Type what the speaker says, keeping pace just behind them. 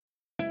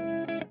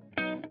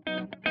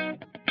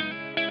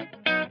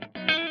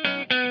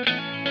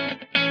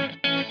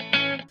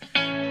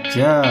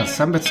За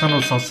сайн байцгаана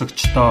уу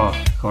сонсогчдоо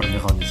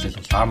хорныхоо нийслэл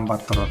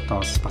Улаанбаатар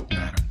одоос Батны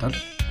харамтал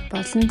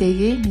болон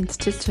дэгийг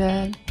мэдчилж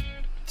байна.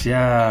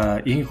 За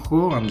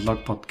энэхүү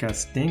аналог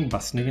подкастын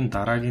бас нэгэн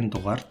дараагийн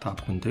дугаар та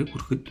бүхэндээ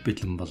хүрэхэд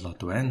бэлэн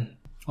болоод байна.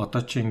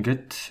 Одоо чи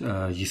ингээд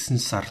 9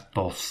 сар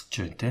дуусч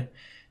байна те.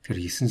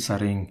 Тэгэхээр 9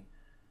 сарын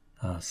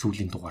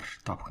сүүлийн дугаар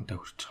та бүхэндээ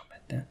хүрч байгаа юм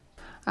байна те.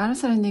 10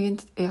 сарын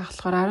 1-нд яг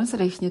болохоор 10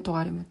 сарын эхний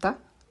дугаар юм да.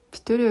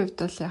 Битүүрийн хувьд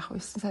бол яг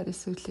 9 сарын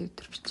сүүлийн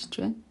өдөр бичиж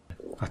байна.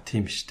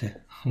 Тийм шүү дээ.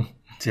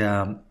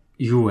 За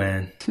юу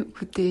вэ?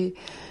 Хөдөө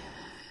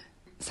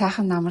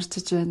сайхан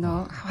намарчж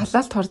байна уу?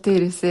 Халаалт хор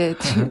дээрээсээ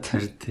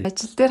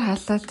ажил дээр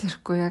халаалт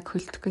ирэхгүй яг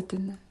хөлдөх гээд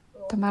байна.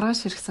 Тэ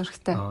маргааш ирэх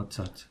зурагтай.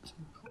 За.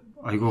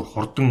 Айгу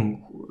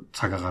хурдан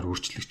цагаагаар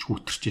өөрчлөгч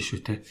хүүтэрч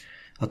шүү те.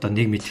 Одоо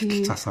нэг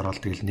мэдгэдэл цаас ороод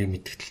тэгэл нэг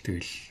мэдгэдэл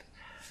тэгэл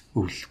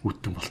өвл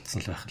хүүтэн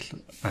болцсон л байх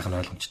нь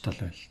ойлгомжтой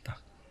л байл та.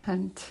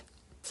 Ханд.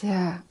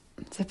 За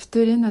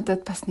битүүрийн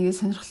удаад бас нэг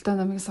сонирхолтой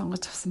номыг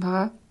сонгож авсан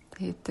байгаа.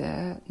 Тэгээд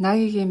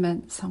Нагийн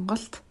маань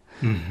сонголт.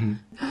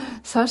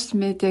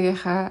 Сошиал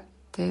медиагийнхаа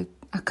тэгээд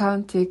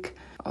аккаунтыг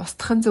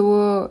устгахын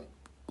зөвөө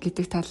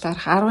гэдэг талаар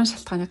 10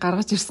 шалтгааныг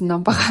гаргаж ирсэн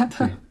ном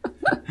байгаа.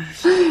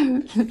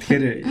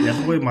 Тэгэхээр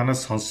ялангуяа манай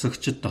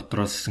сонсогчид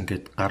дотроос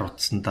ингээд гар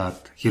утсандаа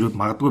хэрвээ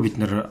магадгүй бид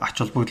нэр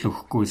ач холбогдол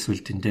өгөхгүй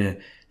эсвэл тэндээ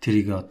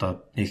тэрийг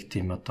одоо нэг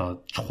тийм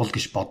одоо чухал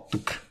гэж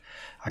боддог.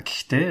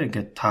 Гэхдээ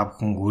ингээд та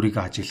бүхэн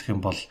өөрийгөө ажиглах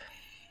юм бол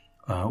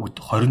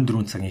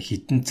 24 цагийн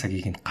хэдэн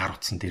цагийг нь гар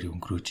утсан дээр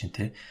өнгөрөөж чинь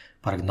те.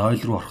 Бараг 0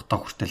 руу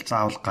орохдоо хүртэл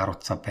заавал гар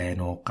утсаа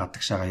байна уу?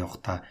 Гадагшаага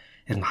явахдаа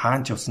ер нь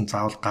хаан ч явсан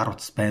заавал гар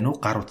утас байна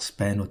уу? Гар утас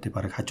байна уу? Тэг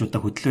бараг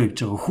хажуудаа хөдлөө явж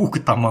байгаа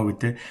хүүхэд амаагүй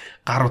те.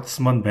 Гар утас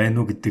маань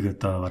байна уу гэдэг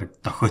одоо бараг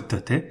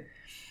дохиотой те.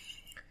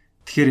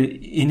 Тэгэхээр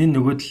энэ нь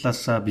нөгөө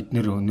талаас бид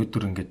нэр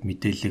өнөөдөр ингээд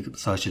мэдээллийг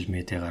сошиал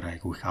медиагаар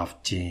айгүй их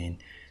авч гин.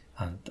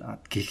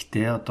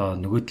 Гэхдээ одоо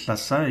нөгөө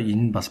талаас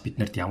энэ бас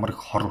биднэрт ямар их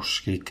хор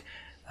уршгийг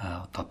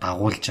одоо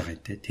дагуулж байгаа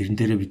юм те. Тэрэн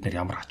дээрээ бид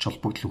нар ямар ач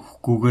холбогдол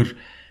өгөхгүйгээр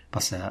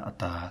бас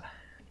одоо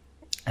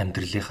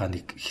амьдралынхаа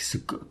нэг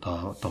хэсэг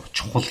одоо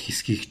чухал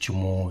хэсгийг ч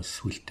юм уу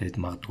сүлдээд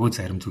магадгүй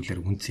зарим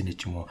зүйлээр үнцэнэ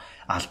ч юм уу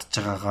алдж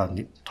байгаагаа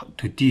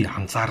төдий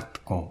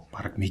анзаардаггүй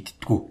бараг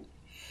мэддэггүй.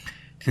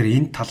 Тэгэхээр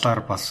энэ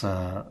талаар бас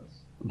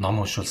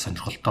ном уншвал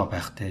сонирхолтой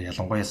байх те.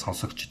 Ялангуяа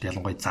сонсогчд,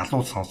 ялангуяа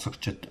залуу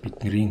сонсогчд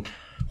бидний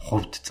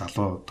хувьд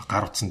залуу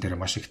гар утсан дээр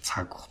маш их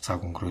цаг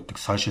хугацааг өнгөрөөдөг.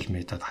 Сошиал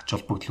медиад ач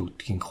холбогдол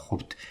өгдөгийн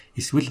хувьд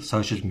эсвэл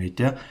сошиал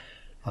медиа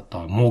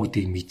одоо муу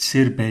гэдгийг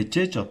мэдсээр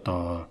байж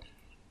одоо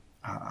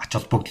ач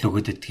холбогдол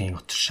өгöd гэдгийн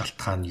утга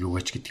шалтгаан юу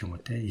вэ гэдэг юм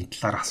уу те. Энэ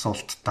талаар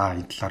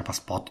асуулттай, энэ талаар бас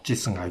бодож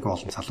исэн айгүй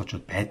олон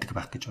залуучууд байдаг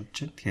байх гэж бодож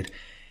байна. Тэгэхээр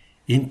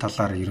энэ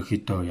талаар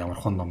ерөнхийдөө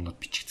ямархан номнууд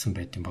бичигдсэн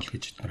байт юм бол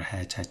гэж бид нэр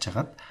хайж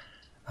хагаад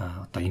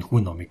одоо энэ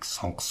хүн номыг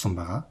сонгосон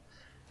байгаа.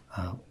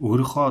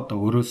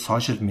 Өөрөө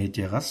сошиал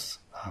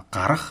медиагаас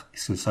гарах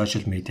эсвэл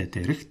сошиал медиа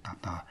дээрх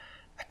одоо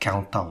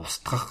аккаунтаа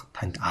устгах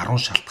танд 10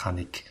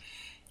 шалтгааныг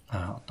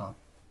одоо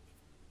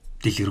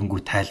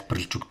дэлгэрэнгүй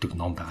тайлбарлаж өгдөг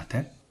ном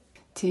байгаа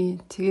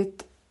тийм.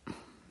 Тэгээд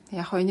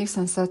яг энийг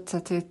сонсоод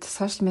тэгээд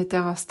сошиал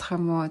медиагаа устгах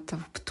юм уу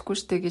бүтэхгүй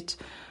штэ гэж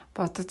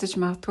бодогдож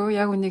магадгүй.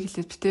 Яг үнийг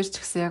хэлээд битэр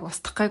ч гэсэн яг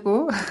устгах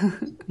гайгүй.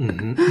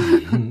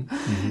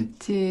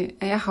 Тий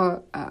яг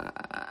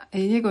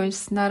энийг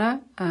уншсанараа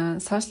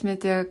сошиал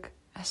медиаг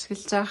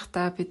ашиглаж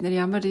байхдаа бид нар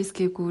ямар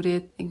рискийг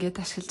гүрээд ингээд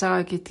ашиглаж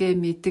байгаа гэдгээ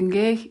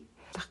мэдэнгээ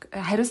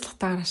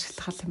хариуцлагатайгаар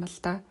ашиглах юм л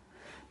да.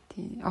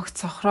 Тийм огт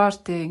цохроор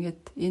те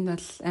ингээд энэ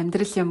бол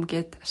амьдрал юм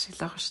гэд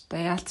ашиглах шүү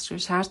дээ.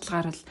 Яалтчгүй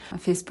шаардлагаар бол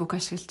Facebook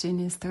ашиглаж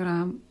гин,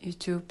 Instagram,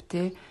 YouTube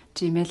те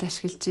Gmail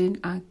ашиглаж гин.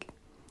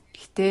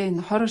 Гэхдээ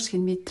энэ хор уршиг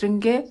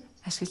мэдрэнгээ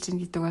ашиглаж гин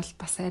гэдэг бол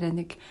бас арай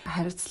нэг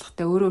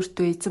хариуцлагатай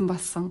өөртөө эзэн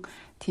болсон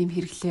тийм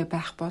хэрэглээ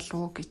байх болов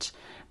уу гэж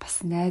бас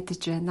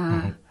найдаж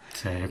байна.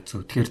 За яг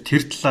зөв. Тэгэхээр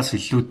тэр талаас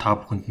илүү та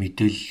бүхэнд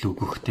мэдээлэл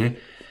өгөх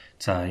те.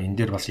 За энэ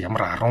дээр бас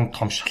ямар 10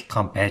 том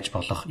шалтгаан байж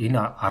болох.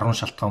 Энэ 10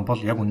 шалтгаан бол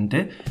яг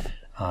үнэндээ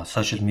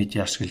сошиал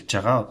медиа ашиглаж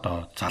байгаа одоо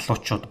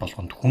залуучууд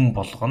болгонд хүн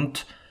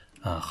болгонд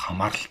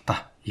хамааралтай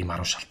ийм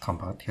 10 шалтгаан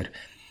байна. Тэгэхээр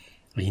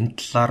энэ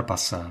талаар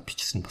бас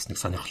бичсэн бас нэг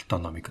сонирхолтой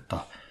номыг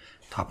одоо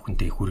та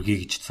бүхэндээ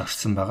хүргэе гэж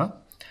зорьсон байгаа.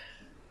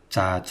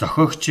 За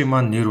зохиогчийн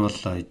маань нэр бол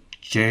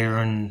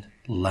Jaron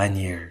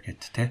Lanier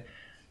гэдэг те.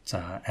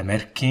 За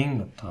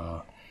Америкийн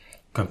одоо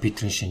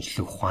компьютерийн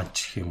шинжилгээ ухаанч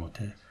гэх юм уу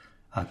те.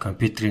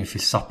 Компьютерийн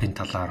философийн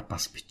талаар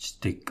бас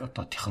бичдэг,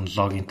 одоо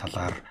технологийн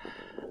талаар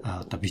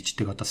одоо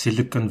бичдэг, одоо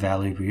Silicon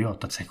Valley буюу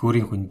одоо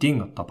цахиурийн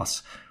хөндийн одоо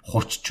бас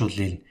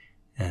хууччлалын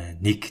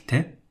нэг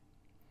те.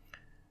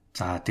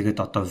 За тэгээд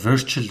одоо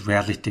virtual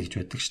reality гэж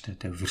байдаг шүү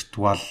дээ.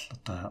 Виртуал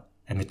одоо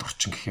амьд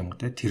орчин гэх юм уу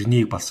те.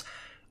 Тэрнийг бас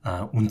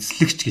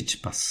үндэслэгч гэж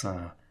бас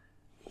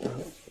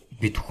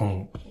бид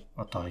хүн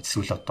одоо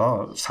эсвэл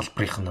одоо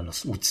салбарын нь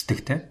бас үздэг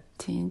те.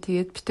 Тийм.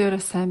 Тэгээд битээр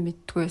сайн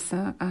мэддгүй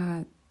байсан.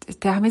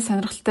 Тэгээ хамгийн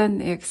сонирхолтой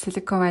нь яг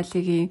Silicon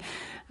Valley-гийн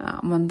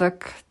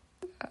мундаг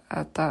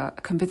одоо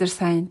компьютер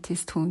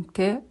сайентист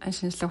хүнтэй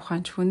шинжлэх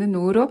ухаанч хүн нь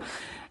өөрөө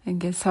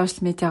ингээд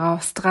сошиал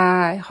медиагаа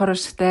устгаа хор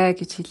уршигтай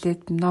гэж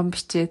хэлээд ном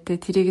бичээд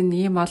тэрийг нь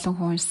ийм олон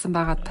хүн уншсан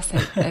байгаад бас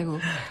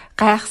айгу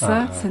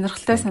гайхсан,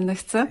 сонирхолтой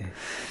санагдсан.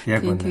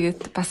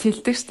 Тэгээд бас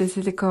хэлдэг штэ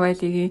Silicon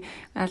Valley-ийн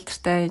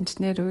алдартай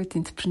инженер үед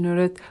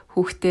энтерпренеурууд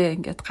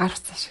хүүхдээ ингээд гар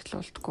утас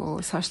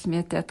ашиглуулдаггүй, сошиал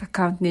медиад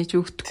аккаунт нээж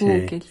өгдөггүй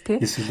гэл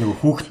те. Эсвэл нөгөө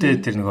хүүхдээ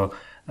тэр нөгөө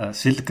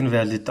Silicon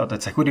Valley-д одоо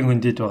цахиурын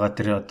хөндөд байгаа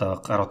тэр одоо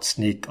гар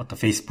утасныг одоо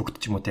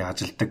Facebook-д ч юм уу тий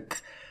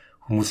ажилдаг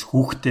хүмүүс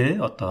хүүхдээ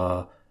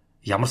одоо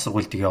ямар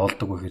сургуульд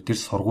явуулдаг вэ гэхээр тэр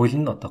сургууль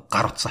нь одоо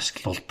гар утас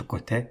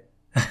ашиглуулдаггүй те.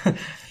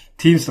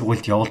 Тим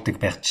сургуульд явуулдаг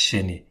байх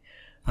жишээний.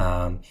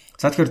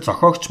 За тэгэхээр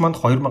зохиогч манд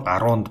 2010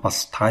 онд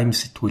бас Time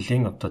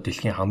сэтгүүлийн одоо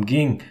дэлхийн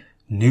хамгийн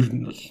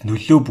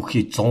нөлөө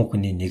бүхий 100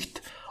 хүний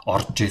нэгт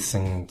орж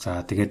исэн. За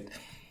тэгээд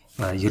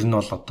ер нь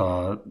бол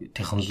одоо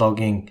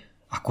технологийн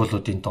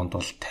акулуудын донд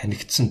бол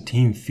танигдсан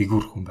тим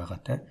фигюр хүн байгаа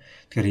те.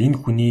 Тэгэхээр энэ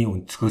хүний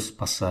өнцгөөс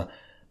бас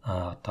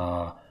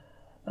одоо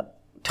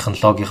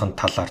технологийн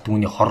талаар,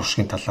 түүний хор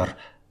уршигын талаар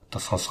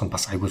одоо сонсох нь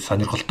бас айгүй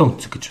сонирхолтой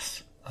өнцөг гэж бас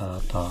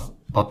одоо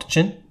бодож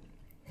байна.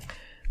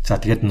 За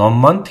тэгээд ном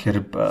маань тэгэхээр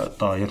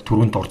одоо яг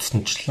түрүүнд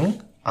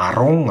дурдсанчлан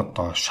 10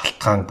 одоо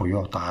шалтгаан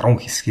буюу одоо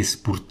 10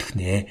 хэсгээс бүрдэх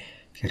нэ.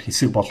 Тэгэхээр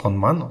хэсэг болгоно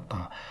маань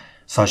одоо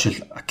social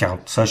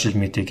account, social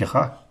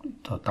media-гийнхаа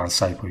одоо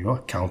дансай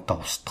буюу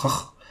аккаунтаа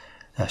устгах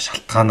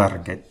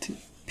шалтгаанаар ингээд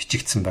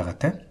бичигдсэн байгаа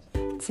тийм.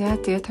 За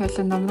тэгээд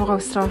хоёулаа ном руугаа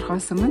өсрөө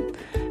орохоос өмнө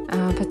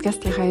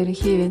подкастынхаа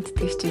ерөнхий ивент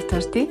тэтгэгчийг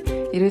дурдъя.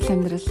 Эрүүл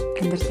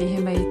амьдралын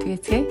хэмээ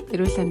идгээцгээ.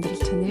 Эрүүл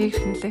амьдрал чанарыг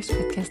хэмнэлэгч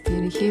подкастын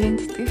ерөнхий ивент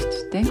тэтгэгч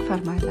Дэнг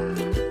Фармала.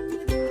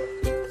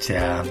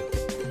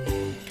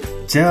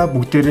 За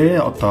бүгдээрээ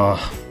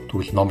одоо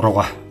тэгвэл ном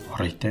руугаа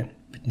оръё те.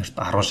 Биднэрт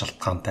 10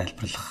 шалтгаан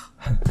тайлбарлах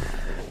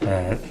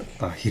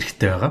одоо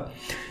хэрэгтэй байгаа.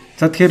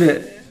 За тэгэхээр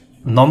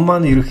ном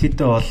маань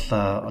ерөнхийдөө бол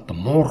одоо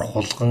муур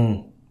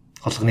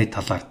хулганы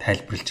талаар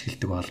тайлбарлаж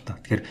хэлдэг байна л да.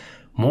 Тэгэхээр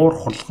муур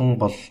хулган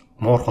бол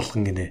муур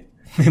хулган гинэ.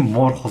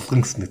 Муур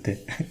хулган гэсэн үү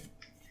те.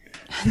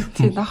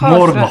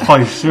 Муур нохоо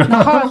юм шүү.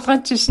 Нохоо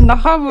хулган ч шин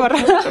нохоо муур.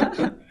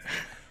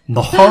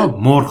 Нохоо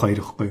муур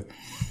хоёр ихгүй.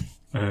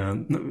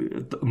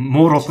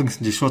 Муур хулган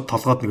гэсэн чинь шууд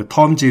толгойд нэг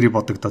Том Жери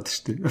бодогдоод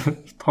шүү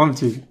дээ. Том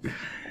Жери.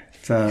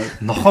 За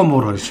нохоо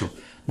муур хоёр шүү.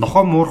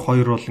 Нохоо муур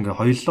хоёр бол ингээ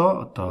хоёлоо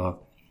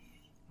одоо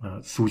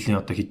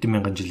сүүлийн одоо хэдэн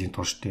мянган жилийн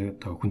турш те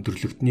одоо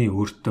хүндрэлтний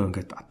өөртөө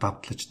ингээд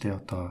адаптлаж те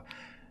одоо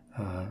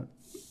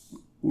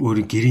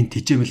өөрийн гэрийн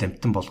тэжээмэл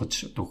амтан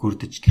болгож одоо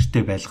хөрдөж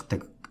гэртээ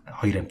байлгадаг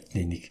хоёр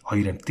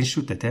амтан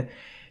шүү дээ те.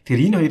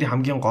 Тэгэхээр энэ хоёрын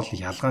хамгийн гол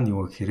ялгаа нь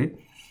юу гэхээр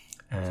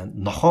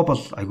нохоо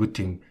бол айгүй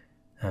тийм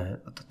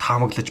одоо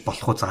таамаглаж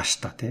болох уу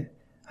зааш та те.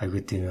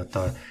 Айгүй тийм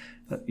одоо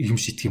юм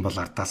шидэх юм бол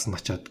ардаас нь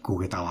очиод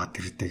гүгээд аваад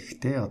ирдэг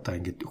те. Одоо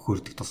ингээд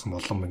хөрдөг тусам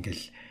улам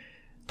ингээд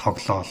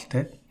тоглоол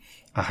те.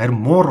 Харин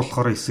муур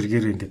болохоор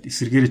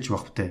эсэргээрэж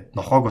явахтай.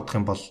 Нохоог бодох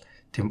юм бол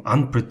тийм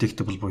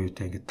unpredictable буюу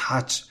те ингээд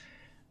тааж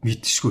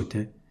мэдшгүй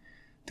те.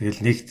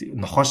 Тэгэл нэг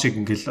нохоо шиг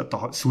ингээд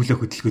одоо сүүлээ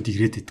хөдөлгөөд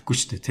ирээд идэггүй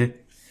шүү дээ те.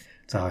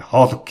 За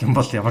хоол гэх юм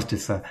бол ямар ч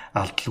байсан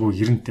алдалгүй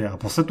ирэнтэй.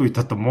 Бусад үед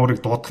одоо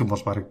муурыг дуудах юм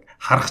бол баг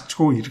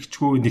харахчгүй,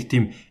 эргэчгүй нэг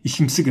тийм их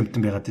юмсэг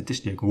амтан байгаад байдаг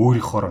шүү дээ. Яг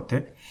өөрийнхоороо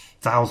те.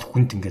 Заавал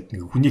хүнд ингээд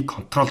нэг хүний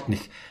контролд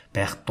нэг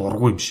байх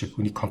дургүй юм шиг.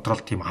 Хүний контрол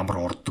тийм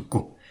амар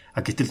ордоггүй.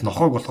 Гэтэл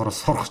нохоог болохоор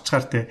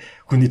сургачаар те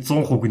хүний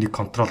 100% хүний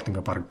контролд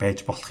ингээ баг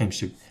байж болох юм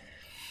шиг.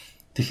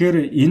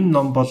 Тэгэхээр энэ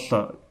ном бол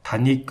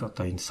таныг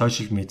одоо энэ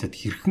сошиал медиад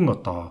хэрхэн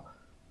одоо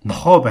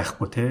нохоо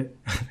байхгүй те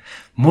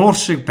муур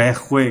шиг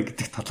байхгүй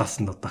гэдэг талаас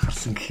нь одоо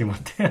харсан гэх юм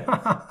уу те.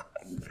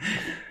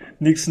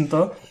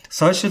 Нэгсэндээ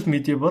сошиал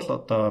медиа бол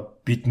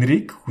одоо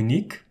биднийг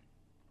хүнийг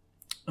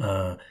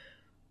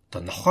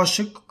одоо нохоо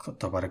шиг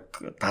одоо баг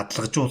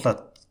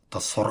дадлагжуулаад одоо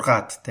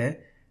сургаад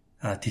те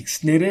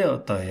тэгснээрээ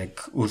одоо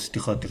яг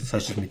өөрсдийнхөө тэр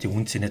сошиал медиа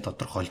үн цэнэ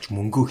тодорхойлж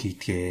мөнгөө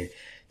хийдгээ.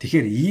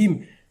 Тэгэхээр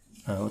ийм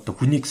одоо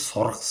хүнийг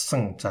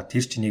сургасан за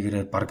тэр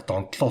чинийгээрээ баг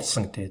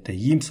донтлуулсан тэгээ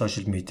ийм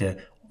сошиал медиа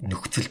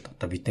нөхцөлд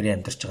одоо бидний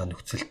амьдарч байгаа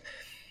нөхцөлд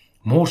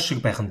муур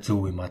шиг байх нь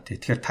зөв юм аа тий.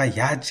 Тэгэхээр та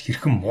яаж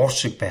хэрхэн муур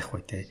шиг байх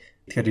вэ тий.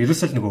 Тэгэхээр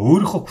ерөөсөө нөгөө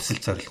өөрийнхөө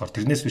хүсэл зорилгоор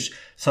тэрнээс биш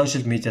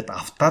сошиал медиад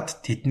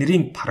автаад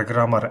тэдний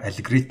програмаар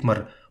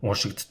алгоритмаар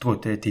уушигддггүй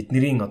тий.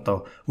 Тэдний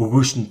одоо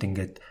өгөөшөнд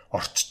ингээд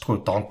орчдггүй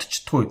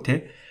донтчдггүй тий.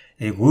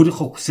 Яг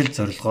өөрийнхөө хүсэл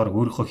зорилгоор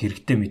өөрийнхөө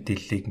хэрэгтэй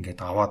мэдээллийг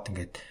ингээд аваад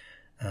ингээд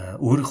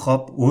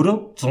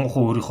өөрөө 100%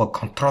 өөрийнхөө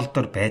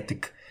контролдор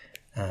байдаг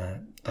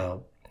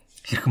одоо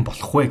хэрхэн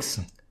болох вэ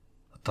гэсэн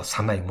одоо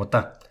санаа юм уу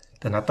да.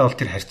 Тэгээ надад бол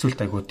тэр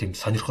харьцуулт айгуу тийм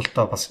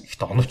сонирхолтой бас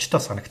ихтэй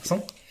оновчтой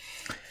санагдсан.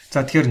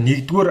 За тэгэхээр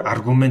нэгдүгээр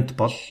аргумент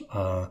бол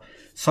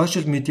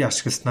сошиал медиа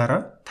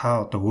ашигласнараа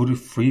та одоо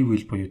өөрийн free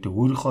will буюу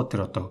өөрийнхөө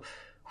тэр одоо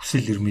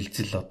хүсэл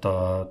эрмэлзэл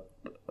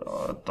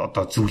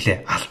одоо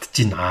зүйлээ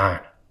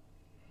алдчихна.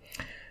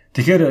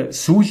 Тэгэхээр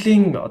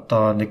сүүлийн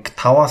одоо нэг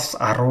 5-аас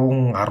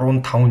 10,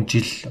 15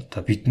 жил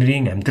одоо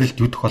бидний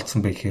амьдралд юу тохиолдсон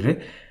бэ гэхээр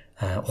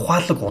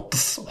ухаалаг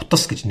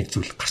утас гэж нэг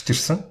зүйл гарч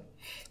ирсэн.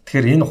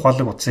 Тэгэхээр энэ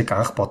ухаалаг утсыг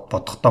анх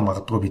бодохдоо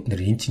магадгүй бид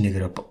нэр энэ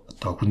чинээгээр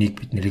одоо хүнийг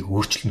бид нэрийг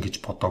өөрчилнө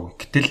гэж бодоагүй.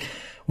 Гэтэл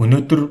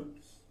өнөөдөр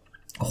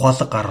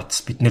ухаалаг гар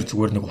утас бид нэр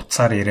зүгээр нэг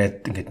утсаар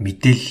яриад ингээд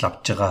мэдээлэл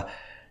авч байгаа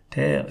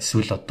тэ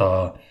эсвэл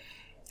одоо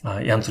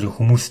янз бүрийн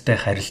хүмүүстэй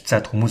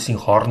харилцаад хүмүүсийн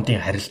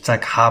хоорондын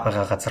харилцааг хаа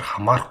байгаа газар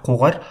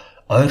хамаарахгүйгээр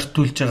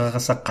ойртуулж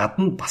байгаагаас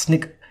гадна бас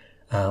нэг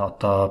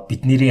одоо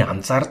бидний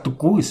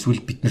анзаардаггүй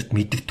эсвэл биднэрт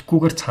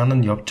мэддэггүйгээр цаана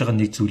нь явж байгаа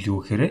нэг зүйл юу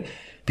гэхээр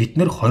бид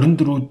нэр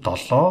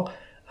 24/7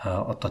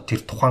 одоо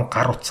тэр тухайн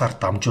гар утсаар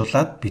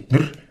дамжуулаад бид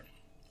нэр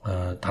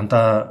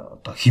дандаа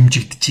одоо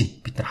химжигдэж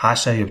байна. Бид нар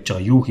хаашаа явж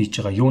байгаа, юу хийж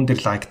байгаа, юун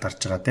дээр лайк дарж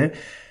байгаа те.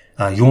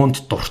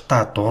 Юунд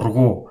дуртай,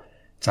 дургу.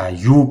 За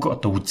юуг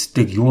одоо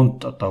үздэг,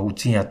 юунд одоо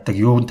үзэн яддаг,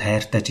 юунд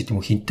тайртай ч гэдэг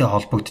юм хинтээ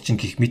холбогдож ин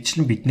гих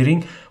мэтчлэн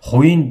бидний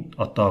хувийн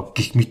одоо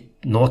гих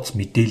нууц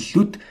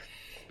мэдээллүүд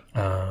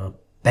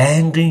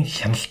байнгын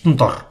хяналтанд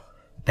дор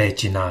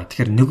байж байна.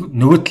 Тэгэхээр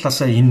нөгөө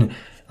талаасаа энэ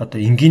одоо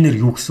инженеэр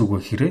юу гэсэн үг вэ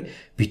гэхээр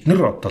бид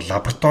нар одоо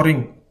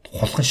лабораторийн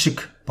хулган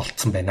шиг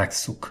болцсон байна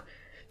гэсэн үг.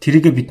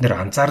 Тэрийгэ бид нэр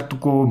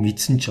анзаардаггүй,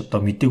 мэдсэн ч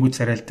одоо мдээгүй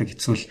царайлдаг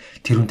эсвэл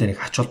тэрүүндээ нэг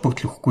ач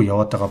холбогдол өгөхгүй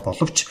яваад байгаа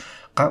боловч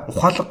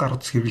ухаалаг гар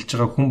утас хэрэглэж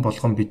байгаа хүн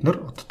болгон бид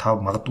нар одоо та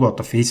магадгүй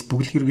одоо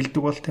Facebook л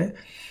хэрэглэдэг бол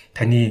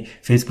таны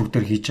Facebook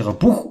дээр хийж байгаа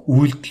бүх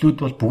үйлдэлүүд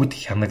бол бүгд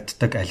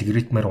хянагддаг,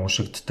 алгоритмаар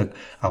уншигддаг.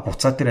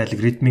 Буцаад тэр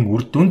алгоритмын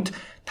үр дүнд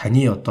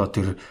таны одоо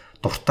тэр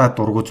дуртай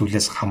дургу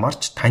зүйлээс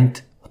хамаарч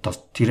танд одоо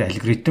тэр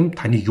алгоритм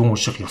таны юу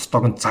унших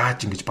ёстойг нь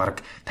зааж ингэж баг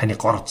таны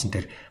гор утсан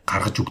дээр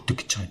гаргаж өгдөг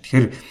гэж байгаа.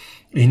 Тэгэхээр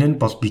энэ нь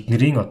бол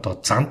бидний одоо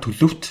зан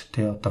төлөвт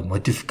тий одоо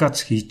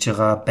модификац хийж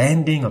байгаа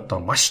байнгын одоо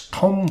маш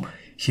том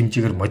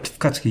хэмжээгээр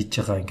модификац хийж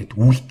байгаа ингээд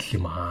үйлдэл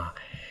юм аа.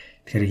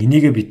 Тэгэхээр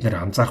энийгээ бид нэр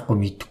анзаарахгүй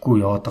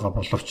мэдэхгүй яваад байгаа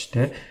боловч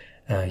тий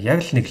яг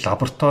л нэг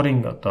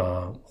лабораторийн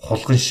одоо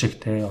хулган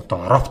шиг тий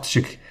одоо робот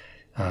шиг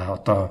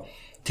одоо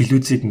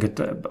телевизийг ингээд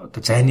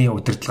одоо зайны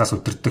удирдлагаас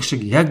удирддаг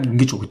шиг яг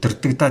ингэж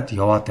удирдагдаад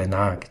яваад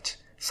байна гэж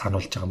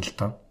сануулж байгаа юм л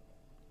та.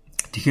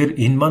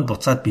 Тэгэхээр энэ маань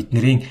буцаад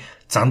бидний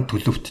зан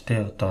төлөвт тий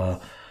одоо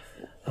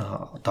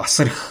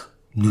асар их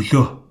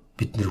нөлөө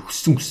бид нэр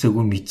хүссэн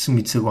хүсээгүй мэдсэн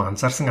мэдсээгүй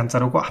анзаарсан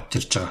анзаараагүй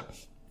авчирч байгаа.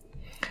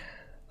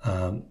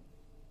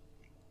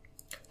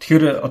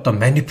 Тэгэхээр одоо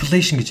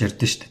manipulation гэж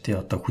ярьдэн шүү дээ тий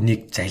одоо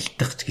хүнийг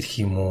залдах ч гэх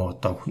юм уу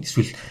одоо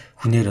эсвэл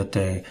хүнээр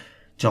одоо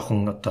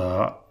жоохон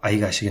одоо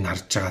аяг ашиг нь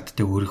харж байгаад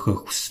тий өөрийнхөө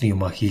хүссэн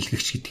юмаа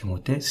хийлгэгч гэдэг юм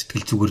уу тий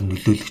сэтгэл зүгээр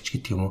нөлөөлөгч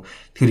гэдэг юм уу.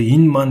 Тэгэхээр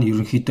энэ маань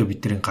ерөнхийдөө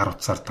бидний гар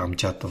утсаар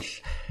дамжаад бол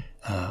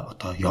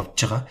одоо явж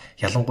байгаа.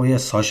 Ялангуяа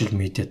сошиал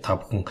медиа та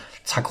бүхэн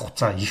цаг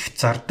хугацаа их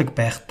зардаг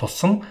байх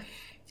тусам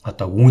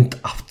одоо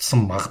үүнд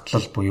автсан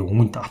магадлал буюу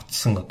үүнд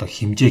автсан одоо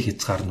хэмжээ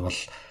хязгаар нь бол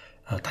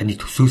таны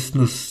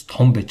төсөөснөөс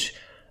том байж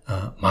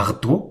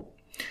магадгүй.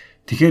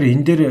 Тэгэхээр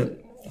энэ дээр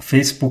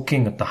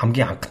Facebook-ийн одоо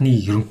хамгийн анхны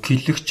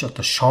ерөнхийлөгч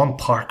одоо Шон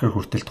Паркер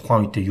хүртэл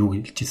тухайн үедээ юу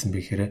хэлжсэн бэ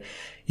гэхээр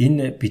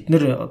энэ бид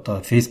нар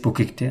одоо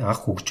Facebook-ыг тий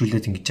анх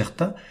хөгжүүлээд ингэж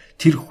явахдаа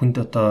тэр хүнд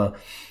одоо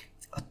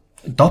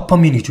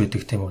допамин гэж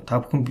байдаг тийм үү?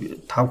 Та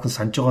бүхэн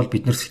санаж байгаа бол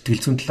бид нар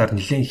сэтгэл зүйн талаар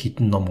нэлээд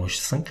хідэн ном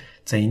уншсан.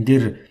 За энэ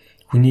дээр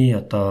хүний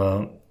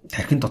одоо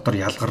тархин дотор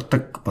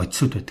ялгардаг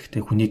бодисууд байдаг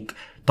тийм хүнийг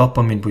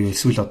допамин буюу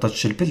эсвэл одоо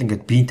жишээлбэл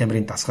ингээд биеийн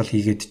тамирын дасгал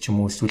хийгээд ч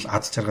юм уу эсвэл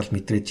аз жаргал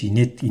мэдрэж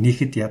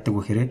инээхэд яадаг вэ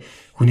гэхээр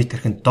хүний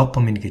тархинд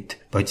допамин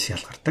гэд бодис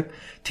ялгардаг.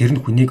 Тэр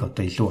нь хүнийг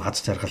одоо илүү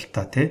аз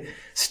жаргалтай тий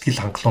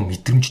сэтгэл хангалуун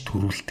мэдрэмж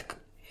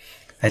төрүүлдэг.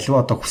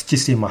 Аливаа одоо хүсэж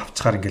исэн юм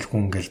авчгаар ингээл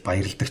хүн ингээл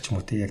баярлдаг ч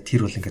юм уу тий яг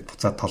тэр бол ингээд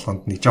буцаад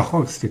толгонд нэг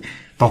жоохон хэсэг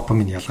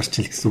допамин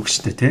ялгарч ил гэсэн үг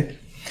шүү дээ тий.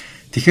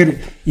 Тэгэхээр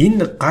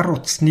энэ гар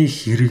утасны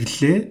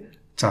хэрэглээ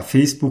за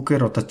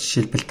Facebook-ээр одоо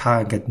жишээлбэл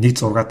та ингээд нэг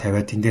зураг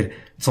тавиад тэн дээр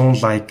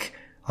 100 лайк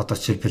одоо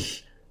жишээлбэл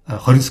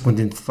 20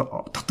 секундын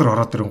дотор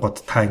ороод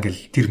ирэнгууд та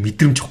ингээл тэр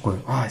мэдрэмж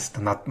ихгүй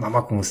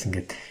намайг хүмүүс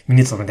ингээд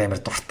миний зурганд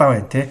амар дуртай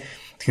байна тий.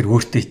 Тэгэхээр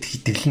өөртөө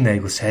итгэл нь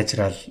айгу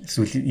сайжраал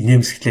эсвэл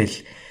инээмсэглээл.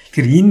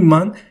 Тэгэхээр энэ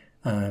маань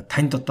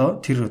танд одоо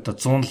тэр одоо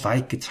 100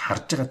 лайк гэж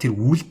харж байгаа тэр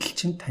үйлдэл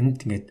чинь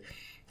танд ингээд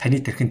таны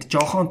тархинд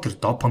жоохон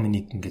тэр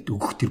допаминыг ингээд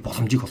өгөх тэр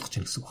боломжийг олгож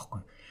байна гэсэн үг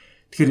байхгүй.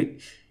 Тэгэхээр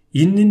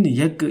энэ нь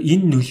яг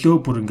энэ нөлөө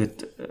бүр ингээд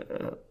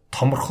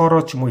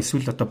томорхороо ч юм уу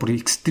эсвэл одоо бүр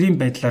экстрим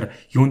байдлаар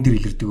юун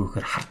дээр илэрдэг вэ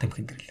гэхээр хар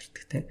тамхин дээр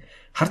илэрдэг тий.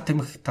 Хар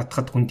тамхи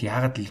татхад хүнд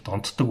яагаад л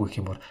донтдог вэ гэх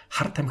юм бол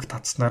хар тамхи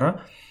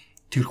татснараа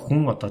тэр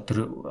хүн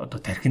одоо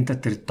тархинда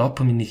тэр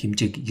допамины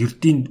хэмжээг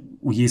ердийн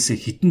үеэсээ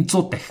хэдэн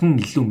зуун дахин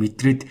илүү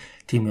мэдрээд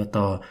тийм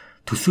одоо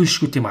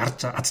төсөөлшгүй тийм аз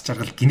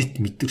жаргал гинт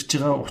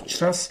мэдэрч байгаа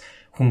учраас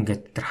хүн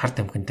ингээд тэр хар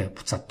тамхиндээ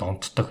буцаад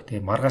донтдог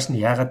тий. Маргааш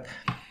нь яагаад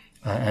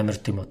амар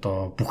тийм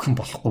одоо бүх юм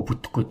болохгүй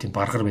бүтэхгүй тийм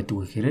баргар байдаг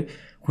вэ гэхээр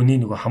хүний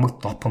нөгөө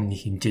хамаг допамины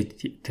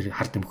хэмжээд тэр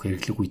хар тамхи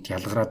хэрэглэх үед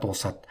ялгараа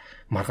дуусаад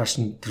маргааш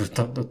нь тэр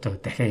одоо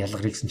дахиад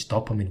ялгарыг гэсэн чи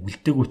допамин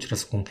үлдээгүй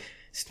учраас хүн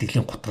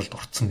сэтгэлийн готролд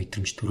орцсон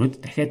мэдрэмж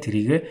төрөөд дахиад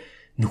тэрийг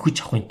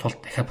нөхөж авахын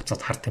тулд дахиад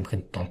буцаад хар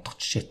тамхинд донтох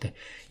жишээтэй.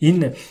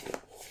 Энэ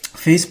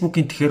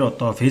Facebook-ийн тэгэхээр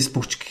одоо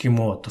Facebook ч гэх юм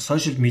уу одоо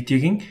сошиал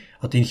медиагийн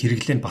одоо энэ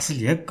хэрэглээ нь бас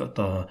л яг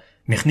одоо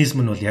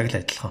механизм нь бол яг л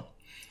адилхан.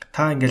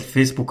 Та ингээл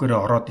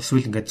Facebook-оор ороод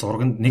эсвэл ингээд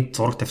зурганд нэг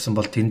зураг тавьсан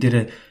бол тэн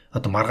дээр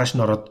одоо маргааш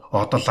нь ороод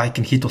одоо лайк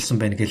нь хит болсон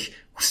байна гэж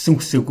хүссэн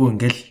хүсээгүй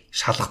ингээл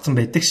шалгацсан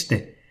байдаг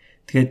штэ.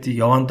 Тэгээд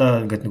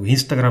явандаа ингээд нэг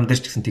Instagram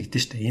дээр ч гэсэн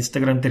тэгдэж штэ.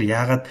 Instagram дээр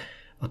яагаад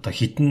одоо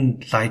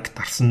хідэн лайк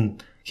дарсан,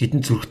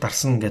 хідэн зүрх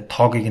дарсан ингээд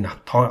тоогийг нь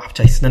авч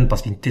хайсан нь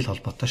бас энэтэй л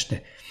холбоотой шүү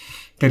дээ.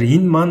 Тэгэхээр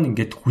энэ маань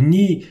ингээд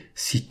хүний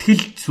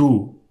сэтгэл зүй,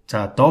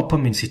 за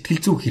допамин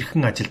сэтгэл зүй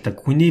хэрхэн ажилдаг,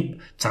 хүний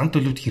зан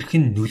төлөвт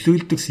хэрхэн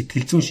нөлөөлдөг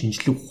сэтгэл зүйн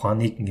шинжлэх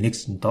ухааныг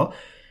нэгсэндөө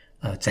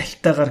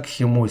залхитаагаар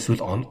гэх юм уу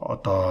эсвэл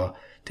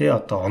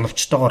одоо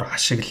оновчтойгоор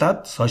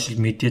ашиглаад сошиал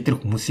медиа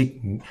дээр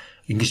хүмүүсийг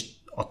ингэж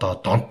одоо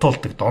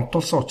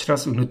донтуулсан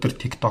учраас өнөөдөр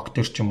TikTok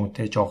дээр ч юм уу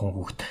жоохон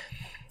хүүхд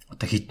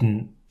одоо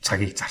хідэн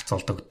цагийг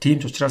зарцуулдаг.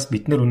 Тийм ч учраас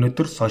бид нэр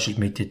өнөөдөр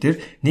сошиал медиа дээр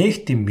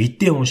нэг тийм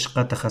мэдээ унших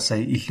гадахаас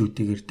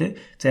илүүтэйгээр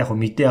за яг хөө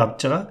мэдээ авж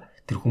байгаа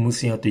тэр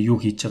хүмүүсийн одоо юу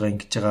хийж байгаа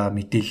ингэж байгаа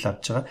мэдээлэл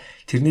авж байгаа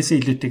тэрнээсээ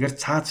илүүтэйгээр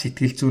цаад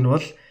сэтгэл зүйн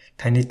бол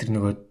таны тэр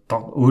нөгөө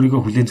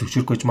өөрийгөө хүлээн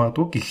зөвшөөрөх гэж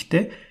магадгүй.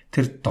 Гэхдээ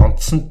тэр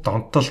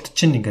донтолт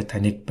чинь ингээд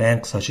таныг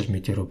байнга сошиал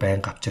медиа руу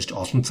байнга авчирч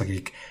олон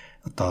цагийг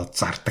одоо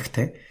зардаг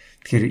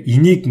Тэгэхээр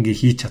энийг ингээ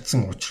хийж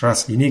чадсан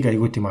учраас энийг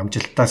айгүй тийм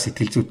амжилттай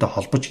сэтгэл зүйтэй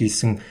холбож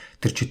хийсэн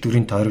тэр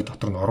чөтгөрийн тойрог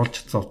дотор нь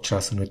оруулж чадсан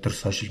учраас өнөөдөр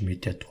сошиал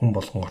медиад хүн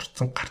болгон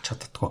орцсон гарч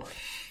чаддаггүй.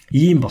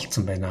 Ийм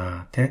болцсон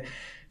байна тий.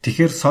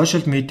 Тэгэхээр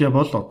сошиал медиа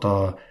бол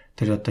одоо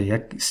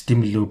яг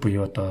стимули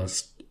буюу одоо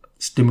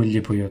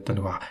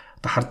нөгөө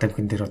хар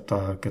тамхин дээр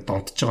одоо ингээ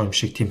донтож байгаа юм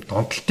шиг тийм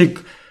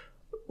донтолтыг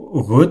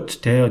өгөөд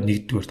тий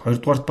нэгдүгээр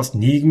хоёрдугаарт бас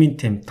нийгмийн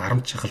тийм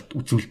дарамт шахалт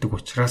үзүүлдэг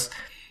учраас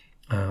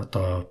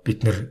одоо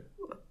бид нэр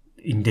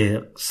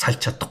эндээ салж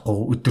чадахгүй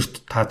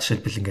өдөрт та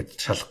жишээлбэл ингээд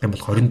шалгах юм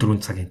бол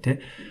 24 цагийн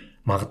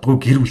магадгүй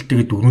гэр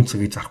бүлтэйгээ 4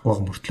 цагийг зарахгүй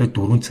байгаа мөртлөө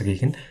 4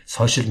 цагийг нь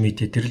сошиал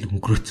медиа дээр л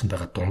өнгөрөөцсөн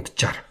байгаа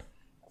дунджаар.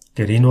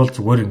 Тэгэхээр энэ бол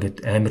зүгээр ингээд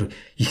амар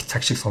их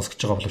цаг шиг сонсгож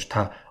байгаа боловч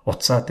та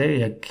утсаа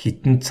яг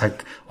хідэн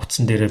цаг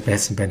утсан дээрээ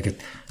байсан байна гэд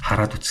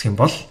хараад үзэх юм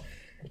бол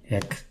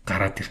яг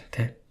гараад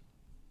ирнэ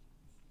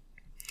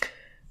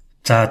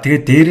За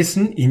тэгээд дээрэс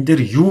нь энэ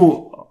дээр юу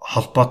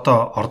холбоотой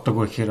ордог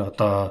вэ гэхээр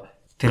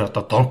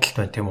одоо донтолт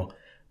байна тийм үү?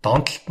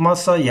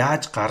 Донтолтмаас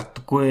яаж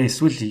гардаггүй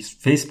эсвэл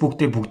Facebook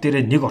дээр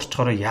бүгдээрээ нэг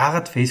орчхороо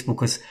яагаад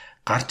Facebook-ээс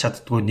гарч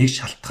чаддгүй нэг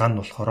шалтгаан нь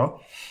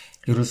болохоор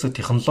ерөөсөө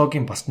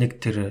технологийн бас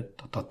нэг тэр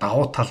одоо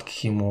давуу тал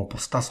гэх юм уу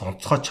бусдаас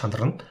онцгой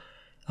чанар нь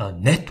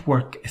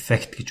network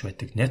effect гэж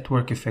байдаг.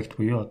 Network effect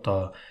буюу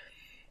одоо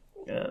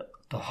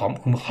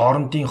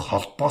хоорондын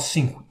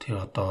холбоосын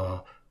тэр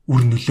одоо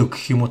үр нөлөө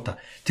гэх юм уу та.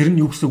 Тэр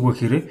нь юу гэсэн үг вэ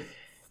гэхээр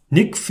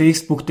нэг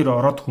Facebook дээр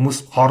ороод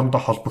хүмүүс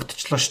хоорондоо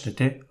холбогдчихлоо шүү дээ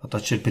тий. Одоо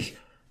жишээлбэл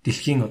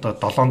дэлхийн одоо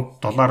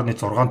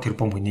 $7.6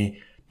 тэрбум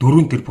хүний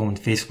 4 тэрбум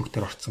нь Facebook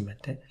дээр орцсон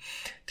байна тий.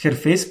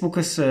 Тэгэхээр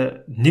Facebook-ээс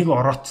нэг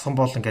ороодсон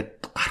бол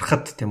ингээд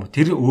гарахад тийм үү.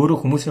 Тэр өөрөө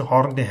хүмүүсийн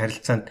хоорондын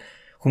харилцаанд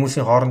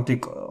хүмүүсийн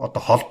хоорондыг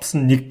одоо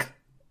холбосон нэг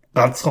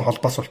ганцхан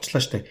холбоос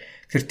болчихлоо шүү дээ.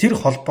 Тэгэхээр тэр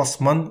холбоос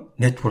маань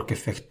network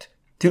effect.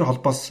 Тэр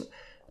холбоос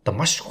одоо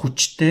маш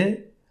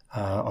хүчтэй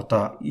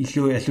одоо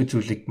илүү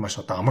зүйлийг маш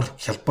одоо амар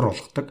хялбар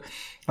болгодог.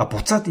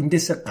 Буцаад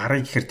эндээсээ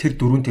гарыг гэхээр тэр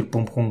 4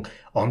 тэрбум хүн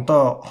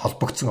ондоо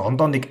холбогдсон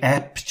ондоо нэг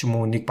апп ч юм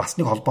уу нэг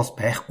бас нэг холбоос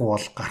байхгүй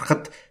бол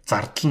гарахад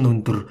зардал нь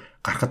өндөр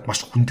гарахад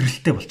маш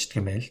хүндрэлтэй болчихдөг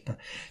юм байна л да.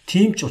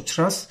 Тийм ч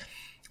учраас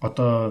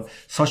одоо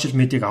сошиал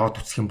медиаг аваад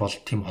үзэх юм бол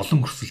тийм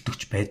олон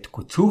өрсөлдөгч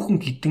байдаггүй. Цөөхөн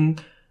хідэн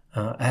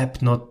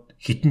аппнууд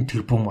хідэн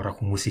тэрбумаараа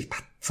хүмүүсийг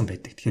татсан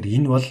байдаг. Тэгэхээр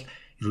энэ бол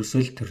ерөөсөө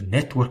л тэр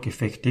network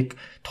effect-ийг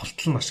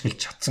тултал нь ашиглаж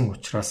чадсан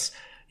учраас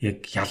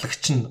яг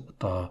ялагч нь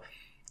одоо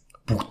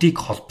бүгдийг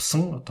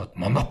холбосон одоо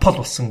монопол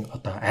болсон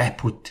одоо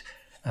аппууд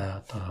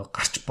одоо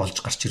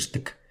гарч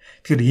ирдэг.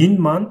 Тэгэхээр энэ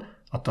маань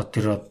одоо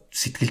тэр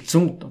сэтгэл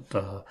зүйн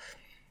одоо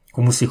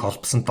хүмүүсийг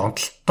холбосон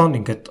донтолтоо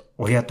ингээд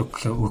уяад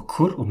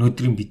өгөхөөр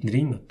өнөөдрийн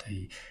бидний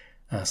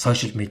одоо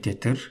сошиал медиа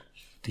дээр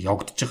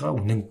явагдаж байгаа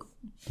үнэн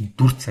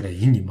дүр царай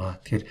энэ юм аа.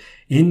 Тэгэхээр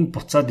энэ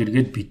буцаад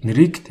эргээд бид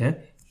нарыг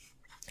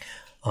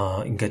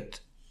ингээд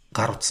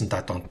гар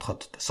утсандаа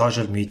донтоход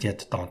сошиал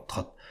медиад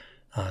донтоход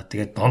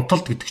тэгээд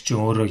донтолт гэдэг чинь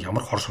өөрөө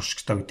ямар хор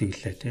шуршигтай гэдэг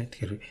лээ тий.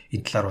 Тэгэхээр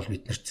энэ талаар бол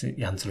бид нэр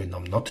янз бүрийн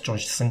номнод ч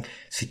уншсан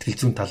сэтгэл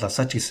зүйн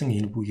талаасаа ч гэсэн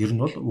энэ ер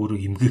нь бол өөрөө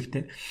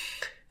эмгээгтэй.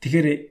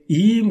 Тэгэхээр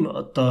ийм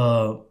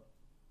одоо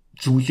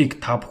зүйлийг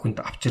та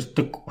бүхэнд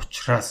авчирдаг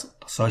учраас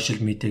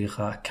сошиал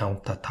медиагийнхаа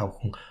аккаунтаа та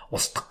бүхэн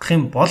устгах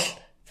юм бол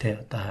тий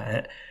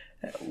одоо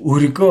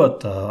өөрийгөө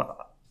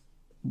одоо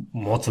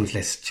муу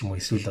зүйлээс ч юм уу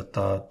эсвэл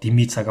одоо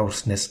дими цагаа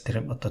өрснөөс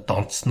тэр одоо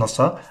донцсноос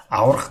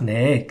аврах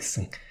нэ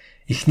гэсэн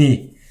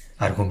эхний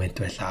аргумент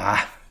байлаа.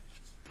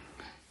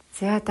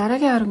 За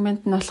дараагийн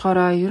аргумент нь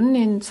болохоор ер нь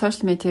энэ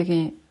сошиал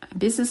медиагийн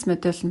бизнес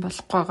модель нь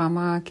болохгүй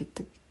байгаамаа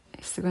гэдэг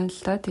хэсэг байна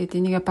л да. Тэгээд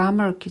энийг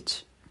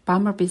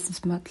Bummer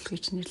бизнес модель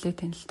гэж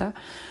нэрлэдэг юм л да.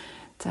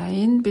 За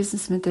энэ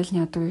бизнес модель нь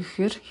яадаг вэ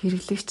гэхээр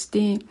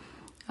хэрэглэгчдийн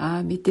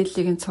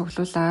мэдээллийг нь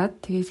цуглуулад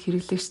тэгээд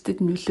хэрэглэгчдэд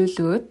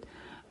нөлөөлөөд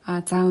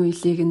зан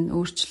үйлийг нь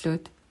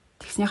өөрчлөөд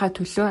тэгснийхаа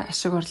төлөө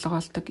ашиг орлого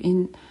олдог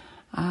энэ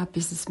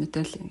бизнес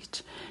модель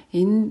гэж.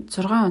 Энэ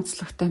 6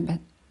 онцлогтой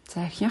байна.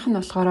 За ихнийх нь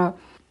болохоор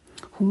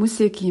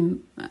хүмүүсийг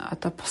ийм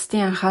одоо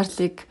бусдын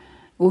анхаарлыг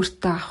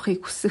өөртөө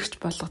авахыг хүсэгч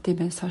болгох юм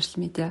байна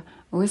сошиал медиа.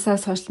 Угаасаа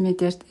сошиал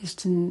медиар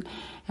чинь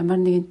ямар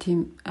нэгэн тийм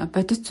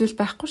бодит зүйл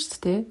байхгүй шүү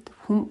дээ.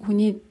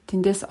 Хүний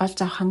тэндээс олж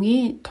авах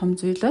хамгийн том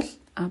зүйл бол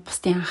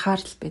бусдын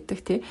анхаарал байдаг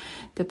тий.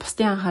 Тэгээ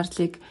бусдын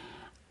анхаарлыг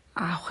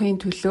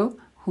авахын төлөө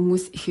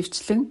хүмүүс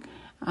ихэвчлэн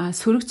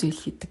сөрөг зүйл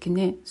хийдэг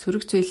гинэ.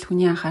 Сөрөг зүйл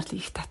хүний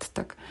анхаарлыг их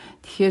татдаг.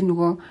 Тэгэхээр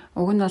нөгөө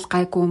уг нь бол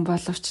гайгүй юм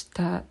боловч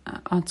та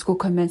онцгүй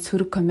комент,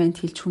 сөрөг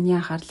комент хийж хүний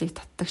анхаарлыг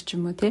татдаг ч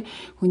юм уу тий.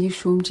 Хүнийг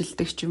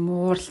шүүмжилдэг ч юм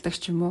уу, уурладаг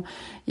ч юм уу.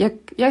 Яг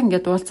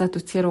ингээд уулзаад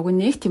үцхээр уг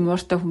нь нэг тийм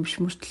ууртай хүн биш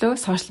мөртлөө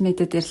сошиал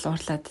медиа дээр л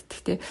уурлаад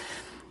идэх тий.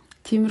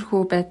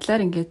 Тиймэрхүү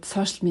байдлаар ингээд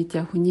сошиал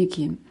медиа хүнийг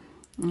юм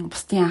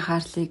бусдын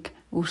анхаарлыг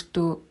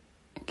өөртөө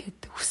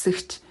ингээд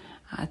хүсэгч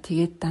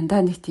тэгээд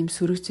дандаа нэг тийм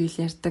сөрөг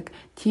зүйл ярьдаг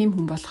тийм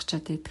хүн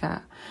болгочоод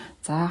байдаг.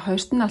 За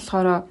хоёрт нь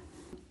болохоор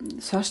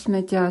сошиал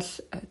медиа бол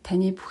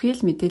таны бүхий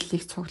л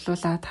мэдээллийг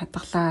цуглуулад,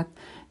 хадгалаад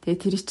тэгээд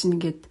тэр чинь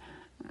ингээд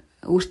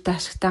өөртөө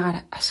ашигтайгаар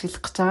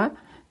ашиглах гэж байгаа.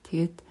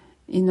 Тэгээд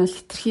энэ бол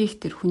хэтэрхий их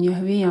тэр хүний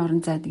хувийн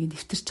орон зайд ингээд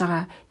нэвтэрч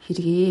байгаа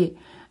хэрэгээ.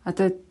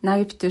 Одоо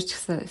наги битэр ч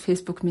гэсэн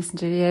Facebook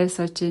Messenger яриа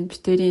сууж ийн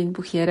битэрийн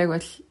бүх яриаг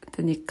бол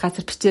одоо нэг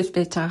газар бичээл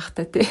байж байгаа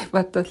хта тий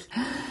бодвол.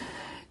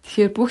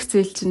 Тэгэхээр бүх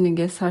зүйл чинь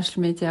ингээд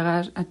сошиал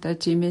медиагаар одоо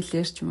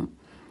Gmail-ээр ч юм уу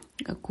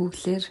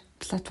Google-ээр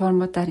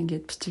платформудаар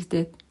ингээд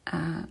бичигдээд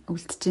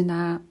үлдэж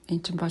байна.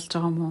 Энд чинь болж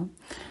байгаа юм уу?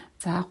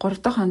 За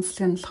 3 дахь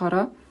онцлог нь болохоор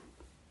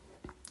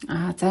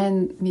за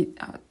энэ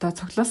одоо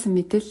цуглуулсан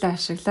мэдээлэлээ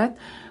ашиглаад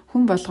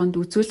хүн болгонд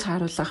үзүүлж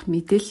харуулах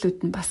мэдээллүүд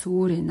нь бас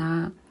өөр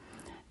байна.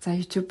 За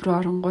YouTube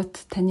руу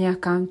оронгууд таны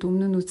аккаунт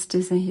өмнө нь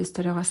үзчихсэн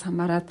historiгоос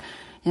хамаарат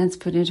янз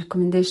бүрийн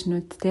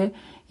recommendation-ууд те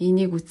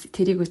энийг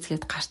тэрийг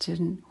үзгээд гарч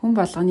ирнэ. Хүн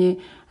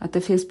болгоны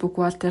одоо Facebook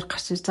wall дээр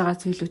гарч ирж байгаа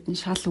зүйлүүд нь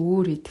шал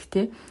өөр идэг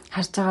те.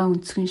 Харж байгаа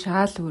өнцгөн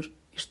шал өөр,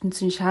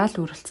 ертөнцийн шал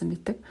өөр болсон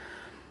байдаг.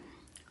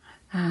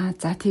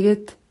 За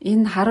тэгээд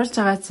энэ харуулж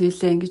байгаа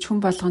зүйлээ ингэж хүн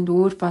болгонд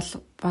өөр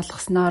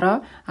болгосноороо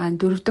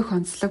 4 дахь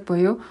онцлог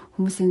буюу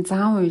хүмүүсийн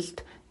зан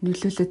үйлд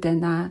нөлөөлөд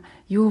байна.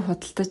 Юу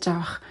худалдаж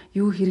авах,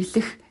 юу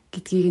хэрэглэх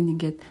гэдгийг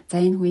ингээд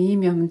за энэ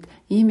хүн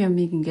ийм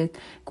юмыг ингээд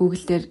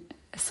Google дээр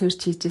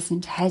search хийжсэн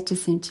юм чи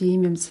хайжсэн юм чи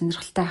ийм юм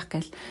сонирхолтой ах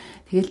гээл.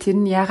 Тэгэл тэр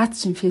нь ягаад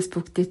ч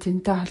Facebook дээр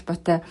тэрнтэй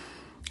холбоотой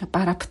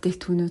бараа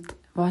бүтээгдэхүүнүүд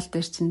wall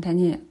дээр чинь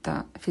таны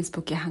одоо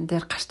Facebook-ийн хан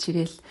дээр гарч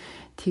ирээл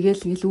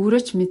тэгэл ингээл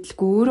өөрөө ч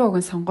мэдлгүй өөрөө уг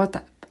нь сонгоод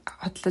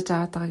хотлож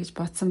аваад байгаа гэж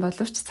бодсон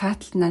боловч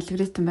цааталт нь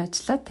алгоритм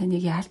ажиллаад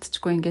таныг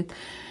яалтчгүй ингээд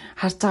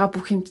харж байгаа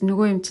бүх юм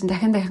нөгөө юм чинь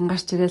дахин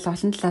гарч ирээл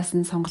олон талаас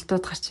нь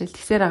сонголтууд гарч ирээл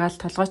тэгсээр агаал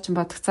толгой чинь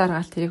бодгцаар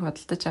агаал тэрийг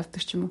хөдөлж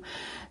авдаг ч юм уу.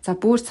 За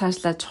бүр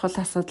цаашлаа чухал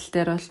асуудал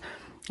дээр бол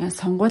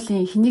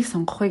сонгуулийн хэнийг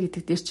сонгох вэ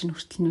гэдэг дээр чинь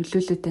хүртэл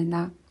нөлөөлөд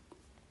байна.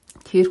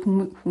 Тэгэхээр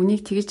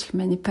хүнийг тэгж их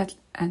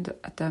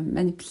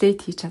манипулейт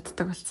хийж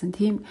чаддаг болсон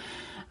тийм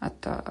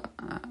одоо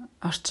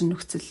орчин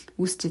нөхцөл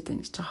үүсчихэд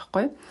байна гэж байгаа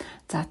байхгүй.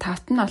 За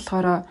тавт нь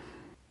болохоор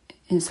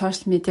энэ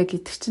сошиал медиа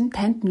гэдэг чинь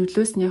танд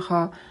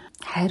нөлөөснийхөө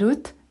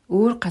хариуд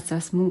өөр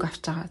газраас мөнгө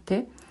авч байгаа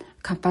тий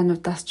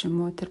компаниудаас ч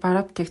юм уу тэр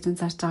бараа бүтээгдэхүүн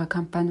зарж байгаа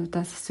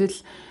компаниудаас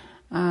эсвэл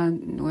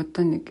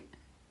одоо нэг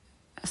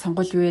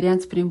сонгуулийн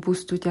янз бүрийн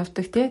бүүстүүд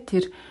явдаг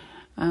тэр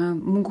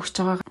мөнгө өгч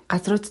байгаа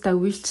газруудтай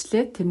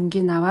үйлчлээд тэр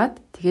мөнгийг аваад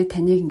тэгээ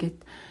таныг ингээд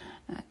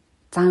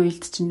зан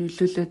үйлд чинь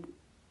нөлөөлөд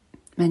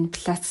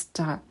манипуляцж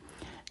байгаа.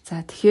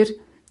 За тэгэхээр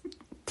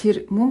тэр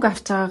мөнгө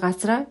авч байгаа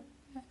газраа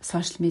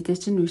сошиал медиа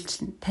чинь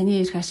үйлчлэнэ. Таны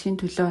эрх ашигын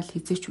төлөө бол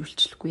хизээч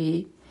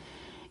үйлчлэхгүй.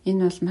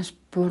 Энэ бол маш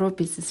буруу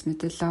бизнес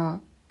модель гэж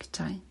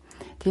байгаа юм.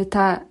 Тэгээ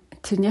та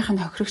тэрнийх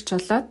нь хохирогч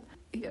болоод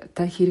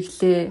одоо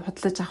хэрэглээ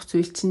худлаж авах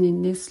зүйл чинь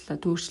энэс л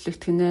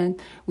өөрчлөгдөх нь байна.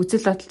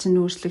 Үзэл бодол чинь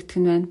өөрчлөгдөх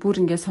нь байна.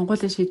 Бүр ингээд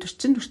сонгуулийн шийдвэр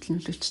чинь хүртэл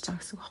нөлөөлчихөж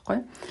байгаа гэсэн үг байхгүй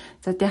юу?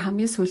 За тэгээ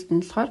хамгийн сүүлд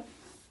нь болохоор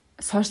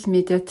сошиал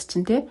медиад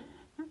чинь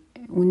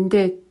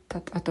үнэндээ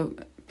одоо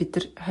бид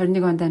нар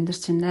 21 онд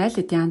амьдарч байна айл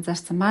хэдийн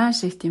анзаарсан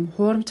маш их тийм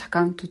хуурамч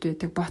аккаунтууд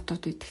байдаг,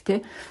 ботууд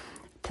байдаг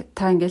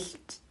та ингээл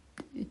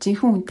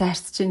жинхэнэ хүнтэй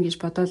харьцаж гин гэж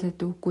бодоод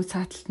байдаг үгүй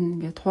цааталт нь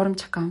ингээд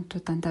хуурамч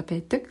аккаунтууд дандаа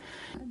байдаг.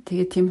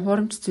 Тэгээ тийм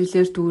хуурамч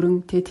зүйлээр дүүрэн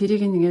тэгээ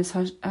тэрийг ингээд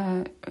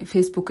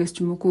Facebook-ээс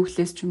ч юм уу,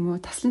 Google-ээс ч юм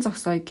уу таслан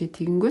зогсооё гэх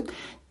тэгэнгүүт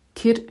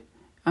тэр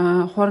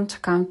хуурамч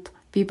аккаунт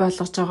бий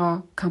болгож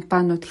байгаа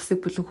компаниуд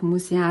хэсэг бүлэг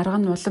хүмүүсийн арга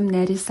нь улам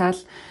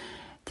нарийсаал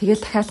тэгэл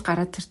дахиад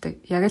гараад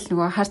ирдэг. Яг л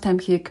нөгөө хар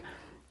тамхиг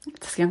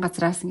засгийн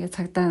газраас ингээд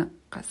цагдаа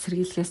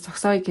сэргийлгээс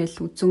зогсооё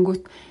гэж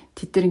үзэнгүүт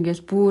тэд нар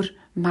ингээд бүр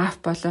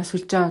маф болоо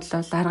сүлжээ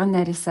болоо арга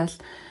нарийсаал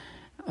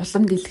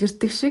улам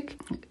дэлгэрдэг шиг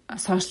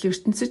сошиал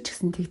ертөнцид ч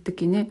гэсэн тэгдэг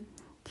гинэ.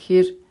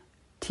 Тэгэхээр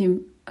тийм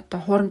одоо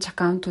хуурамч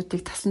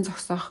аккаунтуудыг тасан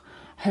зогсоох,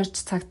 хорж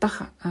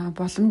цагдах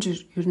боломж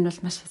ер нь бол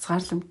маш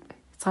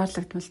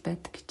хязгаарлагдмал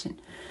байдаг гэж байна.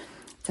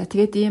 За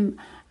тэгээд ийм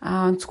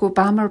онцгүй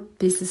bummer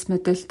бизнес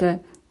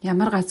модельтэй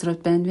ямар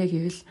газрууд байна вэ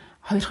гэвэл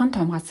хоёрхан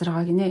том газар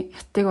байгаа гинэ.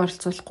 Хятадыг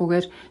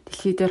оролцуулахгүйгээр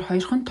дэлхий дээр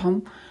хоёрхан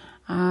том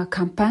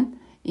компани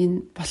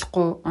энэ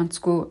болохгүй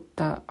онцгүй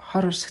одоо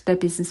хор уршигтай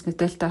бизнес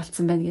модельтэй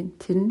болсон байна гэн.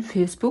 Тэр нь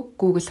Facebook,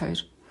 Google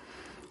хоёр.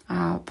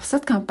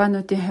 Бусад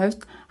компаниудын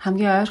хувьд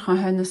хамгийн ойрхон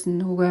хойноос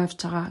нь хүүгээ авч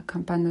байгаа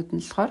компаниуд нь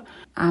болохоор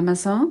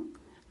Amazon,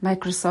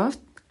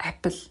 Microsoft,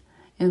 Apple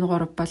энэ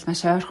гурав бол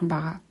маш ойрхон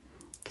байгаа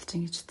гэж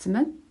ингэж хэлсэн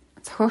байна.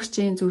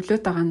 Зохиогчийн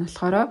зөвлөд байгаа нь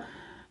болохоор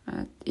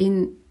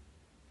энэ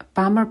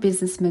bummer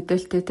бизнес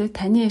модельтэй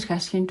таны эрх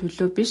ашигын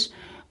төлөө биш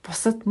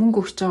бусад мөнгө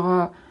өгч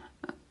байгаа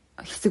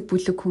хэсэг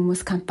бүлэг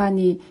хүмүүс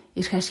компани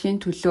эрх ашигын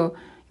төлөө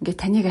ингээд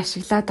таныг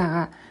ашиглаад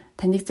байгаа,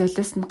 таныг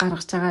золиосонд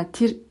гаргаж байгаа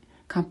тэр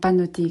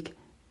компаниудыг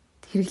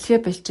хэрэглэхээ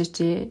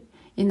болчихжээ.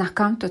 Энэ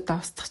аккаунтуудаа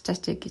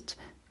устгахчаач гэж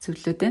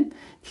зөвлөд байна.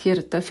 Тэгэхээр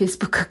одоо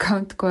Facebook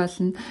аккаунтгүй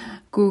болно,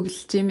 Google,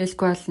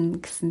 Gmail-гүй болно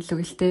гэсэн л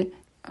үгэлтэй.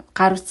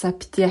 Гар утсаа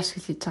бити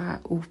ашиглаж байгаа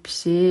үг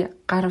биш ээ.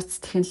 Гар утас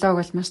технологи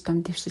бол маш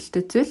том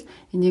дэвшилтэй зүйл.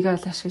 Энийг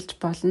бол ашиглаж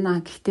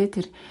болно. Гэхдээ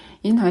тэр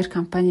энэ хоёр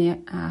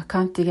компани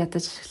аккаунтыг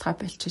ядаж ашиглахаа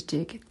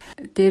болчихжээ гэд.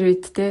 Дээр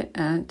үедтэй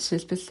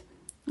жишээлбэл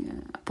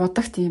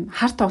будаг тийм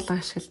хар тоглоо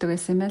ашигладаг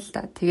байсан юм л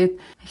да. Тэгээд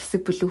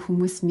хэсэг бүлэг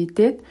хүмүүс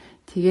мэдээд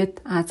тэгээд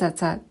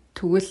за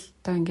тэгвэл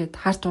одоо ингээд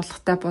хар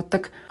тулгатай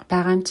будаг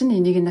байгаа юм чинь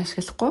энийг нь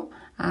ашиглахгүй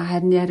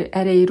харин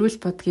арай эрүүл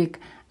будгийг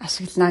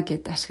ашиглана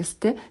гэд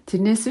ашигластэй.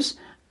 Тэрнээс биш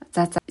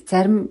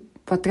зарим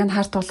будаг нь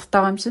хар тулгатай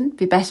байгаа юм чинь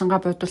би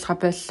байшингаа бодуулахаа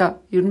боллоо.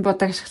 Ер нь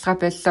будаг ашиглахаа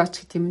боллоо ч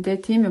гэх юм те.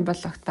 Тийм юм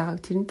бол огтойгоо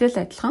тэрнтэй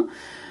л адилхан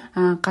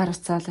гар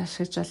утсаал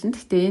ашиглаж болно.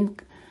 Гэхдээ энэ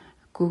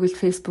Google,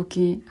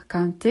 Facebook-ийн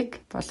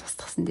аккаунтыг бол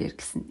устгасан дээр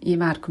гэсэн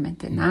ийм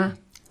аргумент байна.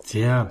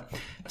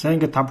 За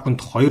ингээд та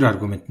бүхэнд хоёр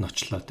аргумент нь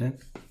очлоо те.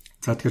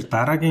 За тэгэхээр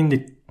дараагийн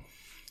нэг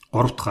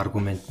 3 дахь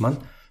аргумент маань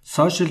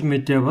сошиал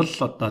медиа бол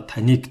одоо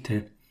таныг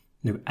те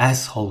нэг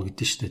asshole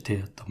гэдэг шүү дээ те.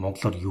 Одоо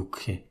монголоор юу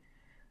гэх юм?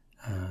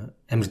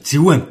 Амар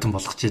зөв амтан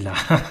болгож байна.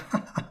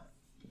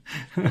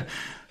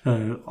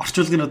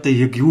 Орчуулгын одоо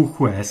яг юу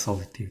хөө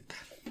asshole гэдэг.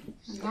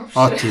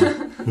 Тийм.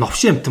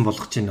 Новшин амтан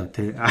болгож байна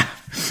те.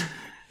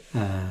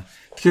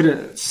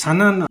 Тэгэхээр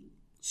санаа нь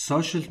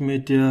сошиал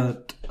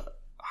медиад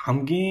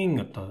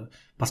хамгийн одоо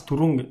бас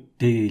түрүүн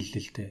дээг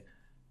хэллээ.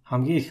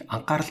 Хамгийн их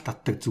анхаарал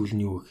татдаг зүйл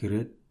нь юу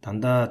гэхээр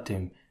дандаа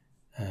тийм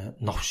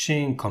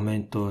новшин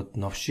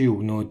комментууд, новшин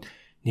өгнүүд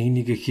нэг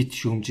нэгэ хит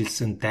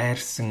шүүмжилсэн,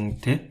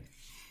 дайрсан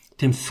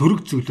тийм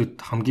сөрөг зүйлүүд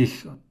хамгийн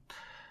их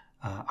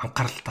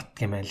анхаарал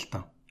татдаг юм байна л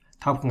да.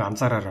 Та бүхэн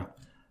анзаараарай.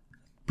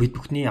 Бид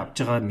бүхний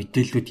авж байгаа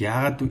мэдээллүүд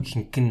яагаад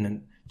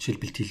хинхэн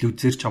жишээлбэл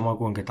телевизээр ч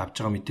хамаагүй ингээд авж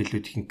байгаа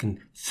мэдээллүүд хинхэн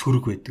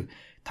сөрөг байдаг.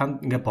 Та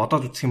ингээд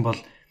бодоод үзэх юм бол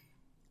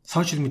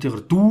сошиал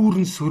медиагаар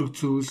дүүрэн сөрөг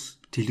зүйлс,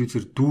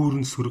 телевизээр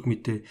дүүрэн сөрөг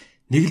мэдээ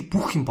нэг л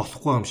бүх юм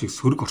болохгүй юм шиг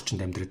сөрөг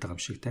орчинд амьдраад байгаа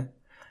юм шиг те.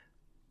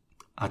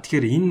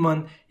 Тэгэхээр энэ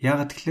маань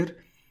яагаад тэгэхээр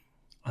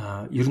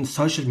ер нь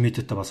сошиал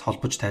медиатай бас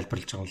холбож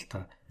тайлбарлаж байгаа юм л та.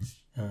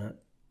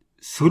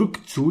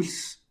 Сөрөг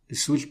зүйлс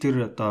эсвэл тэр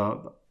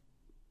одоо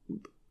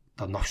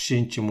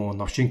новшин ч юм уу,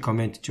 новшин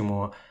коммент ч юм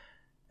уу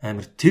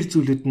амар тэр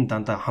зүйлүүд нь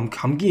дандаа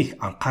хамгийн их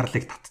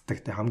анхаарлыг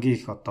татдаг те. Хамгийн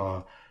их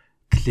одоо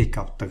клик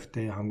авдаг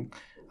те.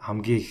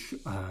 Хамгийн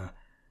их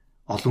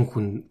олон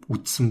хүн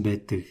үзсэн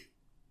байдаг.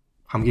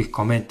 Хамгийн их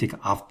комментиг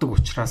авдаг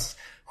учраас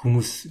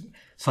хүмүүс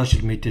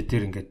сошиал медиа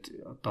дээр ингээд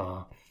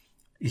одоо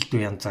элдв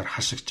янзаар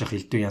хашигдчих,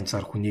 элдв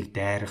янзаар хүнийг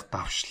дайрах,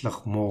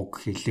 давшлах,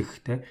 мууг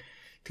хэлэх те.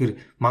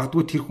 Тэгэхээр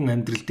магадгүй тэр хүн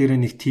амьдрал дээр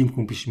нэг тийм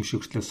хүн биш юм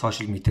шиг өчлөө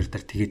сошиал медиа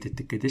дээр тэгээд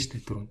байдаг гэдэг шүү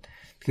дээ түрүүнд.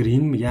 Тэгэхээр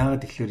энэ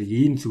яагаад тэгэхээр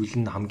ийм зүйл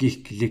нь хамгийн их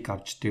клик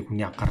авчдаг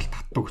хүний анхаарал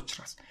татдаг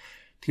учраас.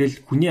 Тэгэл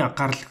хүний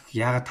анхаарал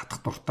яагаад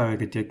татах дуртай вэ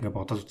гэдээ яг ингээд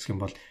бодож үзэх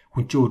юм бол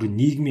хүн чинь өөрөө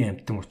нийгмийн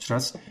амьтан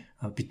учраас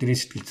бидний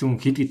сэтгэл зүйн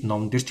хэд хэд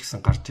номон дээр ч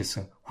гэсэн гарч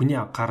ирсэн. Хүний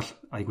анхаарал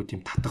айгуу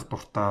тийм татах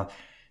дуртай.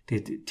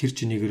 Тэгээд тэр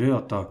чинийгээрээ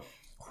одоо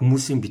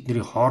хүмүүсийн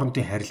бидний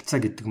хоорондын харилцаа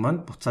гэдэг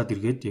маань буцаад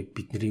эргээд яг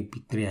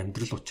бидний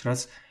амьдрал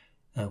учраас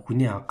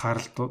хүний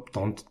анхаарал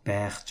донд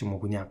байх ч юм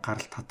уу хүний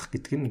анхаарал татах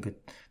гэдэг нь ингээд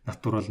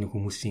натурал нэг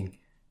хүмүүсийн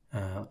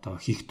одоо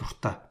хийх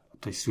дуртай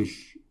одоо эсвэл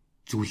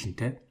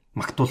зүйлэнтэй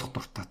магтуулах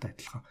дуртайтай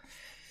адилхан.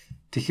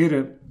 Тэгэхээр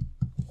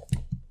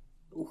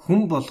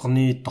хүн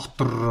болгоны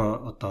дотор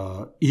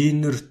одоо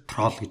inner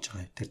troll гэж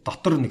байгаа. Тэр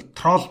дотор нэг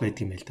troll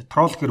байдаг юм байл та.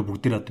 Troll гэхээр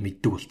бүгдээ одоо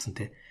мэддэг болсон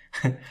те.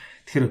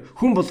 Тэгэхээр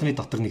хүн болгоны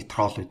дотор нэг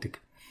troll байдаг.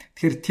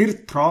 Тэгэхээр тэр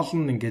troll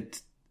нь ингээд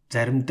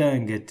заримдаа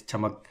ингээд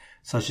чамаг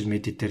сошиал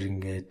медиа дээр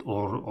ингээд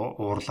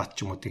уурлаад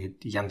ч юм уу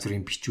тэгээд янз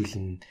бүрийн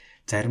бичүүлэн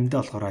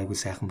заримдаа болохоор айгүй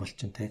сайхан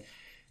болчихно те.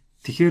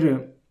 Тэгэхээр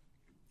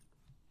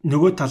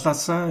нөгөө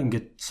талаасаа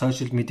ингээд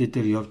сошиал медиа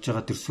дээр явж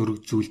байгаа тэр сөрөг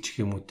зүйл ч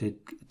юм уу те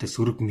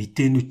сөрөг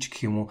мэдээнүүд ч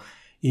гэх юм уу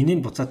энэ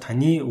нь буцаад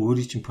таны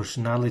өөрийн чинь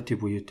personality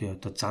буюу те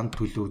одоо зан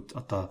төлөвд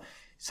одоо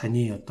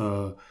саяны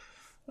одоо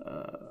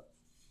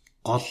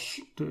гол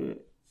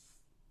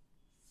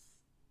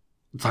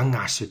зан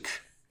ашиг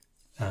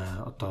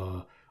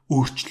одоо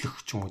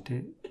өөрчлөх ч юм уу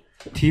те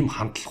тийм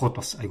хандлагууд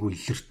бас айгүй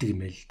илэрдэг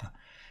юм байл л да.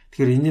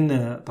 Тэгэхээр энэ нь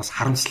бас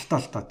харамсалтай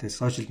л та те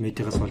сошиал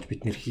медиагаас болж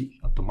бид нэр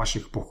одоо маш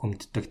их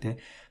бухимддаг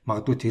те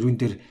магадгүй тэрүүн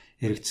дээр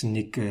яригдсан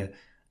нэг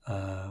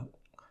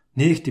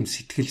тийм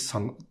сэтгэл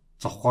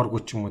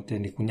зовхооргүй ч юм уу те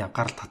нэг хүний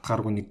анхаарал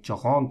татгааргүй нэг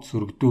жохон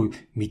сөрөгдөө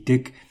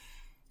мэдээг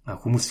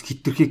хүмүүс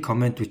хитрхи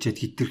коммент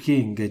бичээд хитрхи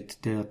ингээд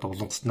те одоо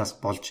улангснаас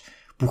болж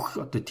бүх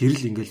одоо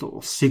тэрл ингээд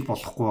усыг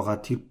болохгүй байгаа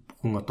тэр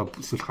хүн одоо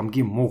эсвэл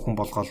хамгийн муу хүн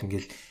болгоол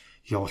ингээд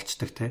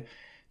явуулцдаг те.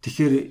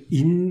 Тэгэхээр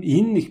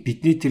энэ их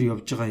бидний тэр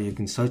явж байгаа яг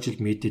энэ сошиал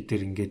медиа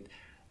дээр ингээд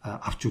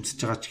авч үзэж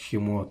байгаа ч гэх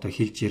юм уу одоо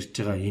хэлж ярьж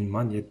байгаа энэ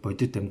маань яг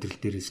бодит амьдрал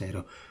дээрээс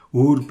арай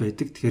өөр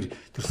байдаг. Тэгэхээр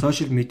тэр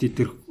сошиал медиа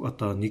дээр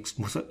одоо нэг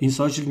энэ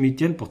сошиал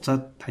медиа нь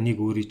буцаад таныг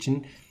өөрийн чинь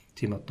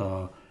тийм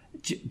одоо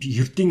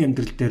ердийн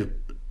амьдрал дээр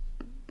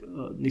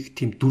нэг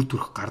тийм дүр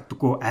төрх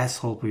гардаггүй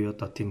айсхол буюу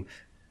одоо тийм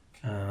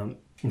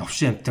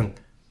новшин амтан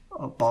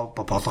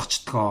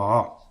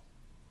болгочдгоо.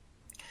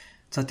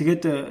 За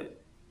тэгээд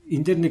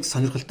энэ дээр нэг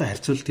сонирхолтой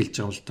харьцуулт хэлж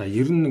байгаа юм л да.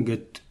 Ер нь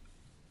ингээд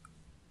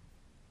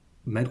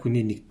мань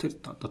хүний нэг тэр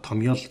одоо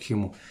томьёол гэх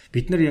юм уу.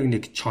 Бид нар яг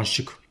нэг чон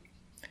шиг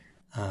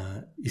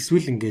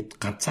эсвэл ингээд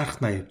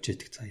ганцаархнаа явж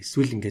яадаг. За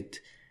эсвэл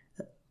ингээд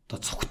одоо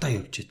цогтаа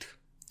явж яадаг.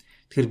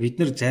 Тэгэхээр бид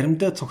нар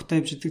заримдаа цогтаа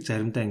явж яадаг,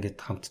 заримдаа ингээд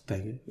хамтдаа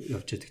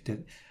явж яадаг те.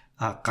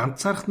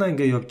 Ганцаархнаа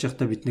ингээд явж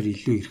байхдаа бид нар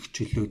илүү эрх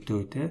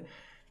чөлөөдөө те.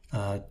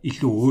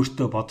 Илүү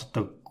өөртөө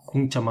боддог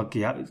хүн чамаг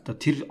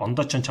тэр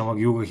ондоо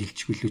чамаг юугаа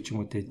хэлчих билүү ч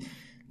юм уу те.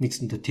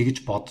 Нэгсэндээ тэгж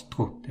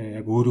боддгоо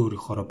те. Яг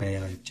өөрөөрийнхоороо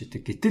байгаад явж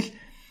яадаг. Гэтэл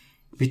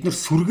бид нар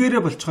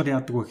сүргээрээ болчоор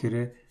яадаг вэ гэхээр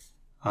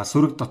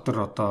сүрэг дотор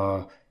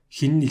одоо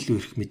хин илүү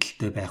их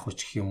мэдлэлтэй байх уу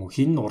гэх юм уу,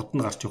 хин урд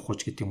нь гарч явах уу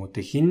гэдэг юм уу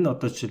те, хин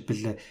одоо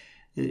жишээлбэл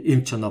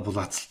эм чанаа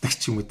булаацалдаг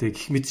ч юм уу те,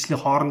 гэх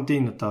мэтчлэн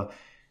хоорондын одоо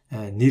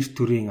нэр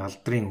төрийн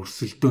алдрын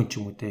өрсөлдөөн ч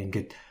юм уу те,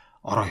 ингээд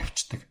ороо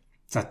явцдаг.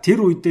 За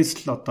тэр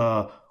үедээс л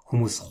одоо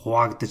хүмүүс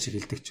хуваагдаж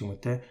эхэлдэг ч юм уу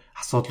те,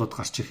 асуудлууд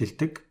гарч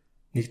эхэлдэг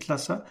нэг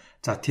талаасаа.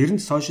 За тэр нь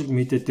сошиал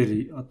медиа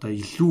дээр одоо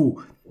илүү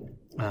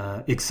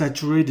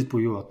exaggerated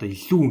буюу одоо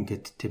илүү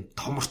ингээд тийм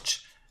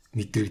томорч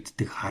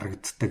мэдрэгддэг,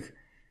 харагддаг.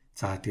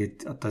 За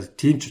тэгээд одоо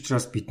тийм ч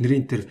учраас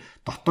бидний тэр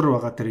дотор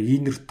байгаа тэр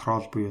inner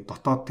troll буюу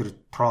дотоод тэр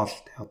troll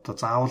одоо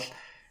заавал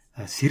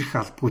сэрх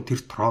албагүй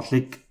тэр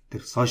troll-ыг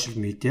тэр social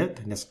media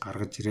танаас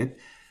гаргаж ирээд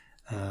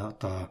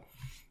одоо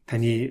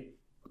таны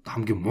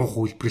хамгийн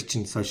муухай үйлбэр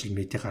чинь social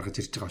media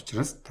гаргаж ирж байгаа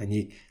учраас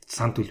таны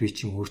сан төлөвийг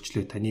чинь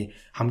өөрчлөө таны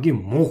хамгийн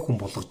муу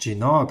хүн болгож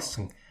гинэ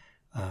гэсэн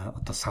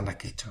одоо санаа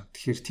гэлж байгаа.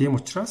 Тэгэхээр тийм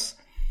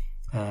учраас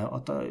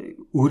одоо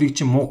өөрийг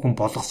чинь муу хүн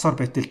болгосоор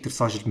байтал тэр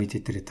сошиал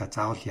медиа дээр та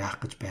заавал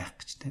яах гэж байх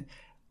гэж те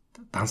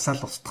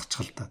дансаал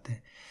устгахчхал та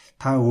те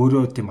та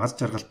өөрөө тийм аз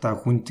жаргалтай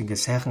хүнд ингээ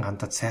сайхан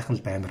хандаад сайхан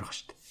л баймар байгаа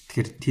шүү дээ.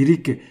 Тэгэхээр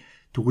тэрийг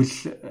тэгвэл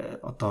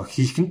одоо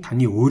хийх нь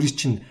таны өөрийн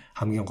чинь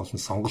хамгийн гол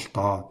нь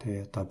сонголтоо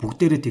те одоо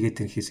бүгдээрээ тэгээд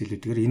тэнхээс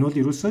илүүтэйгээр энэ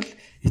бол ерөөсөө л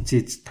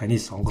эцээц таны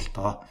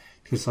сонголтоо.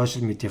 Тэгэхээр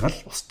сошиал медиагаар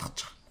л устгаж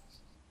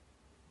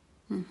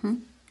байгаа.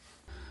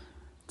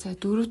 За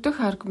дөрөв дэх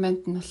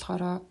аргумент нь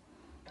болохоор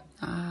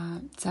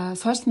за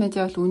сошиал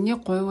медиа бол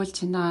үнийг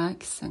гуйвуулж байна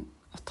гэсэн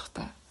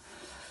утгатай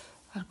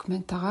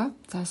аргумент байгаа.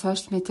 За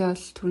сошиал медиа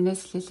бол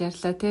түрнээс л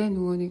ярьлаа те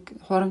нөгөө нэг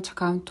хуурамч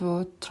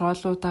аккаунтууд,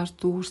 троллуудаар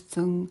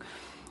дүүрсэн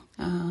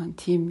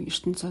тийм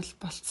ертөнц бол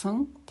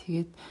болцсон.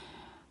 Тэгээд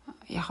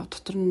яг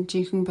дотор нь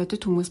жинхэнэ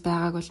бодит хүмүүс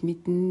байгааг бол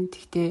мэднэ.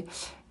 Гэхдээ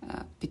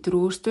бид нар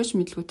өөрсдөө ч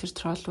мэдлгүй тэр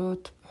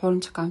троллууд,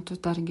 хуурамч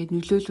аккаунтуудаар ингээд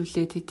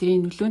нөлөөлүүлээ тэдний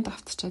нөлөөнд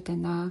автчихад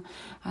байна.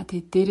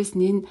 Тэгээд дээрэс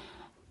нь энэ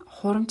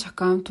хуурамч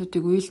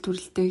аккаунтуудыг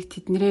үйлдвэрлэдэг,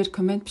 тэднэрээр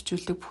комент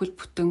бичүүлдэг бүхэл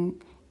бүтэн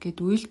гээд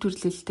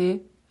үйлдвэрлэлтэй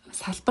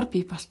салбар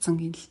бий болцсон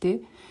юм л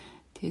дээ.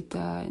 Тэгээд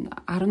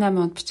 18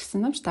 онд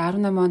бичсэн юм шүү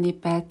дээ. 18 оны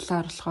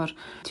байдлаар болохоор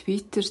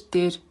Twitter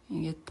дээр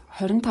ингээд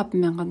 25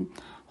 мянган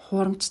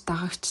хуурамч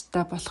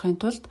дагагчтай болохын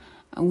тулд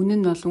үнэ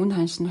нь бол үн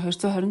ханш нь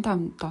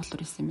 $225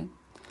 байсан юм байна.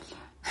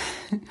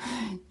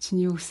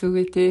 Чинь юу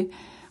өсөөгөө те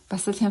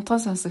бас л хямдхан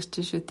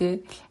сонсогч шүү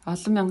те.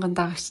 Олон мянган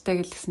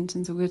дагагчтай гэсэн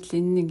чинь зүгээр л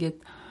энэ нь ингээд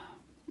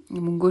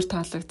мөнгөөр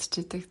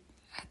таалагдчихэдэг.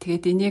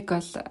 Тэгээд энийг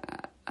бол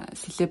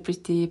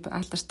celebrity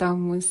алдартай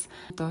хүмүүс,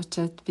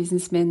 дуучид,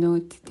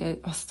 бизнесмэнүүд,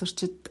 тэгээд улс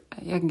төрчид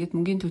яг ингээд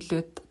мөнгөний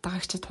төлөөд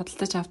дагагчид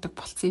худалдаж авдаг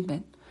болсон юм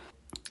байна.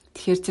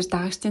 Тэгэхээр тэр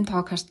дагагчдын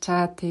тоог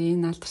харчаад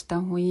энэ алдартай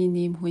хүн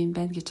ийм хүн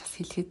байна гэж бас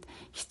хэлэхэд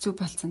хэцүү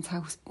болсон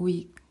цаг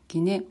үе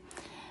гинэ.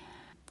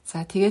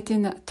 За тэгээд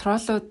энэ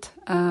троллууд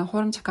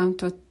хуурамч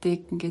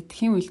аккаунтуудыг ингээд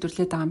хэн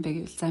үйлдвэрлээд байгаа юм бэ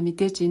гэвэл за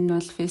мэдээж энэ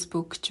бол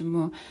Facebook ч юм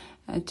уу,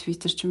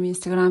 Twitter ч юм уу,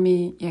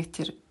 Instagram-ийн яг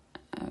тэр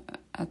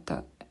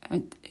одоо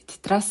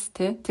тетрас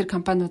тэр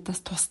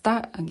компаниудаас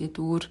тусдаа ингээд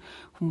өөр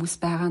хүмүүс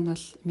байгаа нь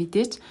бол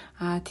мэдээж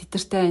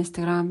тэдэртэй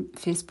Instagram,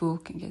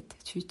 Facebook ингээд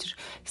Twitter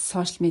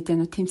сошиал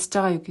медианууд тэмцэж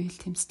байгаа юу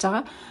гэвэл тэмцэж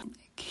байгаа.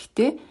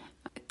 Гэхдээ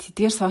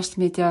тэдгээр сошиал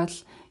медиа бол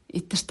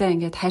эдгэртэй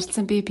ингээд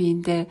харилцан бие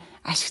биендээ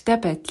ашигтай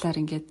байдлаар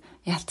ингээд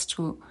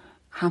ялтчгүй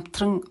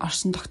хамтран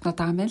оршин тогтноод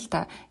байгаа юм л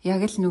да.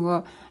 Яг л нөгөө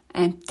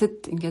амьтад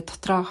ингээд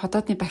дотроо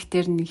ходоодны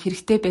бактери нэг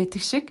хэрэгтэй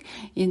байдаг шиг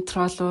энэ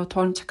троллууд,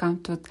 хуурамч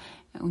аккаунтууд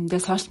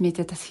үндэ сошиал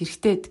медиадаас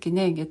хэрэгтэй гэдэг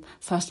гинэ. Ингээд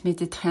сошиал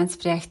медиад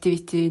hands-free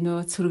activity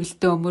нөө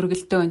сөргөлтөө,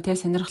 мөргөлтөө тэ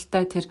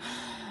сонирхолтой тэр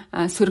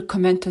сөрөг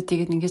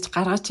комментуудыг ингэж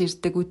гаргаж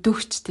ирдэг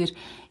өдөөгч тэр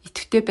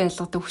идэвхтэй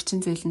байлгадаг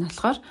хүчин зүйл нь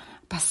болохоор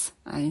бас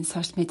энэ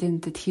сошиал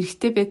медиануудад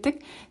хэрэгтэй байдаг.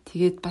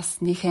 Тэгээд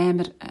бас нэг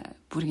амар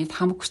бүр ингэж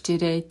хамаг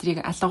хүчээрээ эдрийг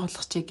алга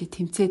болгочих гэж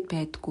тэмцээд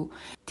байдгүй.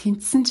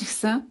 Тэмцсэн ч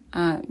гэсэн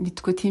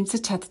мэдгүй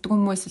тэмцэж чаддгүй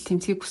юм уу эсвэл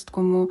тэмцгийг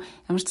хүсдэггүй юм уу?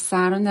 Ямар ч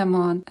 18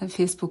 он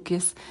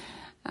Facebook-ээс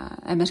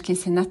Америкийн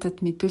Сенатад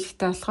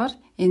мэдүүлэгтэй болохоор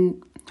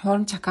энэ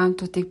хуурамч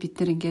аккаунтуудыг бид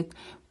нэр ингээд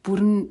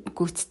бүрэн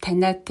гүйц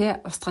таниад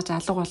те устгаж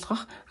алга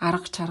болгох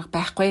арга чарга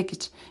байхгүй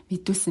гэж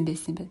мэдүүлсэн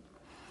байсан юм байна.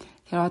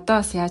 Тэгэхээр одоо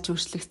бас яаж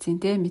өөрчлөгдсөн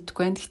те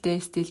мэдэхгүй байна. Гэхдээ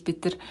стил бид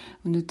нар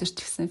өнөөдөр ч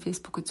гэсэн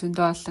Facebook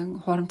зөндөө олон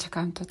хуурамч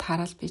аккаунтууд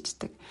хараад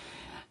бичдэг.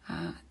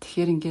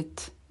 Тэгэхээр ингээд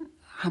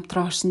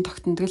хамтран оршин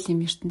тогтнодог юм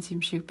ертөнц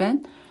юм шиг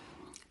байна.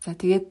 За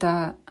тэгээд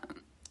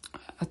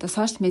одоо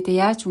сошиал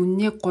медиа яаж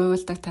үннийг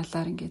гуйвуулдаг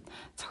талаар ингээд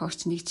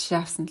зохиогч нэг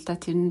жишээ авсан л да.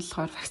 Тэр нь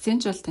болохоор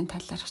вакцинжуулалтын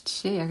талаарх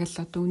жишээ. Яг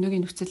л одоо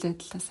өнөөгийн нөхцөл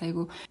байдлаас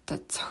айгүй одоо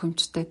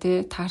цохимжтой тий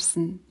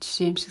таарсан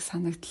жишээ юм шиг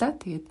санагдлаа.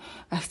 Тэгээд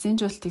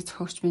вакцинжуулалтыг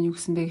зохиогч минь юу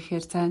гэсэн бэ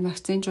гэхээр за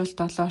вакцинжуулалт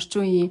бол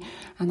орчин үеийн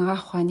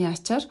анагаах ухааны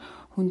ачаар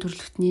хүн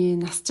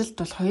төрөлхтний насжилт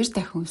бол 2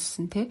 дахин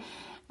өссөн тий.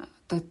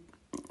 Одоо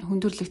хүн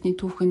төрөлхтний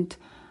түүхэнд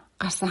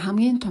гарсан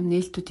хамгийн том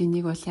нээлтүүдийн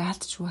нэг бол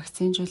яалтч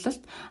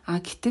вакцинжуулалт.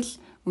 Гэтэл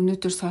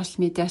өнөөдөр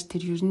сошиал медиаш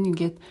тэр ер нь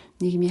ингээд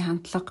нийгмийн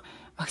хандлага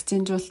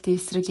вакцинжуулалтын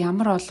эсрэг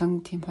ямар олон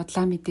тийм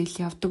худлаа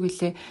мэдээлэл явдаг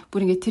вүлээ.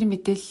 Бүр ингээд тэр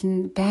мэдээлэл нь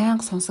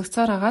байнга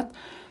сонсогцоор агаад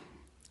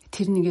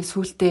тэр нэгээ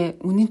сүултээ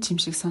үнэн ч юм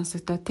шиг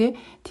сонсогдоо тий.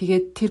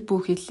 Тэгээд тэр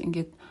бүхэл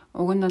ингээд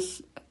уг нь бол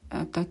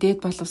одоо дээд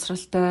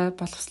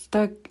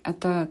боловсралтай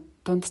одоо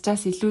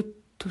дунджаас илүү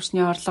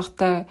түвшний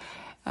орлоготой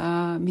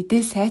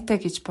мэдээ сайтай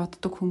гэж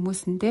боддог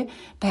хүмүүс нь те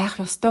байх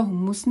ёстой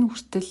хүмүүс нь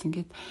хүртэл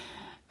ингээд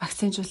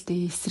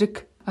вакцинжуулалтын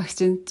эсрэг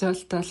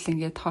вакцинжуулалт бол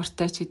ингээд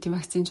хортой ч гэдэг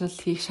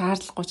вакцинжуулалт хийх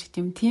шаардлагагүй ч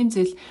гэдэг тийм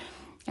зүйл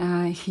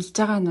хэлж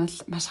байгаа нь бол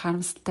маш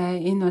харамсалтай.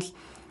 Энэ бол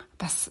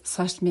бас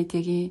сошиал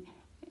медиагийн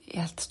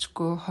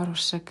ялцчгүй хор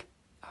уршиг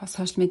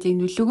сошиал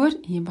медиагийн нөлөөгөөр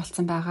ийм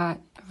болсон байгаа.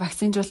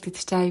 Вакцинжуулалт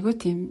гэдэг чинь айгүй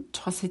тийм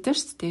чухал сэдв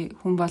шүү дээ.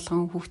 Хүн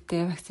болгон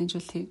хүүхдээ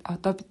вакцинжуулалтыг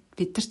одоо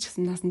бид нар ч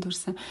гэсэн наасан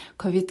төрсэн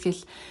ковид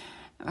гэл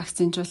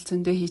вакцинжуулалт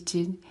зөндөө хийж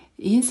байна.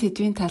 Энэ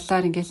сэдвийн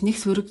талаар ингээл нэг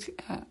сөрөг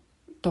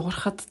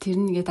дуурахад тэр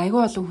нь ингээд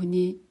айгүй олон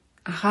хүний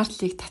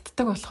анхаарлыг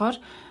татдаг болохоор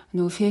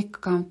нөгөө фейк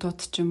аккаунтууд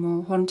ч юм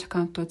уу, хурамч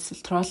аккаунтууд,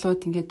 эсвэл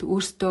троллууд ингээд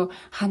өөрсдөө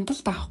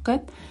хандлт авах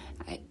гээд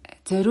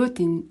зориуд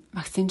энэ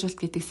вакцинжуулалт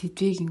гэдэг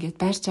сэдвийг ингээд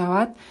барьж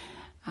аваад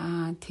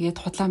тэгээд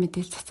худлаа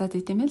мэдээлэл цацаад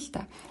идэм байл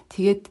та.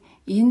 Тэгээд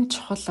энэ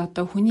чухал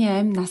одоо хүний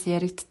амь нас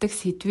яригддаг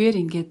сэдвээр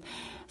ингээд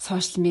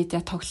сошиал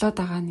медиа тоглоод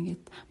байгаа нь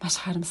ингээд маш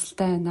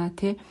харамсалтай байна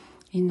тий.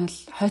 Энэ бол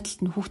хойдолт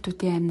нь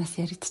хүүхдүүдийн амнаас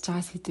яригдчихэж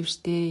байгаа сэдв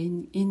шүү дээ.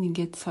 Энэ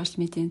ингээд сошиал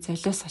медиагийн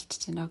золиос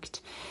олчиж байна гэж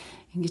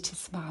ингэж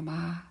хэлсэн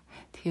байгаамаа.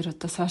 Тэгэхээр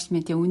одоо сошиал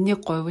медиа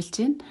үннийг гуйвуулж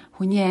байна.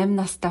 Хүний амь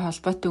настай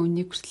холбоотой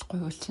үннийг хүртэл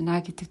гуйвуулж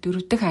байна гэдэг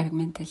 4 дахь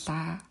аргумент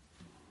байлаа.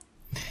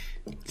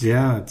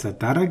 За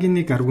дараагийн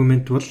нэг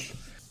аргумент бол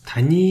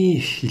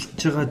таны хэлж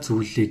байгаа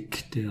зүйлийг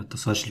одоо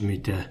сошиал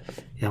медиа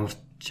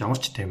ямар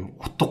ч тийм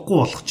утгагүй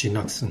болгож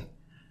байна гэсэн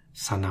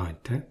санаа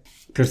байна те.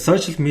 Тэгэхээр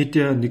сошиал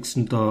медиа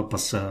нэгсэндээ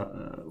бас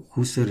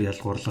хүүсээр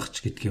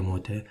ялгуурлахч гэдэг юм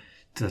уу те.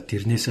 За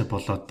тэрнээсээ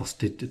болоод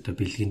бусдад одоо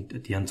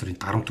бэлгэнд янз бүрийн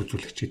дарамт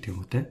үзүүлэгч гэдэг юм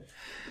уу те.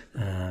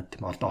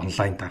 Тийм одоо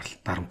онлайн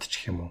дарамт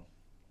ч гэх юм уу.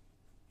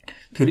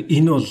 Тэгэхээр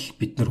энэ бол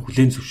бид нар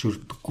хүлээн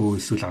зөвшөөрдөггүй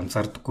эсвэл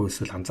анзаардаггүй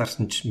эсвэл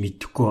анзаарсан ч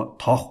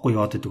мэдэхгүй тоохгүй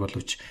яваад байдаг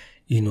боловч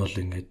энэ бол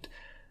ингээд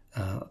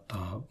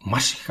одоо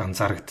маш их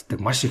анзаарагддаг,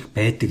 маш их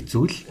байдаг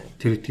зүйл.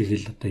 Тэр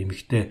ихийг л одоо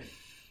эмэгтэй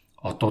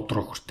одууд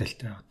руу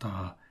хүртэлтэй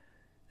одоо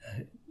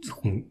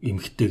зөвхөн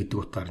эмэгтэй гэдэг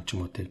утгаар ч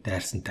юм уу те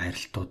дайрсан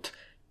дайралтууд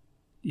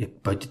яг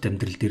бодит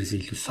амьдрал дээрээс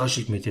илүү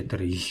сошиал медиа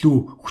дээр илүү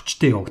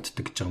хүчтэй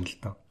явагддаг гэж байгаа юм л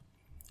да.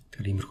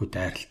 Тэгэхээр иймэрхүү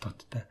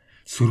дайралтуудтай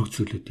сөрөг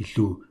зүйлүүд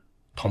илүү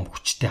том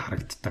хүчтэй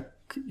харагддаг,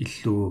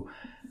 илүү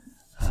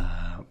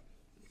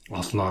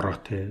олноороо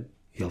те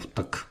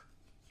явдаг.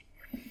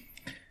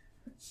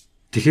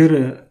 Тэгэхээр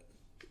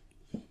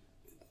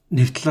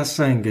нэг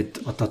талаасаа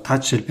ингээд одоо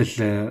та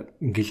жишээлбэл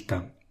ингээл да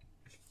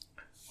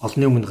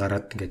олонний өмнө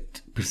гараад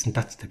ингээд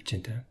презентац тавьж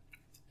байна те.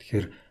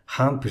 Тэгэхээр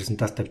хаана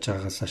презентац тавьж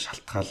байгаагаас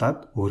шалтгаалаад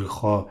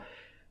өөрийнхөө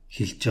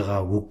хэлж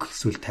байгаа үг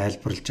эсвэл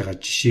тайлбарлаж байгаа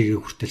жишээгээ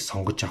хүртэл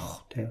сонгож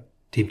авах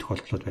тийм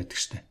тохиолдлууд байдаг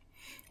штэ.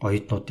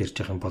 Оюутнууд ирж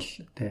байгаа юм бол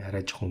те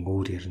арай жоохон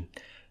өөр ярина.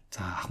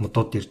 За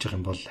ахмадууд ирж байгаа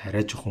юм бол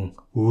арай жоохон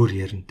өөр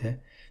ярина те.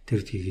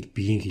 Тэр тийгэл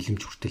биеийн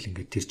хилэмж хүртэл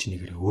ингээд тэр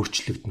чинийгээрээ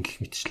өөрчлөгдөн гэх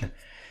мэтчлээ.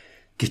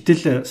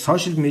 Гэтэл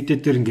сошиал медиа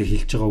дээр ингээд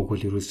хэлж байгаа үг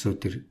бол ерөөсөө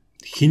тэр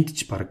хинд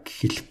ч баг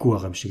хэлэхгүй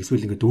байгаа юм шиг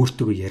эсвэл ингээд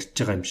өөртөөгөө ярьж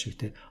байгаа юм шиг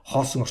те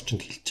хоосон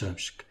орчинд хэлж байгаа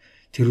юм шиг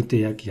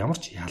тэрүүдэд яг ямар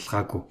ч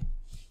ялгаагүй.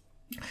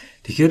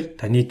 Тэгэхээр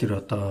таны тэр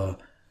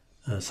одоо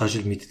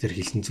сошиал медиа дээр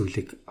хэлсэн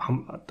зүйлийг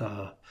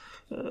одоо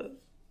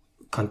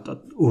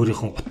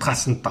өөрийнхөө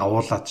утгаас нь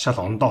давуулаад шал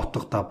ондоо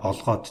утгадаа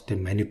болгоод те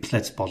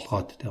манипуляц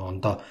болгоод те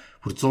ондоо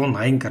бүр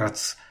 180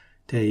 градус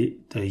те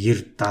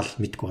 90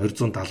 70 мэдгүй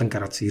 270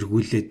 градус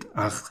эргүүлээд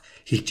анх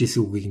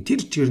хэлжсэн үгийг нь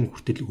тэр чигээр нь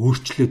хүртэл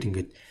өөрчлөөд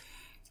ингээд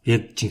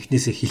яг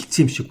жинхнээсээ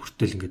хилцсэн юм шиг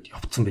хүртэл ингээд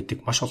явцсан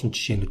байдаг маш олон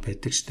жишээнүүд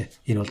байдаг штэ.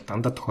 Энэ бол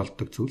дандаа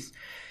тохиолддог зүйлс.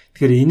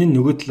 Тэгэхээр энэ нь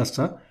нөгөө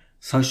талаасаа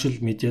сошиал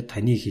медиа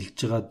таны хэлж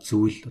байгаа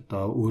зүйл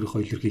одоо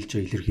өөрийнхөө илэрхийлж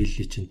байгаа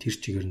илэрхийллийг чинь тэр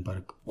чигээр нь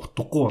баг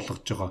утгагүй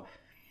болгож байгаа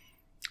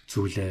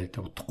зүйлээ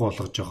утгагүй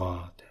болгож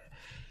байгаа.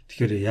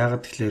 Тэгэхээр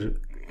яагаад тэгэхээр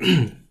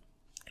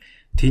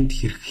тэнд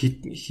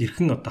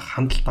хэрхэн одоо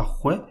хандлт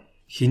авах вэ?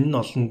 Хин нь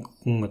олон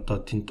хүн одоо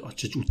тэнд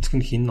очиж үзэх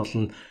нь хин нь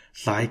олон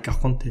лайк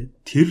авах нь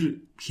тэр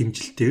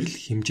хэмжилтээр л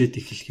хэмжээд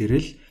эхлэхээр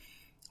л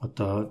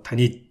одоо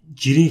таны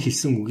жирийн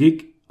хэлсэн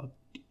үгийг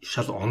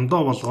шал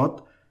ондоо болгоод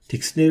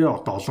тэгснээрээ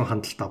одоо олон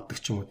хандлт авдаг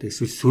ч юм уу те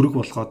эсвэл сөрөг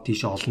болгоод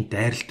тийш олон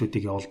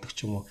дайралтуудыг явуулдаг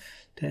ч юм уу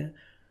те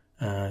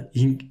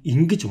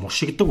ингэж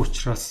мушигдаг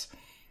учраас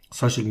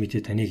сошиал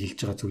медиа таны хэлж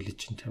байгаа зүйлийг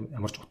чинь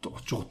ямар ч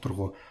учир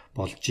утгаргүй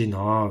болгож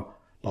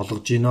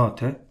гинэ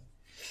тий.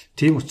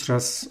 Тийм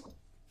учраас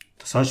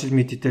сошиал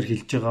медиа дээр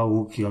хэлж байгаа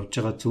үг явж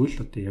байгаа зүйл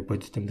одоо яг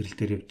бодит амьдрал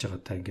дээр явж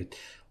байгаа та ингээд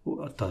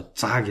одоо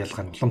зааг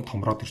ялгаа нь улам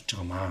томроод ирж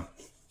байгаа маа.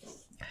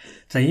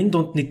 За энэ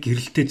дунд нэг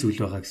гэрэлтэй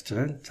зүйл байгаа гэж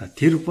байгаа. За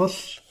тэр бол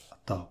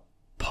одоо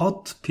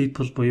pod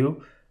people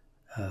буюу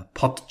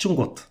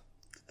подчингууд.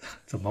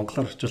 За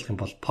монголоор орчуулах юм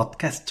бол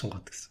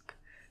подкастчингууд гэсэн үг.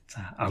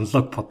 За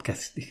аналог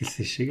подкаст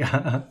ихэлсэн шиг.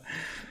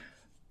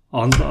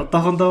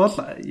 Одоохондоо бол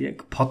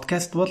яг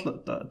подкаст бол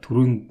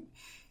түрүүн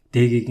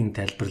дэгийн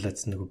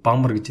тайлбарлаадсан нэг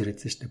бамар гэж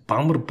яриадсан шүү дээ.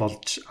 Бамар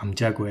болж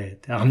амжаагүй.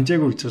 Тэ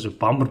амжаагүй гэж байгаа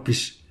бамар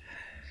биш.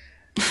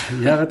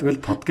 Яагаад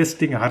гэвэл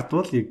подкастын ард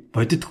бол яг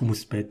бодит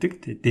хүмүүс байдаг.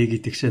 Дэги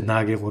тэгшээ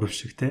наагийн 3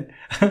 шиг те.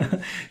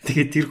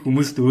 Тэгээд тэр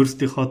хүмүүст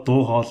өөрсдийнхөө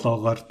дуу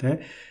хоолоогоор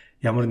те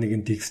ямар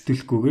нэгэн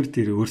текстүүлэхгүйгээр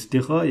тэр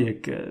өөрсдийнхөө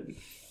яг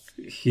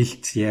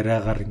хэлц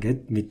яриагаар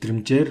ингээд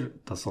мэдрэмжээр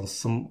одоо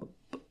сонссон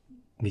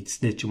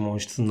мэдснэ ч юм уу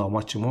уншсан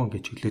номоо ч юм уу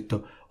ингээд чөлөөтөө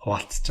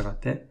хуваалцж байгаа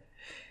те.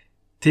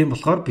 Тийм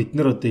болохоор бид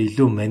нэр одоо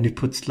илүү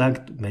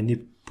манипуцлаг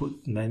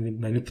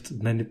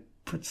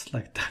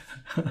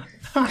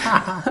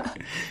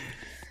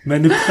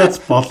манипуляц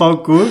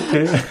болоогүй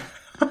те.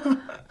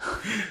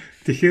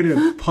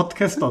 Тэгэхээр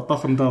подкаст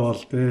одоохондоо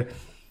бол те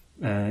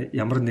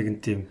ямар нэгэн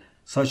тийм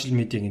сошиал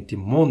медиагийн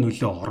тийм муу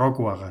нөлөө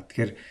ороогүй байгаа.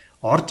 Тэгэхээр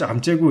орж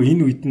амжаагүй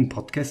энэ үед нь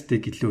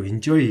подкастыг илүү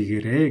enjoy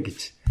хийгээрэй гэж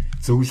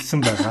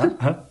зөвлөсөн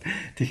байгаа.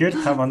 Тэгэхээр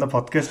та манай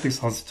подкастыг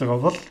сонсож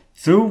байгаа бол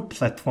зөв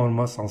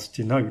платформоос сонсож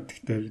байна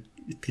гэдэгтээ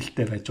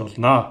итгэлтэй байж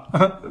болно.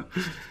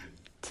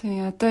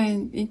 Тийм одоо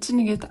энэ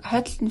чинь ингээд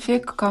хадалт нь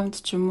фейк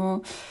аккаунт ч юм уу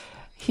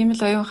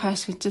химэл оюун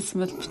хааш гэжсэн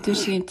бол битүүр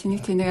шиг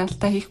тэнийг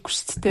алдаа хийхгүй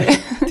шүү дээ.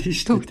 Тийм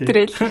шүү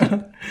дээ.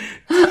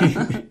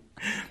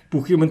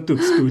 Бүх юмд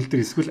төгсдөг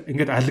үлдэр эсвэл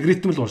ингээд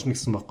алгоритм л уушна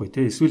гэсэн байхгүй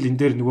тий. Эсвэл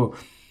энэ дээр нөгөө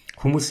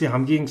хүмүүсийн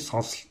хамгийн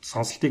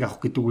сонслтыг авах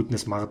гэдэг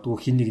үднээс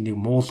магадгүй хин нэг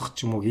муулах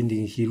ч юм уу хин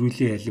нэг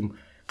хэрүүлийн алим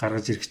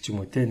гаргаж ирэх ч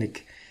юм уу тий.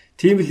 Нэг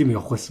тийм л юм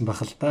явах байсан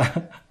байх л да.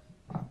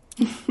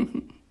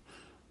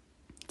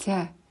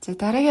 За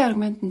дараагийн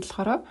аргумент нь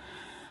болохоор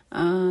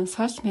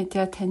сошиал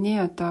медиа таны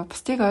одоо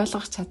бусдыг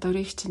ойлгох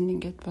чадварыг чинь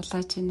ингээд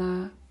булааж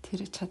байна.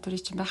 Тэр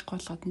чадварыг чинь байхгүй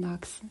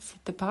болгоно гэсэн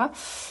сэдв байгаа.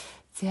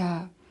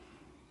 За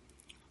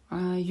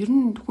ер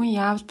нь хүн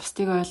яавал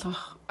бусдыг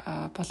ойлгох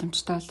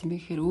боломжтой бол юм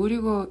гэхээр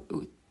өөрийгөө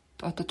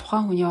одоо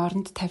тухайн хүний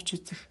оронд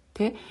тавьж үзэх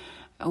тий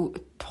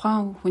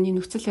тухайн хүний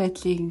нөхцөл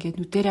байдлыг ингээд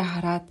нүдэрээ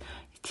хараад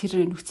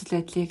тэр нөхцөл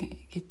байдлыг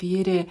ингээд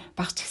биеэрээ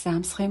багч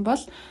гисэн амсах юм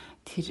бол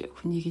тэр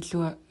хүнийг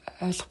илүү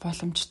ойлгох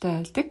боломжтой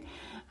байдаг.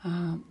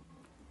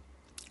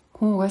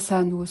 Хүн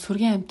угаасаа нөгөө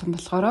сүргийн амьтан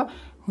болохоор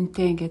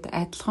хүнтэй ингээд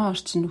адилхан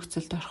орчин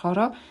нөхцөлд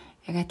орохороо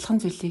яг адилхан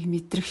зүйлийг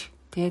мэдрэх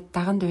тэгээд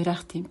даган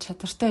дуурайх тийм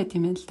чадвартай байт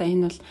юм байна л да.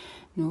 Энэ бол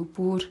нөгөө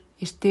бүр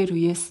эртээр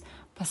үеэс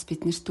бас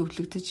биднэрт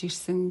өвлөгдөж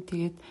ирсэн.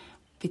 Тэгээд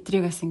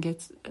бидрийг бас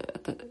ингээд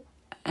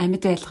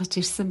амьд байлгаж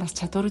ирсэн бас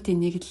чадваруудын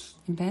нэг л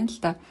юм байна л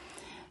да.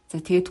 За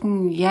тэгээд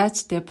хүн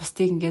яаж тэ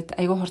бусдыг ингээд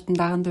айгүй хурдан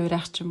даган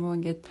дуурайх ч юм уу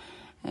ингээд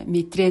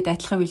мэдрээд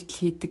адилхан үйлдэл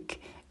хийдэг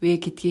вэ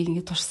гэдгийг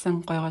ингээд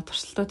турсан гойгоо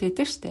туршилтууд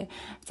байдаг штэ.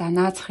 За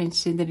наад захын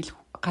жишээнээр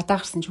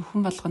гадаа гарсан ч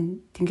хүн болгоно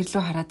тэнгэр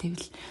рүү хараад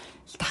ивэл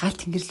дахиад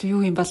тэнгэр рүү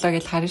юу юм болоо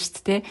гэж харна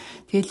штэ.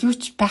 Тэгэл юу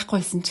ч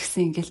байхгүйсэн ч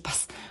гэсэн ингээд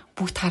бас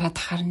бүгд хараад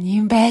ахаар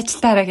юм байж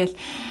таараа гэж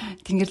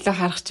тэнгэр рүү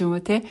харах ч юм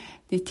уу те.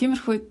 Тэгээ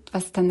тиймэрхүү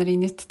бас та нар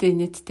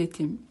инээдтэй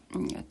тийм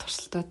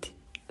туршилтууд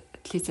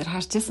телевизээр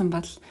харж исэн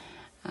бол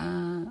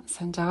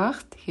санаж байгаа.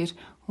 Тэгэхээр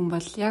хүн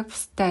бол яг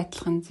бусдад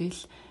адилхан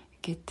зүйл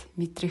гэд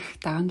мэдрэх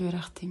даган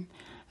дуурайх тийм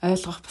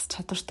ойлгох бас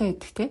чадвартай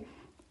байдаг те.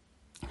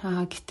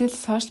 Гэтэл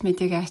сошиал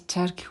медиагийн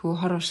ачаар гэхүү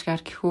хор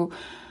уршгаар гэхүү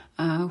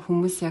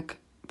хүмүүс яг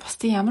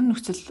бусдын ямар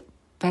нөхцөл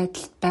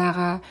байдалд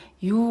байгаа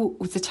юу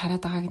үзэж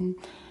хараад байгааг нь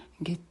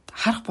ингээд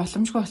харах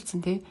боломжгүй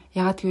болсон те.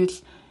 Ягаад гэвэл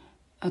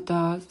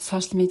одоо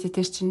сошиал медиа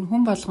дээр чинь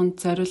хүн болгонд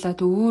зориулаад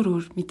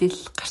өөр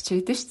мэдээлэл гарч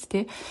ирдэг шүү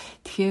дээ.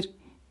 Тэгэхээр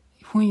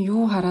хүн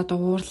юу хараад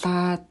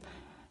уурлаад,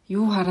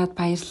 юу хараад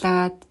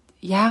баярлаад,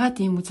 яагаад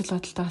ийм үзэл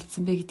бодолтой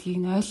болсон бэ гэдгийг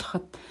нь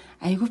ойлгоход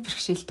айгүй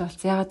бэрхшээлтэй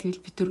болсон. Яагаад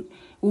гэвэл бид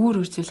өөр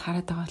зүйл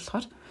хараад байгаа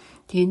болохоор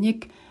тэгээ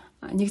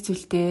нэг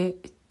зүйлдээ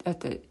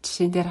одоо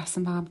жишээн дээр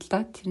авсан байгаа юм л да.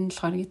 Тэр нь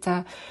болохоор за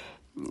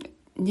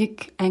нэг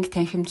анги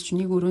танхимд ч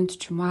нэг өрөөнд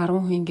ч юм уу 10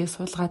 хүн ингээд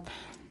суулгаад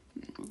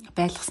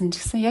байлгасан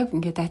ч гэсэн яг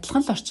ингээд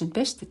адилхан л орчинд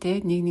байна шүү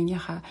дээ. Нэг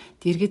нэгнийхээ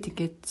дэргэд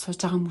ингээд сууж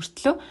байгаа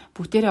мөртлөө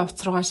бүгдээрээ увц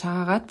руугаа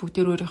шаагаагаад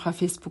бүгдээр өөрийнхөө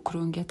Facebook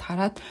руу ингээд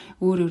хараад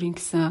өөрийн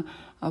гэсэн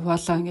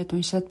волоо ингээд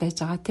уншаад байж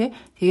байгаа тий.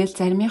 Тэгэл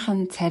заримынх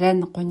нь царай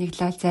нь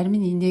гуниглал, зарим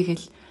нь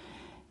инээгээл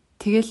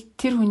тэгэл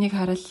тэр хүнийг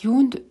хараад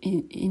юунд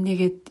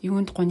инээгээд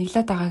юунд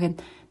гуниглаад байгааг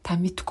нь та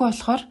мэдэхгүй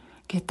болохоор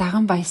ингээд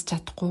даган баяс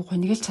чадахгүй,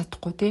 гуниглаж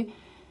чадахгүй тий.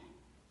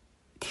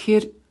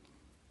 Тэгэхээр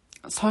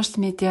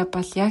сошиал медиа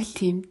бол яг л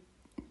тийм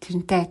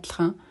тэрнтэй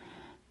адилхан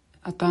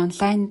одоо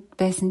онлайн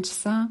байсан ч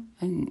гэсэн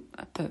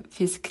одоо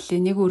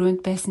физикли нэг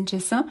өрөөнд байсан ч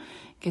гэсэн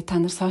ингээд та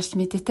нар сошиал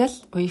медиатай л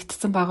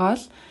уягдсан байгаа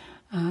бол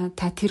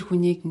та тэр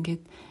хүнийг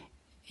ингээд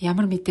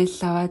ямар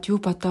мэдээлэл аваад юу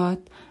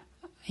бодоод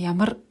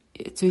ямар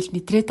зүйл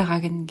мэдрээд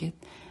байгааг ингээд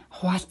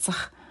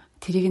хуваалцах,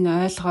 тэрийг нь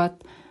ойлгоод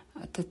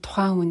одоо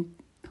тухайн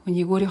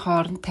хүнийг өөрийнхөө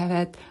оронд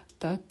тавиад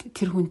одоо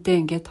тэр хүнтэй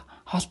ингээд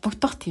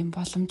холбогдох тийм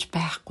боломж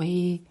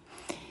байхгүй.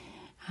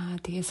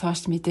 Тэгээ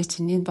сошиал медиа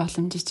чинь энэ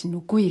боломжийг чинь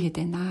үгүй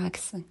гэдэг байна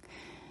гэсэн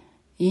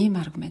ийм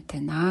аргумент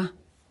байна.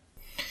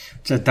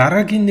 За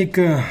дараагийн нэг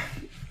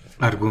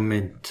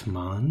аргумент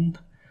маань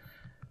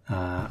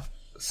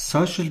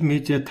сошиал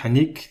медиа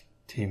таныг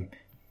тийм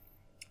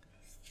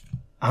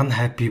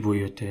unhappy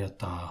буюу тэгээ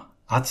одоо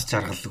аз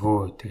жаргалгүй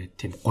тэгээ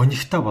тийм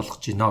гонигтай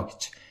болгож гинэ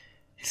гэж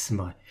хэлсэн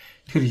байна.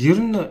 Тэгэхээр ер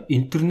нь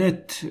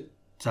интернет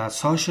за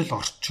сошиал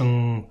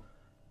орчин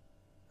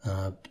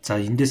за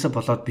эндээсээ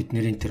болоод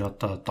бидний тэр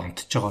одоо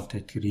донтож байгаа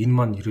тэгэхээр энэ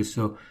маань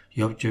ерөөсөө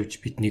явж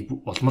биднийг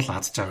улмал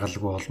аз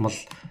жаргалгүй улмал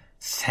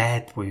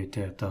сайд буюу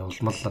тэгээ одоо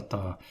улмал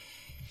одоо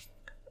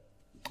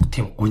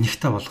тийм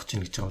гонигтай болгож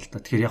гин гэж байгаа л да.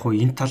 Тэгэхээр яг хөө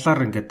энэ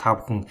талаар ингээд та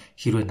бүхэн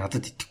хэрвээ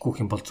надад итгэхгүй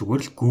юм бол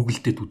зүгээр л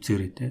Google-дэд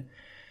үзээрэй те.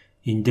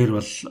 Энэ дээр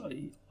бол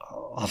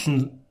олон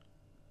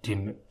тийм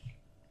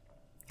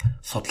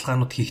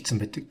судалгаанууд хийгдсэн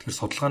байдаг. Тэгэхээр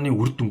судалгааны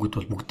үр дүнгууд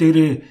бол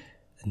бүгдээрээ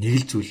нэг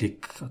л зүйлийг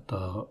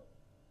одоо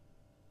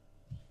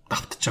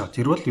давтаж байгаа.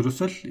 Тэр бол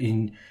ерөөсөө л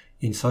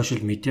энэ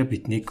сошиал медиа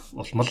биднийг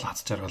улмал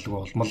аз жаргалгүй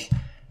улмал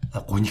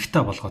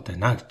гонигтай болгоод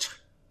байна гэж.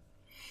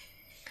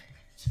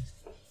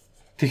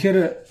 Тэгэхээр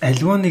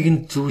альва нэгэн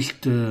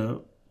зүйлд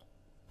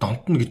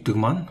донтно гэдэг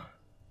маань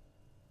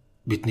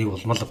биднийг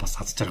улмал бас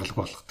аз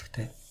жаргалгүй болгодог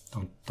тийм.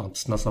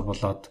 Донтсноосоо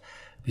болоод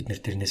бид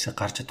нэр тэрнээсээ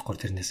гарч чадахгүй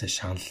тэрнээсээ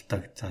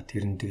шаналдаг. За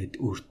тэр нь тэгээд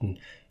өөрт нь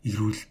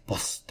эрүүл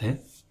бус тийм.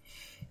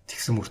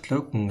 Тэгсэн мөртлөө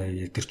хүн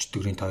яг тэр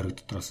чөтгөрийн тойрог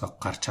дотроос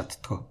гарч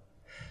чаддгаа.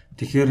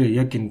 Тэгэхээр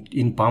яг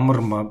энэ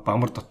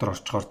бамар дотор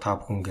орчгоор та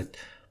бүхэн ингээд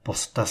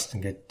бусдаас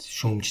ингээд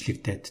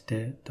шүүмжлэгдээд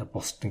те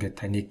бусд ингээд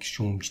таныг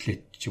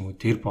шүүмжлээд ч юм уу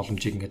тэр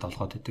боломжийг ингээд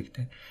олгоод өгдөг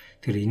те.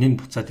 Тэгэхээр энэний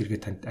буцаад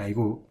эргээд танд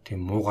айгүй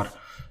тийм муугар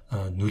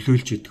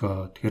нөлөөлж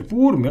идэгөө. Тэгэхээр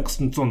бүр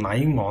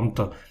 1980 онд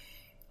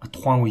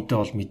тухайн үедээ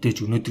бол мэдээж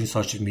өнөөдрийн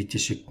сошиал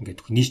медиа шиг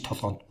ингээд нийт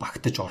толгоонд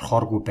багтаж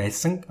орохооргүй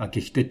байсан.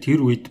 Гэхдээ тэр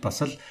үед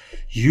бас л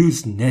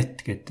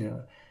Usenet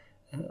гэдэг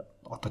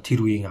одоо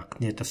тэр үеийн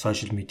анхны одоо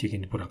сошиал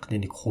медиагийн бүр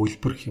анхны нэг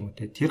хувилбар гэх юм уу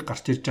те. Тэр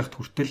гарч ирж байхад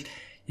хүртэл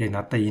яг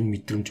надаа энэ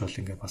мэдрэмж бол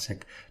ингээд бас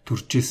яг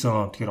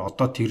төржсэн. Тэгэхээр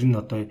одоо тэр нь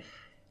одоо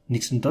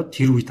нэгсэндээ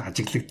тэр үед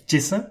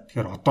ажиглагдчихсэн.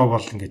 Тэгэхээр одоо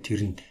бол ингээд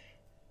тэр нь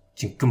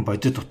жинхэнэ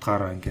бодит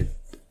утгаараа ингээд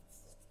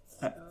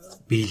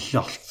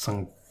биелэл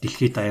олцсон,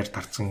 дэлхийд даяар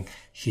тарцсан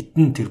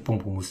хідэн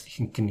тэрбум хүмүүс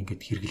ихэнх нь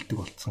ингээд хэрэгэлдэг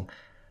болсон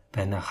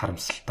байна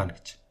харамсалтай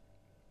гэж.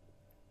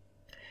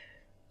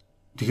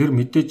 Тэгэхээр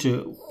мэдээж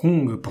хүн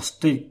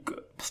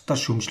бусдаа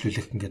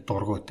шүүмжлүүлэх ингээд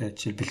дургуйтай.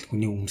 Жишээлбэл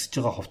хүний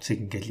өмсөж байгаа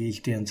хувцсыг ингээд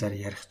ээлдэн янзаар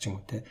ярих ч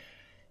юм уу те.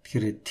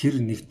 Тэгэхээр тэр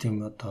нэг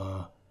тийм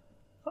одоо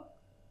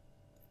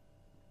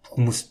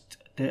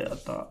хүмүүст те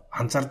одоо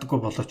анзаардаггүй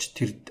боловч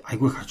тэр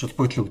айгүй их ач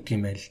холбогдол өгдөг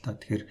юм байна л да.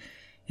 Тэгэхээр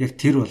яг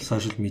тэр бол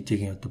сошиал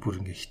медиагийн одоо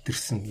бүр ингээд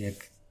хитэрсэн яг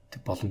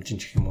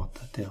боломжийн гэх юм уу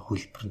те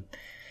хөлбөр нь.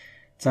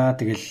 За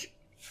тэгэл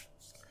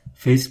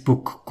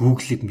Facebook,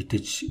 Google-ыг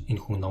мэдээж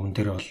энэ хүн номон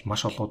дээр бол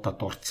маш олоодаа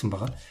дурдсан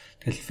байгаа.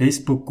 Тэгэл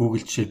Facebook,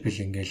 Google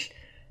жишээлбэл ингээл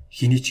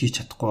хэний ч хийж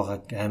чадахгүй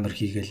байгааг амар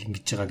хийгээл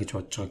ингэж байгаа гэж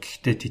бодож байгаа.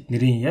 Гэхдээ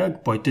тэдний яг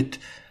бодит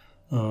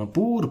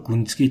бүр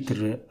гүнзгий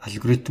тэр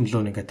алгоритм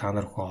руу ингээ та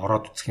нар хөө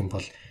ороод үзэх юм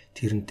бол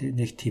тэрэнд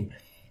нэг тийм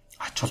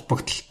ач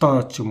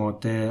холбогдолтой ч юм уу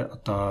те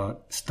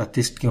одоо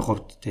статистикийн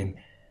хувьд тийм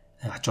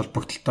ач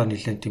холбогдолтой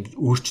нэлээд тийм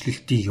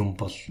өөрчлөлтийн юм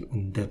бол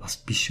үндэ бас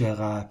биш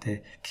байгаа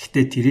те.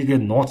 Гэхдээ тэрийг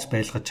нууц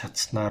байлгаж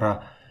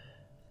чадсанараа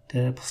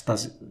те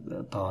бусдаас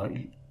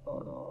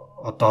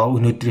одоо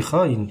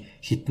өнөөдрийнхөө энэ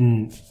хэдэн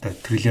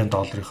триллион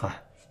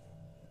долларынхаа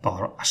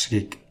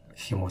ашгийг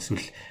гэх юм уу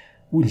эсвэл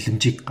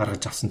үнэлэмжийг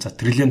гаргаж авсан. За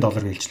триллион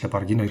доллар гэлжлээ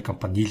баг энэ хоёр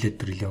компани нийлээд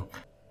триллион.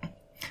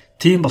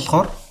 Тийм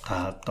болохоор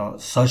одоо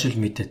сошиал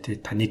медиа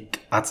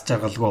таныг аз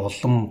жаргалгүй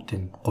улам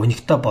тийм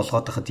гонигтай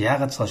болгоод байхад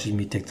яагаад сошиал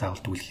медиаг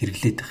заавал тэгвэл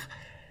хэрэглээд их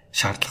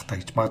шаардлагатай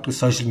гэж. Магадгүй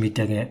сошиал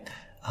медиагийн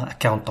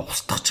аккаунт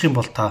устгахчих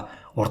юм бол та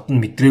урд нь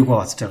мэдрээгүй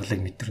аз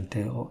жаргалыг мэдэрнэ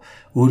те.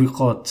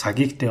 Өөрийнхөө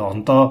цагийг те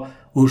ондоо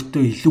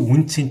өөртөө илүү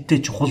үн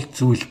цэнтэй чухал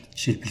зүйл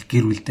жишээлбэл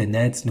гэр бүлдээ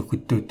найз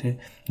нөхөдөө те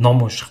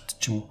ном уншихт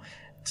ч юм уу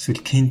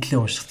эсвэл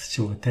Kindle уншихт ч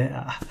юм уу те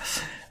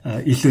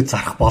илүү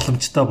зарах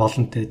боломжтой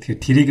болно те. Тэгэхээр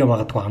тэрийгэ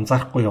магадгүй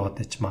анзаарахгүй яваад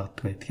байж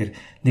магадгүй. Тэгэхээр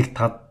нэг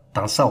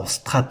дансаа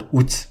устгаад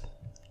үз.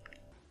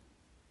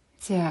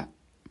 За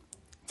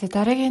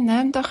дараагийн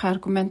 8 дахь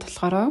аргумент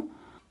болохоор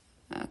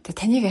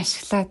таныг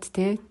ашиглаад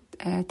те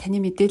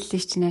таны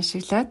мэдээллийг чинь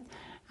ашиглаад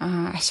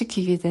ашиг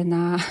хийгээд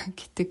байна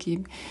гэдэг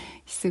юм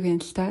хэсэг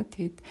байна л да.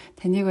 Тэгээд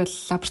таныг бол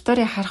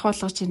лаборатори харах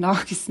болгож байна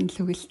гэсэн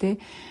л үг л те.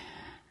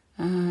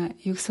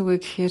 Юу гэсэн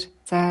үг гэхээр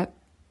за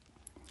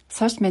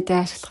сошиал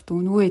медиа ашиглахад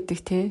үнэгүй байдаг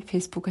те.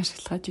 Facebook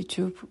ашиглахад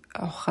YouTube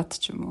авахад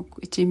ч юм уу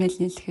Gmail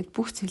нийлэхэд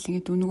бүх зүйл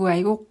ингээд үнэгүй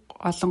айгүй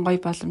олон гоё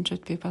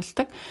боломжууд бий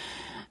болдог.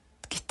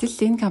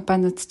 Гэтэл энэ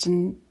компаниуд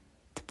чинь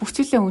бүх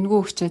зүйлээ үнэгүй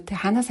өгчөөд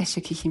ханаас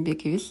ашиг хийх юм бэ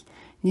гэвэл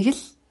нэг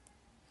л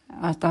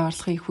одоо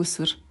орлогын их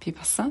усвэр бий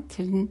болсон.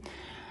 Тэр нь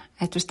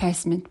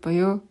advertisement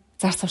буюу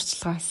зар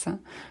сурталчилгаа болсон.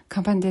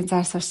 Компанийн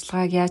зар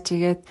сурталчилгааг яаж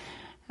игээд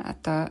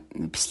одоо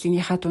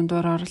бичлэгийнхаа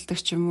дундуур оруулдаг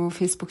ч юм уу,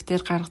 Facebook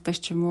дээр гаргадаг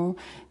ч юм уу,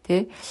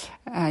 тий.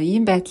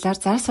 Ийм байдлаар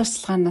зар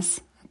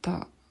сурталчилгаанаас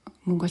одоо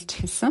мөнгө олж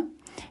эхэлсэн.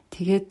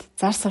 Тэгээд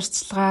зар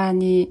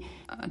сурталчилгааны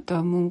одоо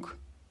мөнгө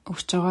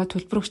өгч байгаа,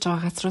 төлбөр өгч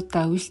байгаа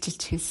газруудаа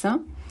үйлчилж эхэлсэн.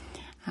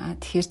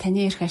 Тэгэхээр таны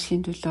эрх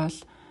ашигын төлөө бол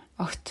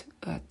огт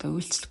одоо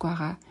үйлчлэх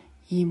байгаа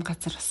ийм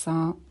газар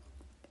болсон.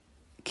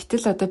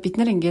 Гэтэл одоо бид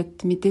нар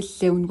ингээд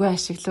мэдээлэлээ үнгүй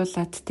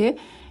ашиглуулад тий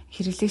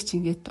хэрэглэгч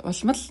ингээд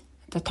улмал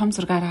одоо том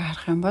зургаараа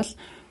харах юм бол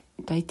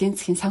одоо эдийн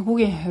засгийн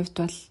санхүүгийн хувьд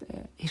бол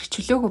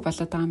эрхчлөөгүй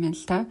болоод байгаа юм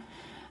л та.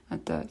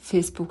 Одоо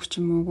Facebook ч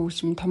юм уу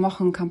ч юм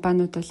томоохон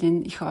компаниуд бол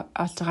энэ их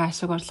олж байгаа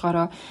ашиг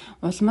орлогоороо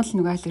улмал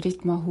нөгөө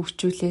алгоритмоо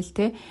хөгжүүлээл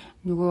те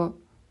нөгөө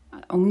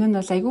өмнө нь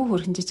бол айгүй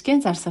хөрхэн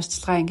жижигхэн зар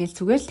сурталчилгаа ингээл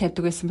зүгээр л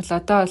тавьдаг байсан бол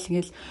одоо бол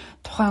ингээл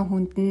тухайн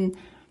хүнд нь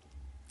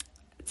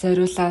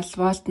зориулаад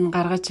волт нь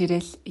гаргаж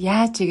ирээл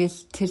яаж игээл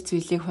тэр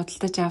зүйлийг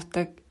худалдаж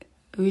авдаг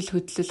үйл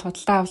хөдлөл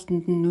худалдаа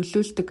авалтанд нь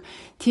нөлөөлдөг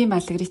тийм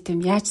алгоритм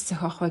яаж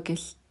зохиох вэ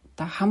гэл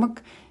одоо хамаг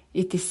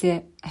эдээсээ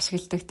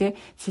ашигладаг те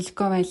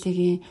Silicon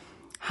Valley-гийн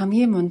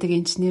хамгийн мундаг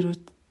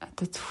инженерүүд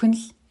одоо зөвхөн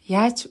л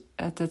яаж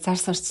одоо зар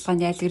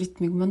сурталчилгааны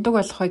алгоритмыг мундаг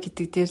болгох вэ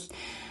гэдэг дээр л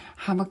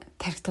хамаг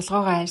тархи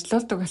толгоогоо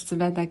ажилуулдаг болсон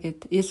байна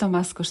гэд Elon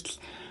Musk хүртэл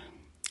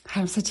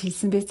харамсаж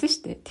хэлсэн байсан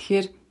шүү дээ.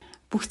 Тэгэхээр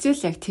бүх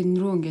зүйл яг тэр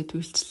рүү ингээд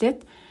үйлчлээд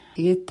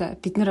тэгээд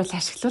бид нар бол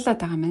ашиглуулад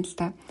байгаа юм л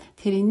да.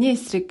 Тэгэхээр энэний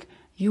эсрэг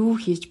юу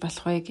хийж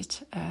болох вэ гэж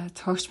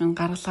зохиогч минь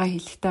гаргалгаа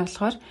хэлэхтэй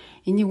болохоор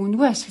энийг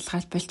үнгүй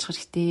ашиглахад болчих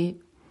хэрэгтэй.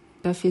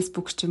 Одоо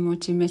Facebook ч юм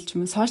уу, Gmail ч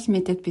юм уу, сошиал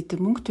медиад бид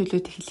нар мөнгө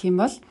төлөөд эхлэх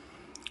юм бол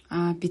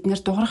бид нар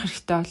дуурах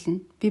хэрэгтэй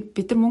болно.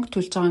 Бид нар мөнгө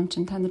төлж байгаа юм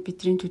чинь та нар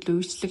бидний төлөө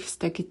үйлчлэх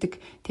ёстой гэдэг.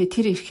 Тэгээ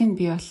тэр эрх нь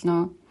бий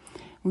болно.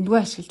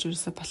 Үндгүй ашиглаж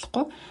юусаа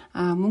болохгүй.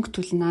 Мөнгө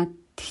төлнө.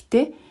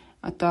 Тэгтээ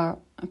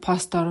одоо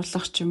пост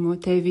оруулах ч юм уу,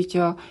 тэ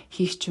видео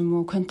хийх ч юм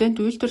уу,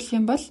 контент үйлдвэрлэх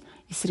юм бол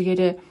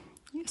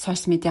эсрэгээрээ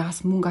сошиал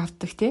медиагаас мөнгө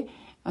авдаг те.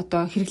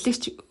 Одоо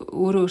хэрэглэгч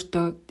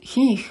өөртөө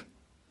хин их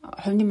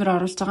хувь нэмэр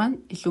оруулж байгаа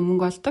нь илүү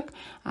мөнгө олдог.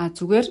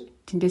 Зүгээр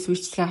тэндээс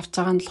үйлчлэгээ авч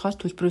байгаа нь болохоор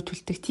төлбөрөө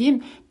төлдөг тийм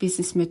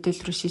бизнес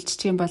модель руу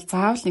шилжчих юм бол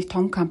заавал нэг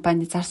том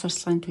компани зар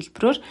сурталчилгааны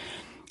төлбөрөөр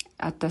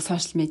одоо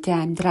сошиал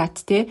медиа амьдраад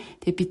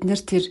тэгээ бид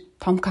нэр тэр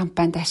том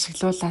компанид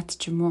ашиглуулад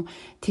ч юм уу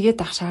тэгээд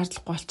ах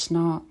шаардлагагүй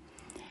болчихноо.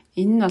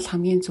 Энэ нь бол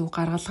хамгийн зөв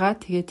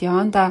гаргалгаа. Тэгээд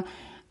яванда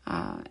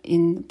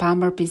энэ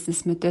Bummer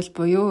бизнес модель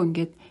буюу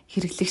ингээд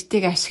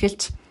хэрэглэгчдийг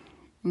ашиглаж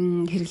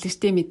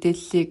хэрэглэгчдийн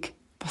мэдээллийг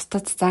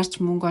бусдад зарж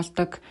мөнгө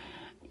олдог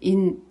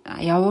энэ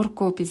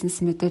явуургүй бизнес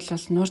модель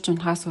бол нурж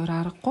унахаас өөр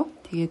аргагүй.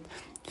 Тэгээд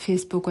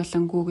Facebook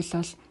болон Google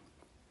бол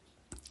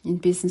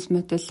энэ бизнес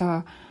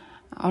моделоо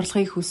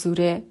орлогыг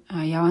хүсвэрээ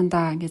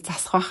явандаа ингээд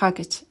засах байхаа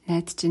гэж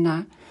найдаж байна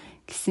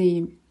гэсэн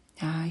юм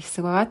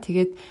хэсэг байгаа.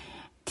 Тэгээд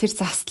тэр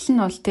застал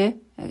нь бол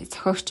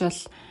зохиогч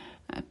бол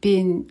би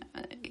энэ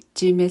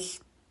Gmail,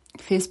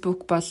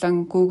 Facebook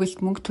болон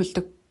Google-д мөнгө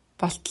төлдөг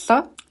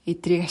болтлоо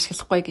эдрийг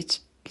ашиглахгүй гэж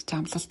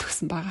амлалт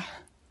өгсөн байгаа.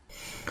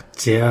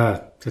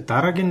 За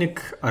дараагийн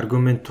нэг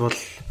аргумент бол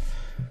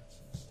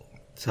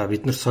за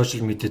бид нар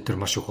сошиал медиа дээр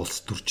маш их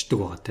улс төрждөг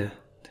байгаа тий.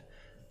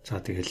 За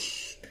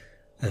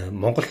тэгэл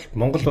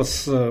Монгол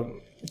бас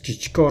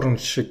жижиг орн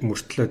шиг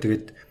мөртлөө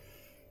тэгээд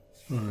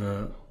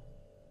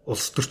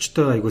улс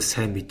төрчтэй айгүй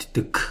сайн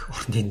мэддэг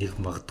орны нэг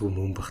магадгүй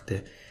мөн бах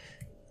тий.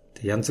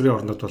 Янз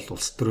бүрийн орнууд бол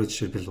улс төрөө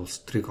жишээлбэл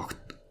улс төрийг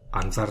огт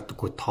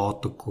анзаардаггүй,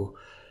 тоодоггүй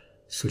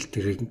эсвэл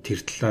тэр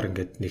талаар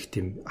ингээд нэг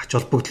тийм ач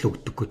холбогдол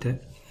өгдөггүй тий.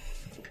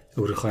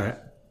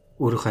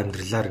 Өөрийнхөө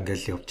амьдралаар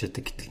ингээл явж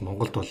байдаг гэтэл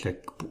Монголд бол яг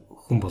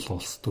хүн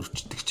болгон улс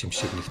төрчдөг юм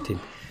шиг нэг тийм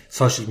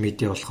сошиал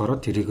медиа болохоор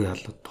тэрийг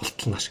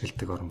тултал нь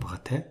ашигладаг орн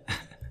байгаа тий.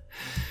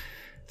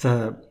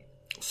 За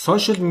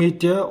сошиал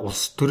медиа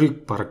улс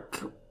төрийг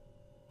баг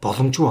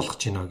боломжгүй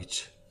болгож байна гэж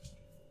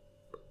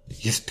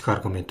 9 дэх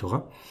аргумент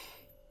байгаа.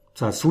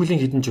 За сүүлийн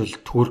хэдэн жил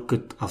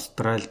Туркид,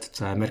 Австральд,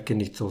 за Америкийн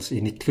нэгдсэн улс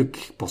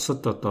энэтхэг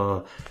бусад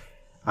одоо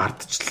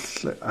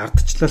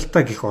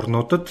ардчлалтай гэх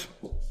орнуудад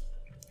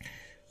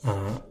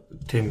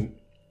тийм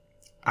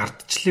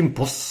ардчлалын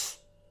бус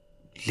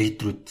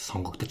лидерүүд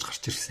сонгогдож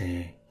гарч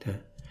ирсэн тий.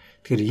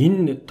 Тэгэхээр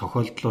энэ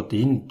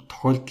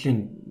тохиолдлын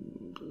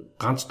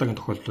ганц удаагийн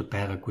тохиолдлууд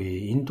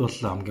байгаагүй. Энд бол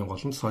хамгийн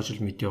гол нь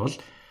сошиал медиа бол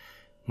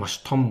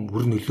маш том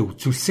үр нөлөө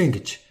үзүүлсэн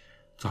гэж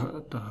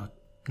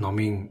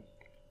номын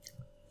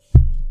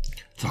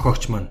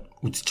зохиогч маань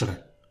үзэж байгаа.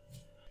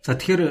 За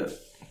тэгэхээр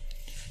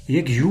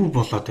яг юу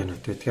болоод байна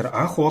вэ? Тэгэхээр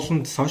анх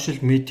ууланд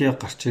сошиал медиа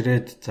гарч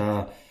ирээд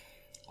за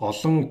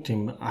олон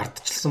тийм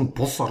ардчилсан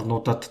бус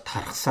орнуудад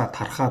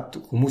тархаад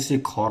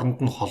хүмүүсийг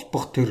хооронд нь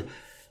холбох тэр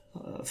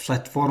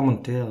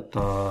платформ нь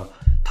одоо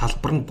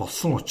талбар нь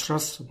болсон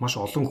учраас маш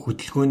олон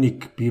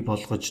хөдөлгөөнийг бий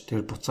болгож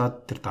тэр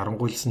буцаад тэр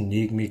дарангуйлсан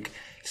нийгмийг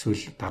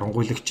эсвэл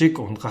дарангуйлагчийг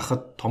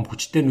унгахад том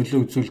хүчтэй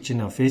нөлөө үзүүлж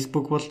байна.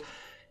 Facebook бол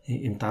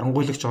энэ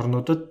дарангуйлагч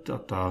орнуудад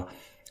одоо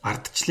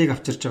ардчлалыг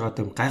авчирж байгаа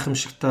тийм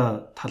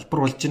гайхамшигтай талбар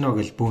болж байна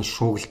гэж бөөн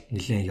шуугилт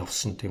нэлээд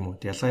явсан тийм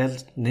үү.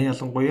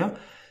 Ялангуяа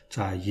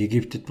За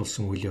Египтэд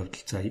болсон үйл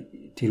явдал, за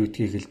тэр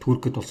үдгийг л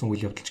Туркэд болсон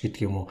үйл явдал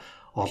гэдэг юм уу,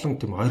 олон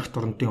тийм ойролт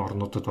орнуудын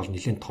орнуудад бол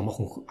нэлээд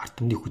томоохон ард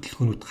түмний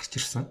хөдөлгөөнүүд гарч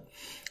ирсэн.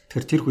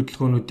 Тэгэхээр тэр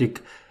хөдөлгөөнүүдийг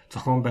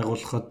зохион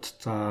байгуулахад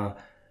за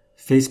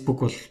Facebook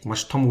бол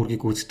маш том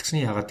үүргийг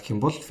гүйцэтгэсэн. Яагаад гэх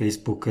юм бол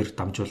Facebook-ээр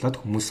дамжуулаад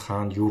хүмүүс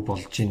хаана юу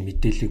болж ийн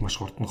мэдээллийг маш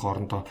хурдан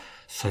хоорондоо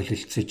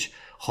солилцож,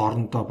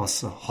 хоорондоо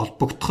бас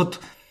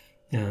холбогдоход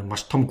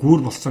маш том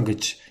гүүр болсон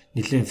гэж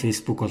нэлээд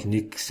Facebook бол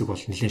нэг хэсэг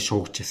бол нэлээд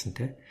шуугч байсан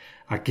те.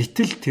 А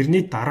гэтэл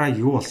тэрний дараа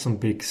юу болсон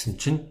бэ гэсэн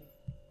чинь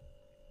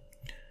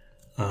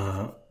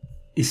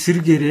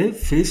эсэргээрээ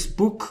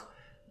Facebook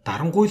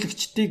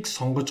дарангуйлагчдыг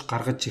сонгож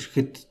гаргаж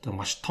ирэхэд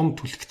маш том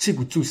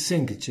түлхцийг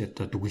үзүүлсэн гэж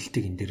одоо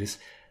дүгнэлтийг энэ дээрээс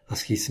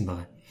бас хийсэн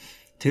байгаа.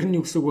 Тэр нь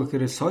юу гэсэн үг вэ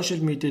гэхээр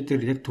сошиал медиа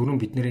дээр яг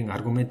түрүүн бидний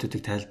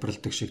аргументуудыг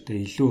тайлбарладаг шиг тэ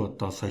илүү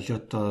одоо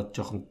солиотой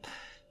жоохон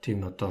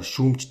тийм одоо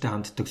шүүмжтэй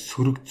ханддаг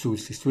сөрөг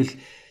зүйлс эсвэл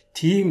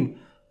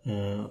тийм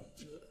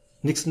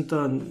нэгсэнтэй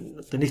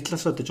одоо нэг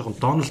талаас одоо жоохон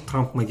Дональд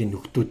Трамп магийн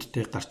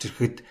нөхдүүдтэй гарч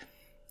ирэхэд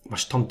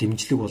маш том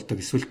дэмжлэг болдог.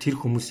 Эсвэл тэр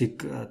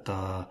хүмүүсийг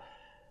одоо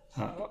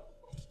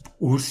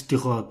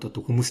өөрсдийнхөө одоо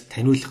хүмүүст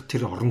таниулах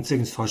тэр орон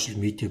зайг сошиал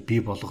медиа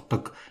бий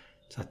болгодог.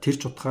 За тэр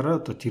ч утгаараа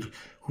одоо тэр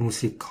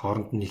хүмүүсийг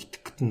хооронд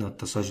нэгтгэхэд нь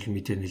одоо сошиал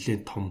медиа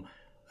нэлээд том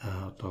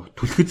одоо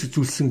түлхэц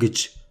үзүүлсэн гэж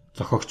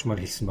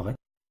зохиогчмаар хэлсэн байгаа.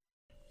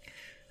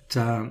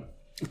 За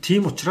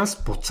тийм учраас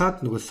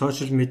буцаад нөгөө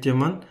сошиал медиа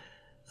маань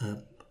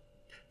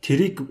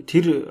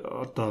тэр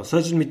одоо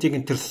сошиал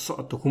медиагийн тэр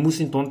одоо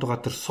хүмүүсийн дунд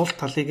байгаа тэр сул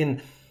талыг нь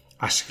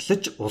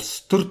ашиглаж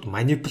улс төрд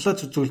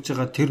манипуляц үзүүлж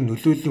байгаа тэр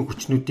нөлөөллийн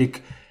хүчнүүдийг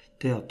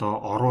тэ одоо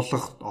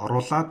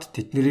оруулаад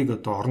тэднийг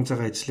одоо орон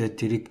зайгаа эзлээд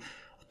тэрийг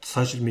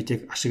сошиал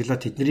медиаг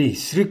ашиглаад тэдний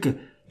эсрэг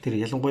тэр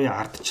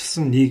ялангуяа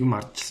ардчилсан нийгэм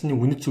ардчилсны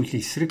үнэт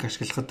зүйлийн эсрэг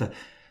ашиглахад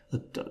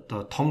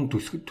одоо том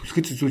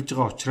түлхэц үзүүлж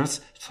байгаа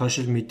учраас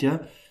сошиал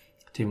медиа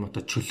тийм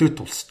одоо чөлөөт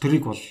улс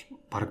төрийг бол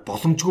баг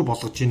боломжгүй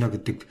болгож байна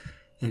гэдэг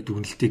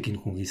дүгнэлтийг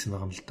энэ хүн хийсэн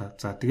байгаа юм л да.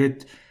 За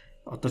тэгээд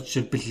одоо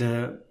жишээлбэл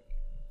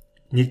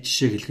нэг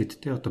жишээ хэлэхэд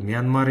те одоо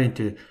Мянмарын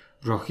те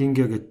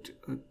Рохингя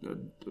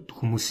гэдэг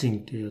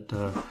хүмүүсийн те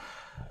одоо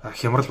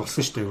хямрал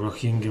болсон шүү дээ.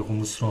 Рохингя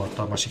хүмүүс рүү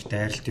одоо маш их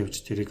дайралт явж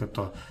тэрийг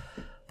одоо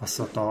бас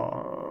одоо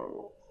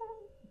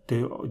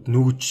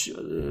нүүж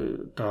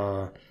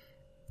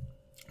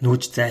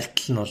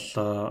зайлтал нь бол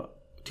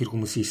тэр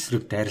хүмүүсийн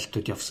эсрэг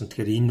дайралтууд явсан.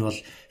 Тэгэхээр энэ бол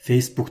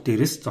Facebook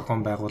дээрээс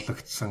зохион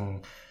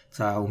байгуулагдсан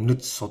за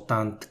өмнөд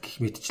Суданд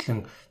гэх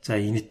мэтчлэн за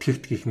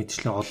энэтхэгт гэх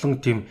мэтчлэн олон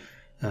тийм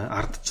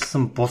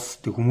ардчилсан бус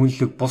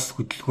хүмүүнлэг бус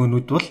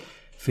хөдөлгөөнүүд бол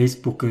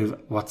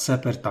Facebook-ээр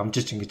WhatsApp-аар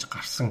дамжиж ингэж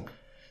гарсан.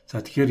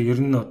 За тэгэхээр ер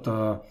нь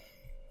одоо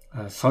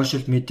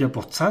сошиал медиа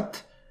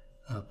буцаад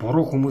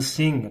буруу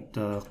хүмүүсийн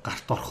одоо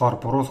гарт орохоор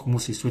буруу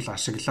хүмүүс эсвэл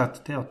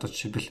ашиглаад тий одоо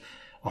жишээлбэл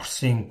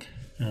Оросын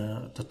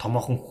одоо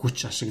томоохон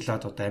хүч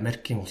ашиглаад одоо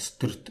Америкийн улс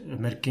төрд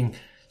Америкийн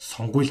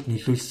сонгуульд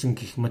нөлөөлсөн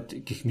гэх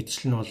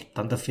мэтчлэн бол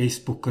дандаа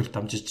Facebook-оор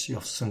дамжиж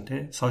явсан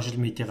тий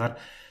сошиал медиагаар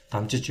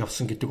дамжиж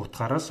явсан гэдэг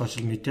утгаараа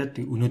сошиал медиад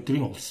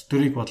өнөөдрийн улс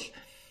төрийг бол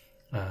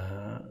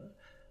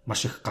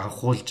маш их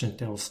ганхуулж байна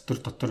тий улс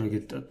төр дотор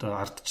игээд одоо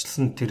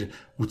ардчилсан тэр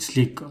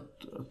үзлийг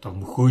одоо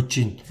мөхөөж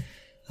ийн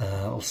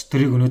улс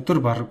төрийг өнөөдөр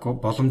баг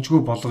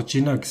боломжгүй болгож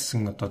байна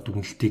гэсэн одоо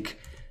дүгнэлтийг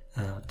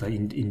одоо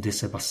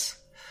эндээсээ бас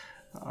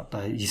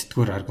одоо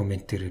 9-р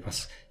аргументээр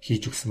бас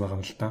хийж өгсөн байгаа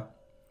юм л да.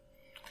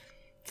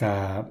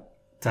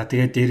 За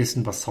тэгээд дээрэс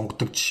нь бас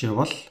сонгодог жишээ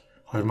бол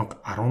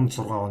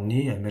 2016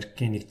 оны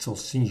Америкийн нэгдсэн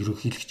улсын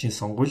ерөнхийлөгчийн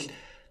сонгуульд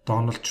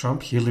Дональд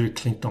Трамп, Хиллари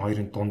Клинтон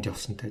хоёрын дунд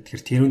явсан.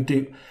 Тэгэхээр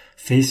тэрүүндээ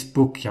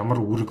Facebook ямар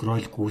үүрэг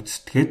роль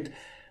гүйцэтгээд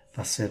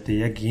бас одоо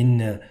яг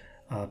энэ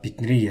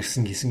бидний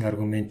ярьсан гэсэн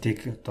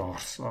аргументыг одоо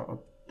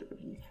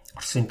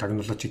Оросын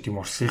технологи гэдэг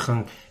юм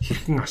Оросынхан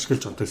хэрхэн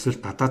ашиглаж одоо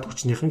эсвэл гадаад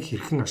хүчнийхэн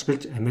хэрхэн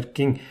ашиглаж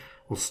Америкийн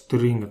улс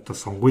төрийн одоо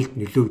сонгуульд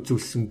нөлөө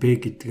үзүүлсэн бэ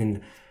гэдэг нь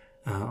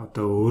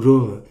одоо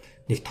өөрөө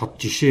нэг тод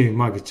жишээ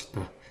юм а гэж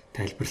одоо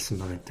тайлбарласан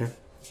байгаа тийм.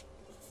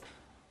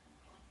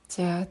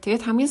 За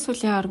тэгээд хамгийн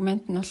сүүлийн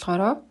аргумент нь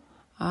болохоор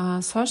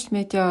сошиал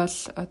медиа бол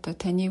одоо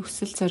таны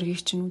өсөл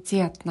зоригийг чинь үзий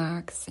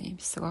яднаа гэсэн юм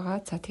хэсэг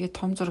байгаа. За тэгээд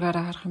том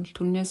зургаараа харах юм бол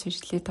түрнээс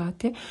шийдлээд байгаа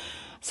тийм.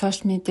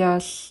 Сошиал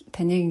медиа бол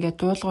таныг ингээд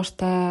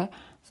дуулууртай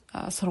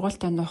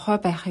сургуультай нохой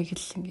байхыг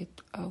л ингээд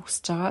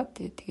хүсэж байгаа.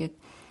 Тэгээд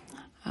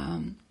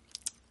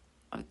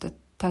одоо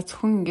та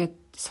зөвхөн ингээд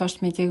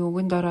сошиал медиаг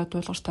өгөнд ороод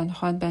дуулууртай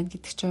нохойд байна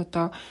гэдэг чи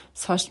одоо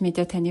сошиал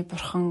медиа таны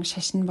бурхан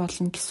шашин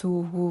болно гэсэн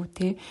үг үү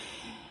тий.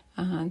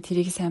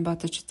 Тэрийг сайн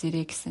бодож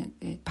үзээрэй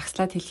гэсэн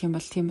багслаад хэлэх юм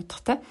бол тийм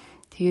утгатай.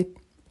 Тэгээд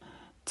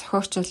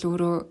зохиогч бол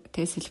өөрөө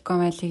тэгээ Silicon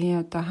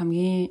Valley-гийн одоо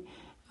хамгийн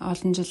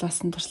олон жил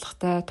басан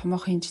туршлагатай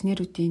томоохон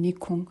инженерүүдийн нэг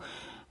хүн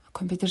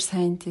компьютер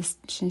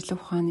сайентист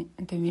шинжлэх ухааны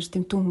одоо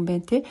эрдэмтэн хүн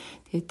байна тий.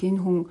 Тэгээд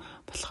энэ хүн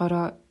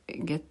болохоор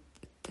ингээд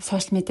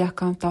сошиал медиа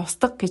аккаунтаа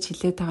устгах гэж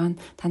хэлээд байгаа нь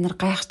та нар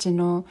гайхаж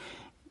байна уу?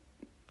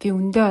 Би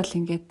үндэ бол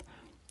ингээд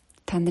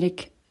та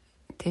нарыг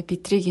тэгээ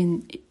бидрийг энэ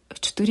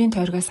өчтөрийн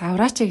тойргоос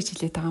авраач гэж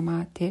хэлээд байгаа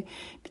маа тий.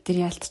 Бид нар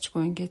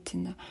яалтчгүй ингээд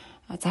энэ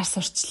зар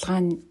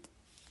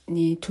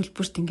сурталчилгааны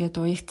төлбөрт ингээд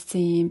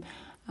уягдсан ийм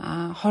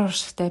хор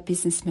уршигтай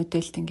бизнес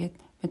модельд ингээд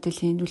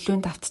мэдээллийн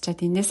нөлөөнд автчаад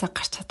энээсээ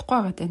гарч чадахгүй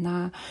байгаа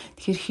даа.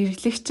 Тэгэхээр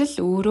хэрэглэгч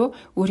л өөрөө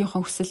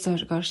өөрийнхөө хүсэл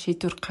зоригоор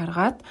шийдвэр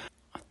гаргаад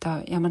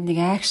одоо ямар нэг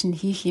акшн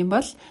хийх юм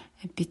бол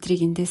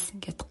бидрийг эндээс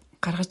ингээд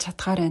гаргаж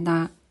чадхаар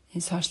байна.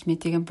 Энэ сошиал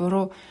медиагийн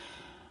буруу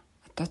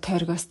одоо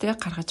тойргоос тэ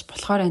гаргаж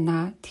болохоор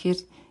байна. Тэгэхээр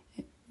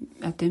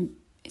одоо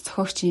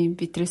зохиогчийн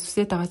бидрээс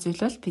үсээд байгаа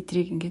зүйл бол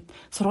бидрийг ингээд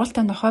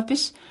сургуультай нохоо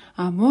биш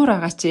муур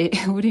агаач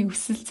өөрийн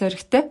хүсэл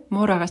зоригтой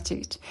муур агаач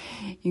гэж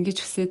ингэж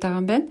хүсээд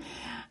байгаа юм байна.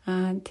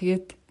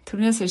 Тэгээд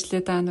түрнээс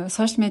ишлээд байгаа нөгөө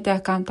сошиал медиа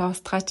аккаунт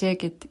устгаач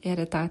гэд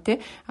яриад байгаа тий.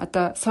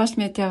 Одоо сошиал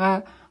медиагаа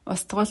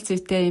устгуул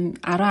зүйтэй юм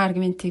 10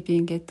 аргументыг би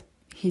ингээд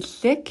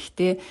хэллээ.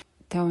 Гэхдээ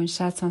тэ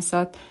уншаад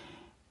сонсоод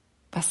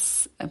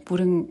бас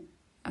бүрэн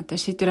одоо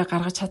шийдвэрээ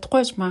гаргаж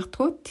чадахгүй ч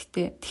магадгүй.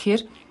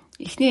 Тэгэхээр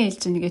эхний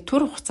ээлж нэгээ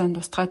түр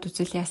хугацаанд устгаад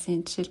үзэл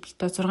яасан.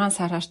 Жишээлбэл 6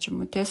 сараар ч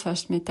юм уу тий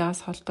сошиал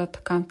медиагаас холдоод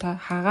аккаунт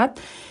хаагаад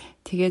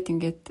тэгээд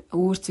ингээд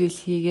өөр зүйл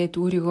хийгээд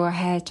өөрийгөө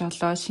хайж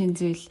олоо шин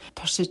зүйл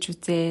туршиж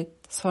үзээд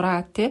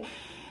сураа тий.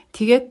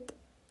 Тэгээд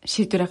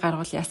шийдвэрээ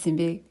гаргавал яасан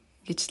бэ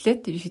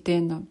гэжлээд ерөөдөө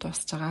энэ ном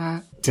дуусж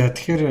байгаа. За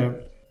тэгэхээр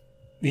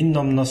энэ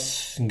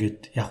номноос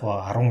ингээд яг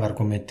 10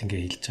 аргумент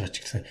ингээд хэлж байгаа ч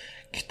гэсэн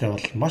гэхдээ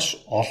бол маш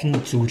олон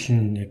зүйл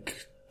нь яг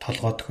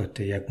толгойд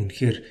өгөөтэй яг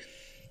үнэхээр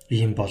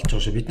ийм болж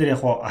байгаа шүү. Бид нар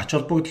яг ач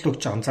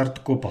холбогдлогч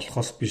анзаардаггүй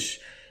болохоос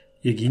биш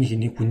яг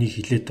энэ хүний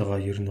хилээд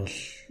байгаа ер нь бол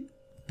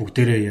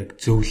бүгдээрээ яг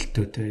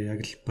зөвлөлтөө те яг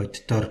л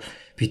боддоор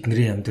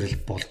бидний амьдрал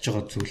болж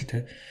байгаа зүйл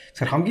те.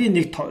 Тэгэхээр хамгийн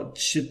нэг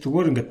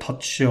зүгээр ингээд тод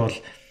жишээ бол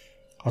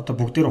одоо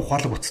бүгдээр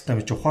ухаалаг утастай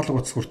байж ухаалаг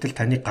утас хүртэл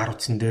таны гар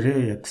утсан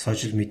дээрээ яг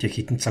сошиал медиа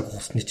хідэн цаг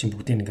хугацны чинь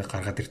бүгдийг ингээ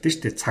гаргаад ирдэ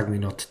штэ цаг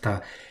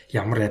минутаа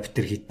ямар апп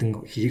дээр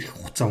хідэн хийх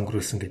хугацаа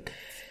өнгөрөөсөн гэд.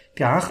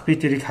 Тэгээ анх би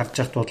тэрийг харж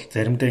байхад бол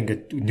заримдаа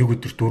ингээд нэг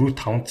өдөр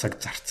 4-5 цаг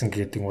зарцсан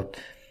гэдэг нь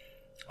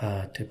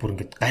тэг бүр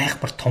ингээд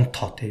гайхбар том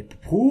тоо тэг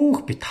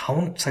хөөх би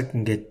 5 цаг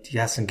ингээд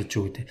яасан гэж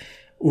юу гэдэг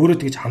өөрөө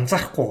тэгж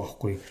анзаарахгүй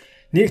байхгүй юу.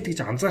 Нэг тэгж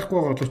анзаарахгүй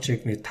байгаа боловч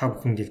яг нэг та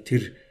бүхэн яг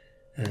тэр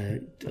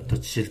одоо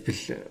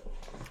жишээлбэл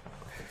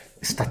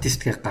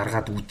статистикийг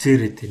гаргаад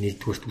үзээрэй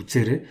нэгдүгээрт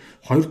үзээрэй.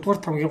 Хоёрдугаар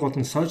хамгийн гол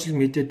нь сошиал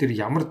медиа дээр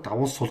ямар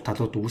давуу сул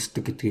талууд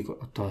үүсдэг гэдгийг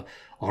одоо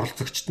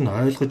оролцогчд нь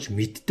ойлгож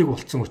мэддэг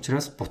болсон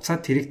учраас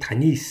буцаад тэрийг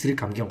таны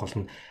эсрэг хамгийн гол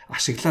нь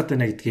ашиглаад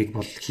байна гэдгийг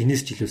бол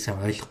хинээс ч илүү сайн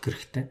ойлгох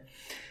хэрэгтэй.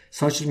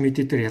 Сошиал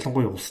медиа дээр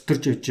ялангуяа улс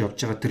төрж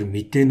явж байгаа тэр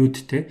мэдээнүүд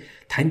те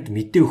танд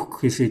мэдээ өгөх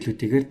гэхээс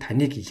илүүтэйгээр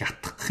таныг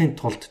ятгахын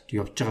тулд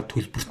явж байгаа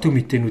төлбөртэй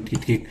мэдээнүүд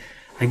гэдгийг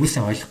аягүй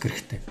сайн ойлгох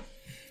хэрэгтэй.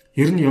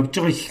 Ер нь явж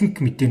байгаа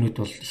ихэнх мэдээнүүд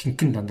бол ихэнх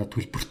нь дандаа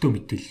төлбөртэй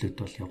мэдээллүүд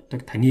бол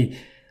явдаг.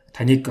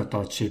 Таныг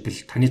одоо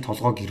жишээлбэл таны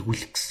толгойг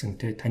эргүүлэх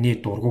гэсэн те таны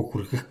дургуг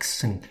хүргэх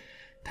гэсэн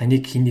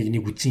таныг хин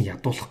нэгнийг үзэн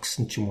ядуулах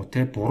гэсэн ч юм уу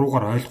те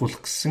буруугаар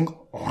ойлгуулах гэсэн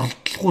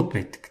оролдлогууд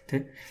байдаг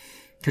те.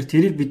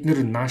 Тэр бид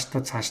нэр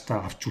нааштай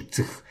цааштай авч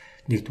үзэх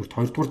нэгдүгээр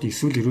хоёрдугаар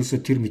эсвэл ерөөсөө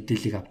тэр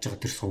мэдээллийг авч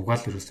байгаа тэр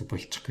сувгаал ерөөсөө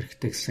болчих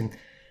хэрэгтэй гэсэн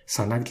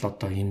санааг л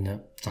одоо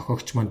энэ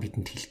зохиогч маань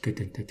бидэнд хэлэх гээд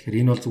байна. Тэгэхээр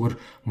энэ бол зүгээр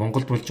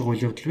Монголд болж байгаа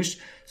үйл явдал биш.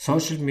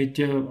 Сошиал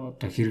медиа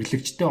одоо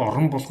хэрэглэгчтэй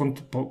орон болгонд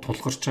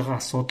тулгарч байгаа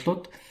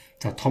асуудлууд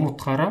за том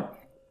утгаараа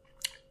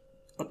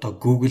одоо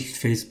Google,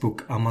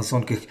 Facebook,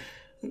 Amazon гэх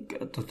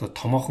одоо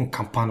томоохон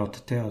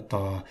компаниуд те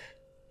одоо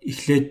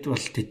эхлээд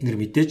бол тэд нэр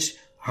мэдээж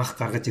анх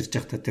гаргаж ирж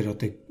байхдаа тэр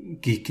одоо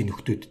гик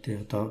нөхдүүд те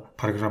одоо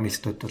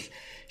программистууд бол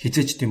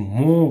хизээч тийм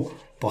муу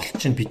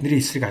болчин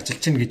бидний эсрэг ажиллаж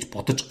чинь гэж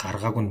бодож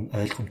гаргаагүй нь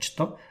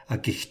ойлгомжтой.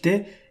 Гэхдээ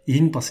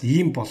энэ бас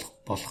ийм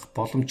болох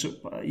боломж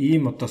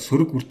ийм одоо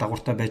сөрөг үр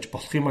дагавартай байж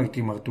болох юм а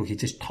гэдгийг магадгүй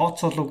хизээж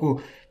тооцоолоогүй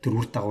тэр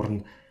үр дагавар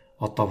нь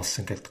одоо бас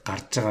ингээд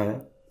гарч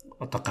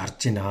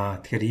байна.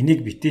 Тэгэхээр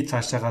энийг битээ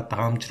цаашаага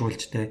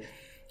даамжруулж те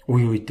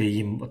үе үедээ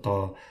ийм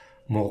одоо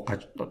муу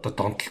одоо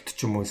донтолт ч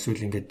юм уу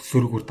эсвэл ингээд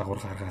сөрөг үр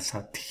дагавар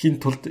гаргаасаа тэхийн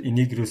тулд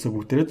энийг ерөөсөө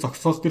бүгдээрээ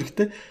зогсоох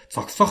хэрэгтэй.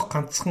 Зогсоох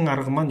ганцхан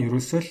арга маань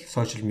ерөөсөө л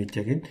сошиал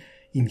медиаг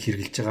энэ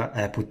хэрэгжилж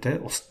байгаа аппуудаа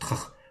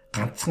устгах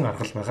ганцхан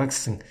арга байгаа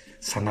гэсэн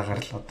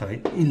санаагаар л одоо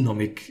энэ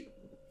номыг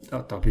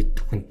одоо бид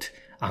хүнд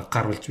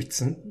анхааруулж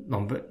бичсэн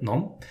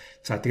ном.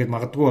 За тэгээд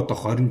магадгүй одоо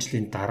 20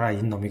 жилийн дараа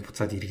энэ номыг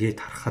буцаад эргээд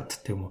харахад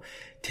тийм үү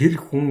тэр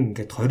хүн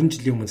ингээд 20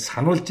 жилийн өмнө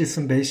сануулж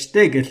исэн байж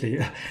штэ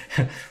гэл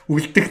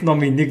үлдэх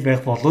номын нэг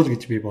байх болов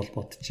гэж би бол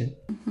бодож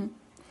байна.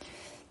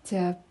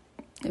 За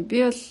би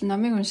бол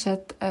номыг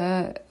уншаад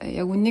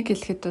яг үнийг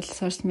хэлэхэд бол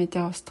сошиал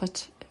медиа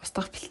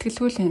устгах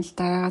бэлтгэлгүй л юм л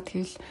да.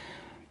 Тэгвэл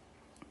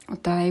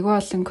одоо айгүй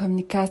олон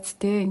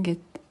коммуникацтэй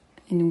ингээд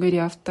энэгээр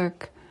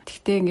явдаг.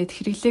 Тэгтээ ингээд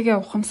хэрэглээгээ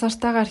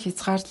ухамсартайгаар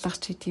хязгаарлах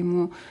ч гэдэг юм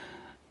уу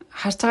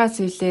харж байгаа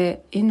зүйлээ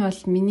энэ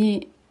бол миний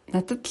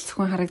надад л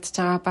зөвхөн харагдаж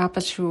байгаа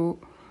бабл шүү.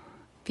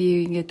 Би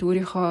ингээд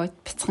өөрийнхөө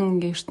бяцхан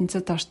ингээд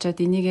ертөнцид орчоод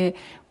энийгээ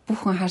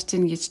бүхэн харж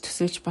ийн гэж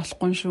төсөөлж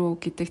болохгүй шүү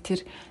гэдэг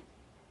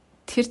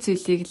тэр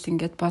зүйлийг л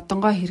ингээд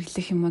бодонгоо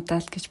хэрэглэх юм уу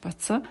даа л гэж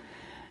бодсон.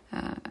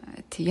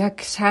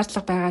 Яг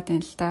шаардлага байгаад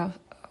байна л да.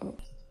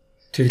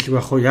 Тэглэг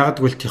байх уу? Яг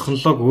гэвэл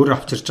технологи өөрөө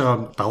авчирж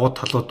байгаа давуу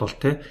талууд бол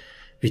те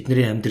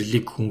бидний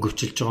амьдралыг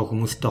хөнгөвчилж байгаа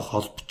хүмүүстэй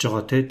холбож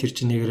байгаа те тэр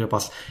чинийгээрээ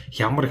бас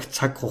ямар их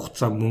цаг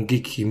хугацаа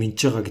мөнгийг хэмнэж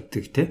байгаа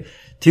гэдэг те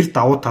тэр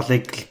давуу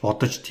талыг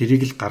бодож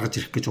тэрийг л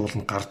гаргаж ирэх гэж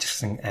уулна гарч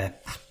ирсэн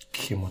апп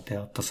гэх юм уу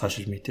те одоо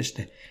сошиал медиа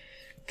штэ.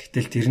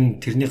 Гэтэл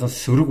тэрнийхэн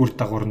сөрөг үр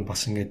дагавар нь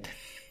бас ингээд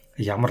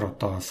ямар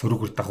одоо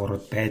сөрөг үр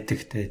дагаврууд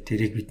байдаг те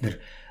тэрийг бид нэр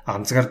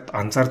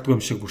анзаардгүй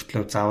юм шиг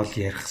хүртлөө заавал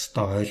ярих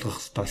хэвээр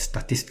ойлгох хэвээр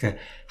статистик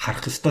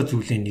харах хэвээр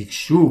зүйлийн нэг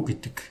шүү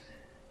гэдэг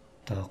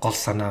одоо гол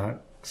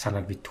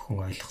санааг бид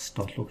бүхэн ойлгох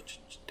хэвээр болов гэж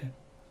байна.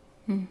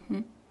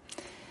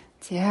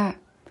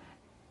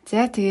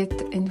 За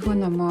тэгээд энэ хүн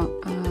номоо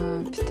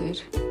бид хоёр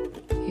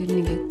ер нь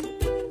ингээд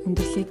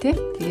өндөрлөе те.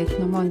 Тэгээд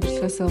номоо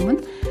өндөрлөхөөс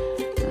өмнө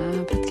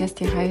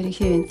подкастын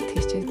ерөнхий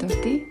венттгэгчийг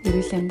дурдъя.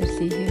 Эрүүл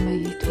амьдралын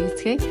хэмээг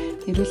түгээцгээе.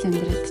 Эрүүл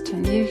амьдралд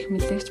чанар их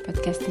мэдээлэгч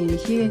подкастын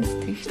ерөнхий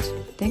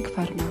венттгэгч Denk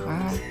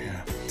Pharma-гаа.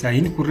 За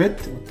энэ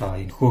хүрээд одоо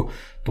энэхүү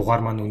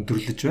дугаар маань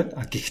өндөрлөж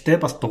байна. Гэхдээ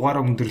бас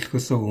дугаараа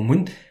өндөрлөхөөс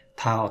өмнө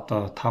та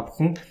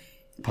бүхэн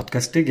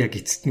подкастыг яг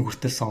эцэст нь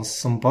хүртэл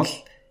сонссон бол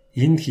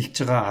энэ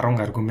хэлж байгаа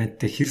 10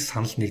 аргументтэй хэр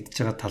санал нэгдэж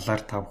байгаа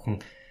талаар та бүхэн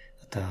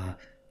одоо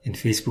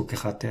энэ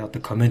Facebook-ийнхаа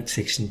одоо comment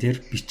section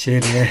дээр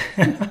бичээрэй.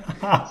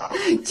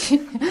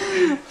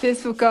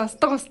 Facebook-а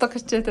устгах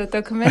гэчээд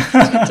одоо comment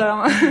хийж байгаа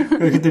маа.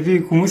 Гэхдээ би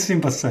хүмүүсийн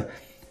бас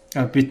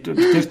бид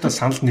тэр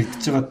санал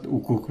нэгдэж байгаа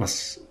үгүйг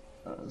бас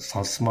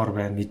сонсомоор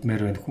байна,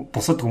 мэдмээр байна.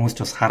 Бусад хүмүүс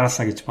ч бас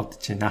хараасаа гэж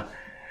бодож байна.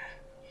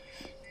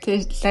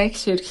 Тэгээд лайк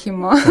шеэр гэх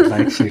юм уу?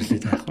 Лайк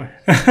шеэрлээд байх бай.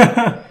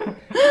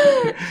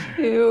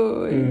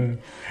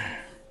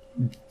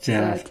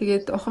 За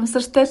тэгээд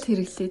ухамсартай л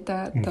хэрэглэе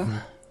да одоо.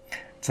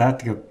 За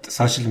тэгээд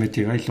сошиал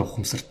медиагаа илүү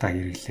ухамсартай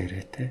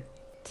хэрэглээрэй те.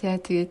 За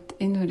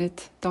тэгээд энэ хүрээд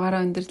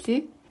дугаараа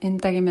өндөрлөе. Энэ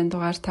удаагийн маань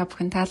дугаар та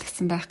бүхэн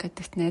таалагдсан байх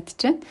гэдэгт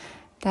найдаж байна.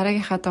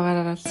 Дараагийнхаа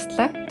дугаараар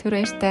уулзлаа. Түр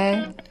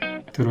баяртай.